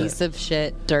here and there. Piece of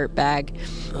shit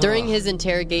dirtbag. During his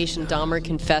interrogation, Dahmer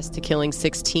confessed to killing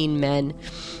 16 men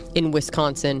in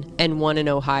Wisconsin and 1 in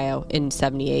Ohio in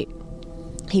 78.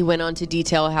 He went on to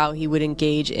detail how he would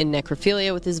engage in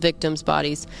necrophilia with his victims'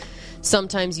 bodies,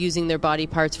 sometimes using their body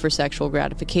parts for sexual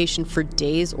gratification for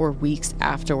days or weeks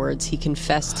afterwards. He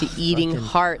confessed to eating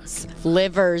hearts,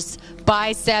 livers,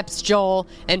 biceps, Joel,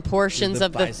 and portions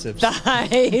of the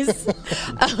thighs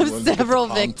of several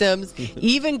victims,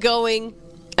 even going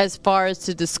as far as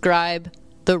to describe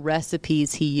the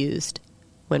recipes he used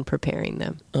when preparing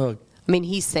them. Oh, I mean,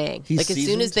 he's saying, as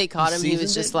soon as they caught him, he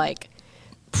was just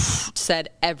said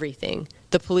everything.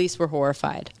 The police were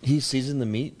horrified. He seasoned the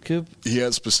meat, Coop? He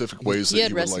had specific ways that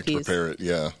he would like to prepare it,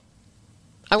 yeah.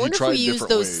 I wonder if we use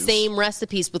those same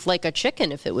recipes with a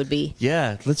chicken, if it would be.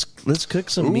 Yeah, let's cook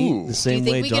some meat the same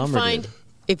way Dahmer did. Do you think we could find,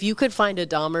 if you could find a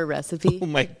Dahmer recipe? Oh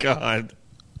my God.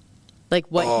 Like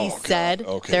what he said.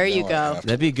 Okay, there you go.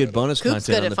 That'd be a good bonus Coop's content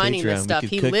good on at the finding Patreon. this stuff.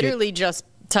 He literally just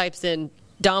types in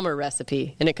Dahmer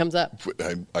recipe, and it comes up.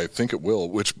 I think it will,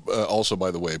 which also,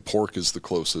 by the way, pork is the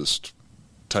closest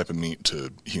type of meat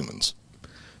to humans.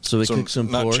 So we cook some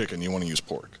pork? Not chicken, you want to use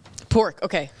pork. Pork,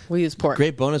 okay. We'll use pork.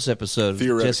 Great bonus episode.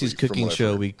 Jesse's cooking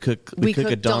show. We cook a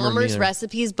Dahmer's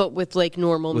recipes, but with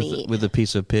normal meat. With a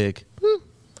piece of pig.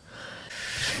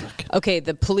 Okay,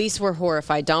 the police were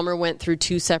horrified. Dahmer went through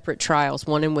 2 separate trials,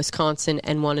 one in Wisconsin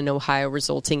and one in Ohio,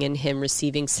 resulting in him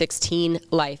receiving 16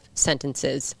 life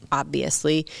sentences.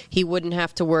 Obviously, he wouldn't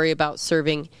have to worry about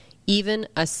serving even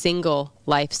a single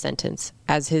life sentence,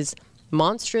 as his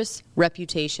monstrous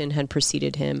reputation had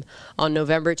preceded him. On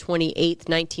November 28,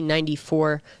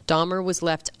 1994, Dahmer was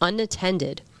left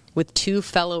unattended with 2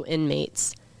 fellow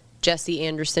inmates, Jesse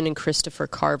Anderson and Christopher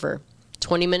Carver.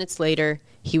 20 minutes later,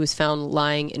 he was found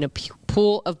lying in a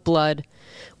pool of blood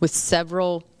with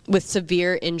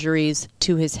severe injuries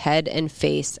to his head and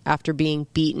face after being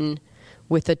beaten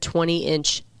with a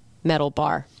 20-inch metal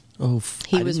bar.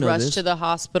 He was rushed to the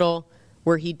hospital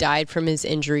where he died from his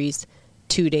injuries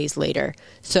 2 days later.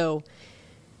 So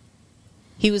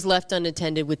he was left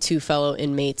unattended with 2 fellow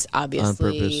inmates, obviously.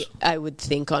 On purpose. I would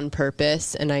think on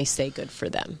purpose, and I say good for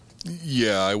them.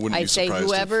 Yeah, I wouldn't be surprised. I'd say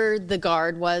whoever the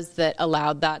guard was that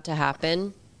allowed that to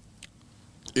happen,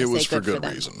 it was for good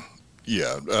reason.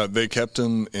 Yeah, they kept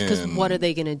him in. Because what are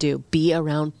they going to do? Be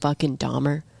around fucking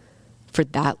Dahmer for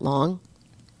that long?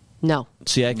 No.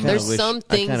 See, I kind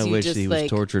of wish he was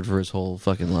tortured for his whole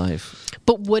fucking life.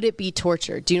 But would it be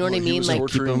torture? Do you know what I mean?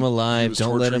 Keep him alive.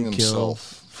 Don't let him kill.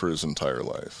 For his entire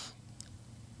life.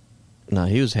 No,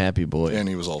 he was happy boy, and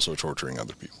he was also torturing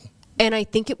other people. And I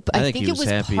think it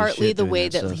was partly the way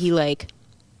that he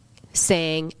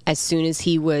sang as soon as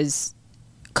he was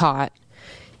caught.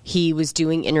 He was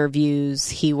doing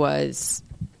interviews.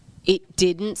 It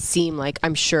didn't seem like,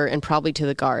 I'm sure, and probably to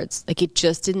the guards, it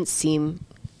just didn't seem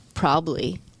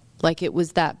probably like it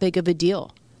was that big of a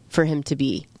deal for him to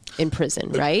be in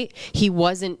prison, right? He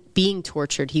wasn't being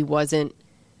tortured. He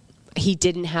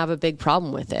didn't have a big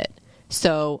problem with it.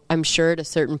 So I'm sure at a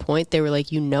certain point they were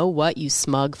like, you know what, you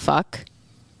smug fuck?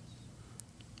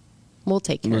 We'll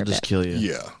take care of it. We'll just kill you.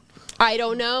 Yeah. I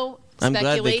don't know. I'm glad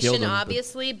they killed Speculation, him,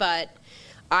 obviously, but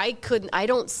I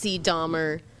don't see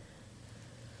Dahmer.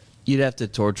 You'd have to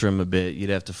torture him a bit. You'd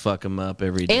have to fuck him up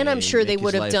every day. And I'm sure they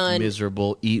would have life done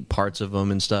miserable, eat parts of him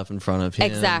and stuff in front of him.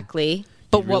 Exactly.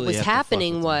 But what was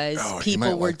happening was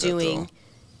people were doing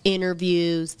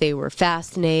interviews. They were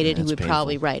fascinated. He would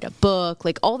probably write a book.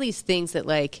 All these things that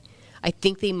I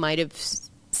think they might have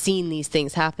seen these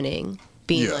things happening,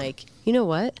 being you know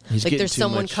what? There's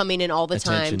someone coming in all the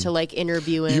time to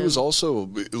interview him. He was also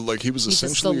he was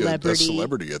essentially a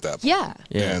celebrity at that point. Yeah.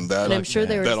 And that I'm sure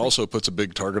that also puts a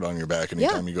big target on your back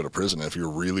anytime you go to prison. If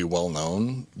you're really well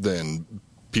known, then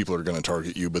people are going to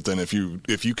target you. But then if you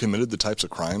committed the types of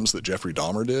crimes that Jeffrey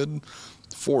Dahmer did,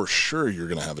 for sure you're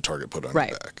going to have a target put on your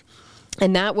back.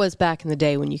 And that was back in the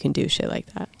day when you can do shit like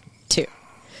that, too.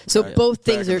 So both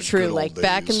things are true.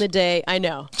 Back in the day, I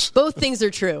know. Both things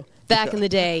are true. Back in the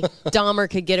day, Dahmer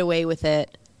could get away with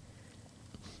it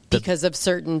because of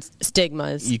certain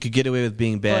stigmas. You could get away with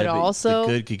being bad, but also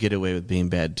the good could get away with being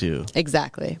bad, too.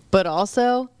 Exactly. But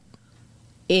also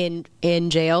in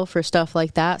jail for stuff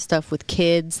like that, stuff with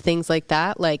kids, things like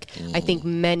that. I think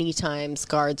many times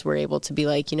guards were able to be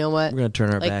like, you know what? We're going to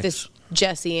turn our backs. This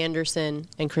Jesse Anderson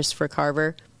and Christopher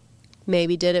Carver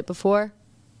maybe did it before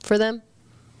for them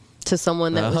to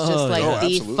someone that was just the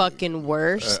absolutely. Fucking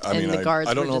worst. I mean, the guards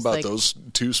I don't know about like, those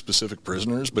 2 specific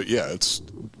prisoners, but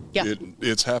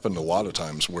it's happened a lot of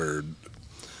times where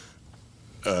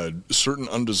certain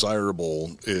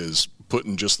undesirable is put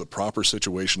in just the proper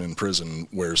situation in prison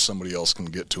where somebody else can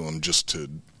get to him just to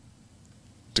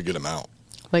get him out.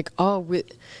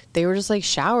 They were just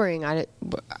showering. I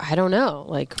don't know.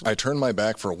 I turned my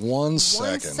back for 1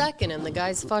 second. 1 second, and the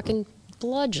guy's fucking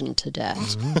bludgeoned to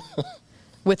death.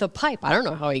 with a pipe. I don't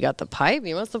know how he got the pipe.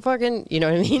 He must have fucking, you know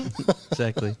what I mean?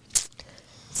 Exactly.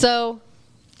 So,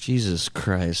 Jesus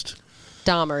Christ.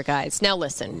 Dahmer, guys. Now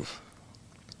listen.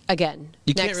 Again,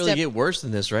 you can't really get worse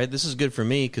than this, right? This is good for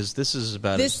me because this is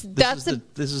about this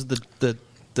is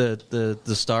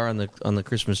the star on the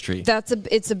Christmas tree.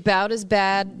 It's about as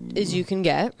bad as you can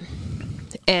get,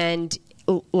 and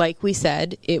like we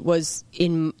said, it was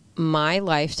in my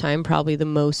lifetime probably the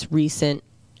most recent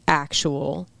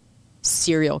actual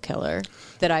serial killer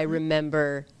that I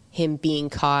remember him being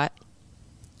caught.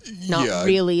 Not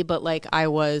really, but like I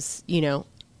was,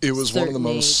 It was one of the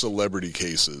most celebrity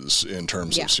cases in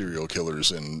terms of serial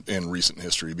killers in recent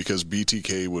history, because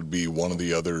BTK would be one of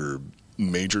the other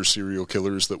major serial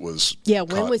killers that was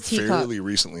when was he fairly caught?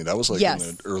 Recently. That was like in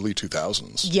the early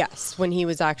 2000s. Yes, when he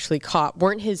was actually caught.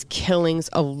 Weren't his killings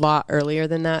a lot earlier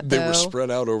than that, though? They were spread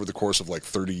out over the course of like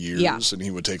 30 years, and he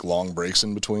would take long breaks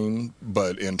in between.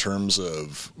 But in terms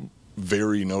of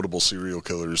very notable serial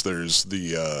killers, there's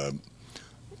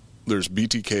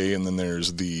BTK, and then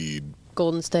there's the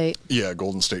Golden State. Yeah,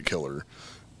 Golden State Killer.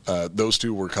 Those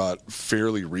two were caught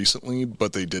fairly recently,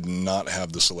 but they did not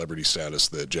have the celebrity status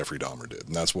that Jeffrey Dahmer did.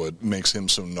 And that's what makes him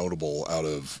so notable out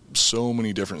of so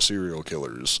many different serial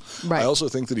killers. Right. I also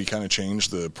think that he kind of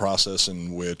changed the process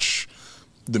in which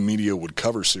the media would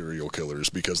cover serial killers,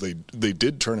 because they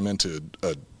did turn him into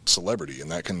a celebrity,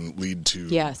 and that can lead to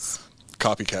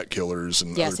copycat killers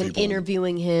and other people. And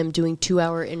interviewing him, doing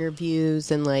 2-hour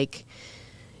interviews, and like...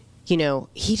 he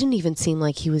didn't even seem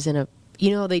like he was in a...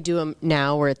 they do them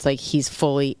now where it's like he's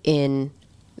fully in...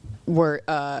 where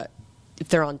if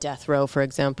they're on death row, for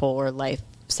example, or life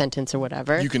sentence or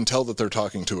whatever. You can tell that they're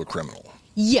talking to a criminal.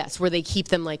 Yes, where they keep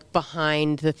them like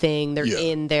behind the thing. They're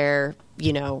in their,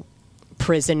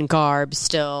 prison garb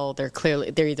still. They're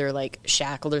either like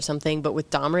shackled or something. But with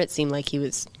Dahmer, it seemed like he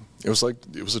was... It was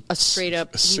a straight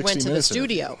up... He went to the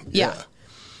studio. Yeah.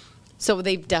 So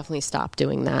they've definitely stopped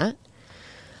doing that.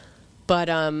 But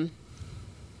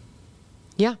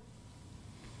yeah.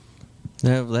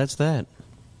 No, that's that.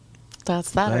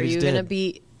 That's that. Are you gonna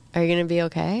be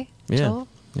okay? Yeah. Joel?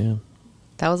 Yeah.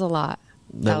 That was a lot.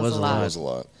 That was a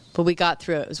lot. But we got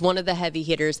through it. It was one of the heavy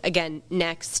hitters. Again,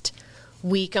 next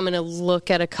week I'm gonna look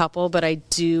at a couple, but I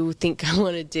do think I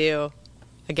want to do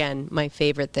again my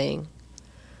favorite thing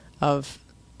of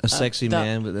a sexy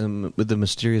man with the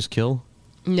mysterious kill.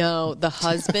 No, the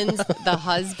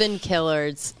husband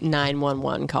killer's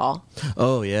 911 call.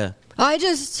 Oh yeah.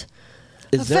 There's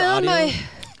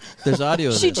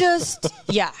audio. She just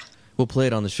We'll play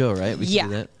it on the show, right? We can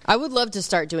do that. I would love to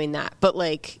start doing that, but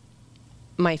like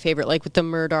my favorite, like with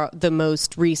the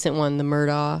most recent one, the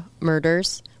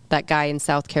murders. That guy in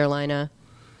South Carolina.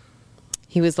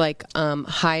 He was like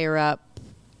higher up.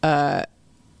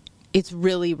 It's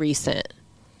really recent.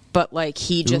 But like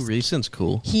recent's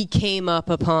cool. He came up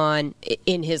upon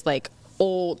in his like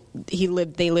they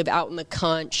live out in the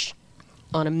country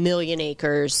on 1 million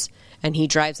acres, and he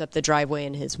drives up the driveway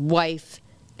and his wife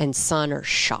and son are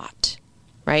shot.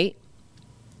 Right?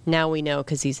 Now we know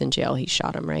because he's in jail he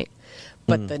shot him, right?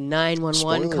 But the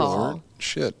 911 call. Alert.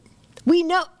 Shit. We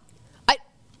know.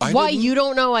 Why you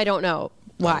don't know, I don't know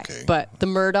why. Okay. But the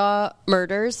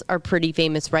murders are pretty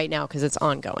famous right now because it's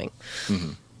ongoing.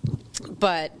 Mm-hmm.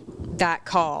 But that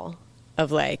call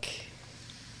of like,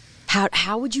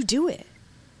 how would you do it?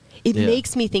 It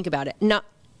makes me think about it. Not,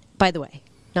 by the way,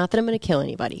 not that I'm going to kill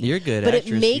anybody. You're good, but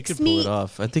actress. It makes you can pull it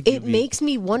off. I think it makes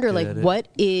me wonder, like, what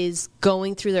is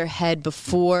going through their head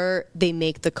before they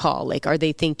make the call? Like, are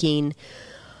they thinking,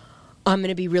 I'm going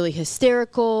to be really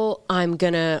hysterical.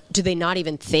 Do they not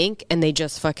even think and they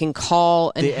just fucking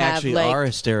call and they have actually like... are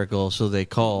hysterical, so they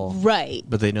call. Right.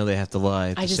 But they know they have to lie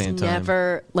at the same time. I just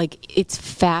never, like, it's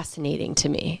fascinating to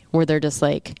me where they're just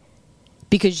like,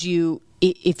 because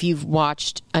if you've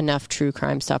watched enough true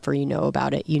crime stuff or you know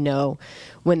about it,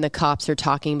 when the cops are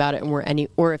talking about it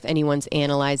or if anyone's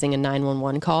analyzing a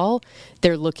 911 call,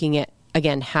 they're looking at,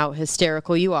 again, how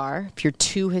hysterical you are. If you're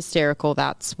too hysterical,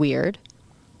 that's weird.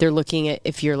 They're looking at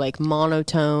if you're like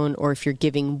monotone or if you're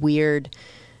giving weird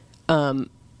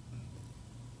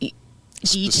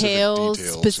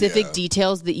specific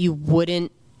details that you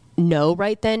wouldn't know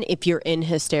right then if you're in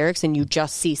hysterics and you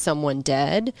just see someone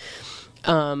dead.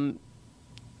 Trying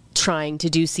to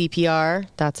do CPR,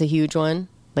 that's a huge one.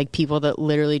 Like people that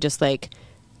literally just like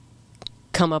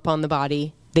come up on the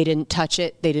body. They didn't touch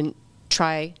it. They didn't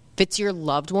try. If it's your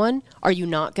loved one, are you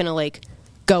not going to like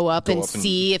go up and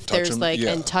see if there's like,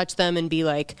 and touch them and be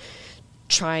like,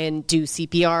 try and do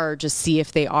CPR or just see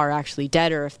if they are actually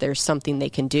dead or if there's something they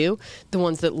can do. The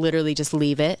ones that literally just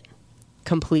leave it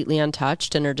completely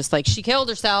untouched and are just like, she killed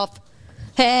herself.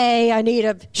 Hey, I need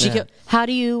a. How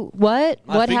do you? What?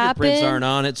 My what fingerprints happened? aren't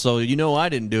on it, so you know I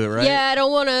didn't do it, right? Yeah, I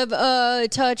don't want to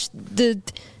touch the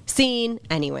scene.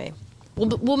 Anyway,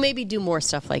 we'll maybe do more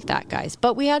stuff like that, guys.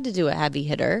 But we had to do a heavy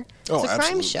hitter. It's a crime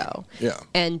absolutely. show. Yeah.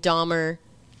 And Dahmer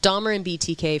and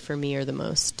BTK for me are the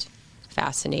most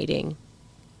fascinating,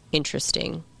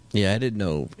 interesting. Yeah, I didn't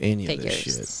know any of this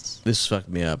Figures. shit. This fucked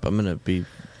me up. I'm gonna be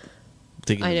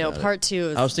thinking. I know, about part it. 2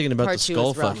 is- I was thinking about part the 2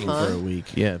 skull is rough, fucking huh? for a week.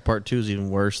 Yeah, part 2 is even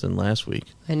worse than last week.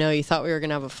 I know you thought we were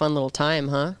gonna have a fun little time,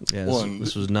 huh? Yeah, Well,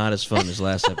 this was not as fun as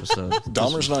last episode.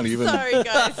 Dahmer's not even. Sorry,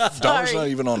 guys. Dahmer's not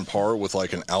even on par with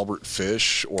like an Albert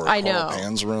Fish or a I Carl know.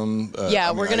 Panzram.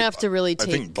 Yeah, we're gonna have to really I take-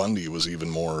 think Bundy was even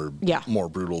more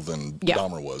brutal than Yeah.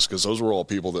 Dahmer was, because those were all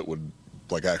people that would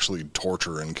like actually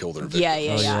torture and kill their victims. Yeah,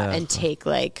 yeah. and take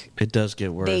like It does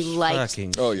get worse. They liked-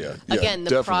 Fucking, Oh yeah. again the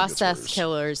definitely gets process worse.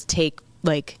 killers take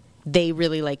like they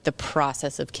really like the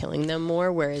process of killing them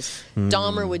more, whereas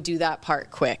Dahmer would do that part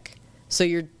quick, so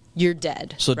you're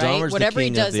dead. So right? Dahmer's Whatever the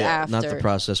king he does of the after, not the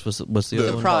process. What's the The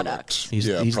other one? product. He's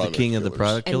Yeah, the product king of the killers.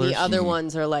 product And killers. the other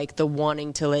ones are like the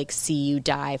wanting to like see you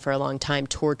die for a long time,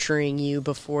 torturing you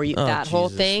before you. Oh, that whole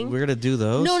Jesus. thing. We're gonna do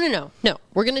those. No.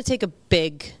 We're gonna take a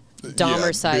big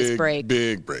Dahmer-sized break.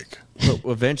 Big break. But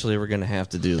eventually, we're gonna have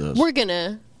to do those. We're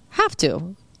gonna have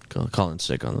to. Calling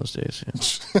sick on those days.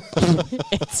 Yeah.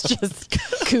 It's just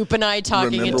Coop and I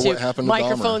talking Remember into what happened to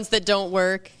microphones that don't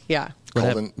work. Yeah.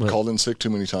 Called in sick too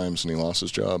many times and he lost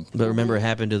his job. But remember, it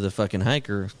happened to the fucking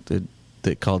hiker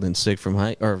that called in sick from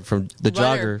from the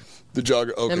Runner. jogger. The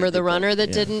jogger. Okay, Remember the good runner point.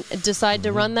 that didn't decide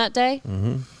to run that day?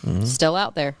 Mm-hmm. Still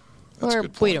out there. That's a Or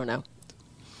good we point. don't know.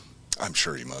 I'm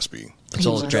sure he must be. It's He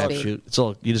all a must be. crapshoot. It's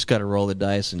all you just got to roll the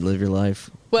dice and live your life.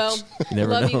 Well, You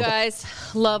never love know. you guys.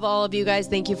 Love all of you guys.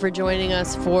 Thank you for joining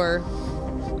us for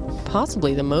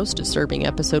possibly the most disturbing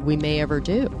episode we may ever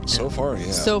do. So far,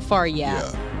 yeah. So far, yeah.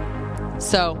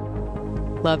 So,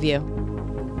 love you.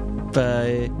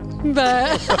 Bye.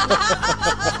 But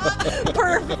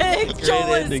perfect. Great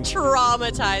Joel ending. is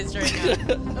traumatized right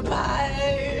now.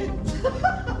 Bye.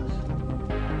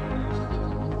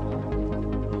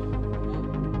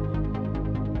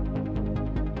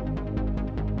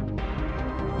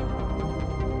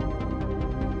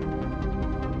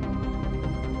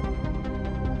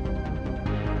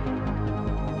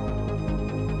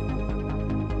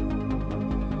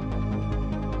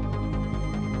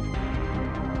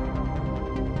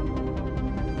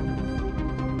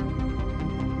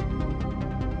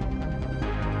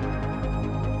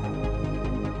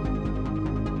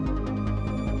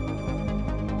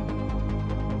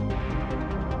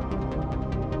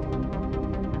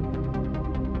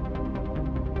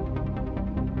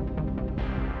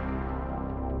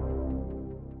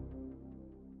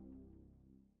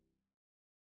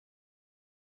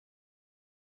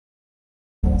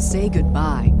 Say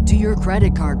goodbye to your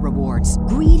credit card rewards.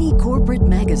 Greedy corporate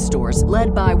mega stores,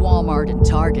 led by Walmart and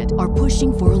Target, are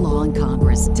pushing for a law in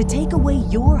Congress to take away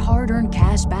your hard-earned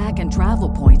cash back and travel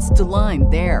points to line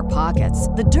their pockets.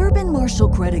 The Durbin-Marshall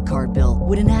credit card bill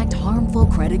would enact harmful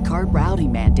credit card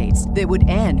routing mandates that would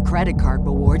end credit card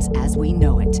rewards as we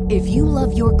know it. If you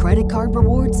love your credit card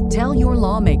rewards, tell your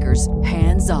lawmakers,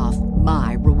 hands off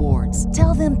my rewards.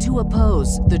 Tell them to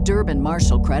oppose the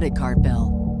Durbin-Marshall credit card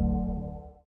bill.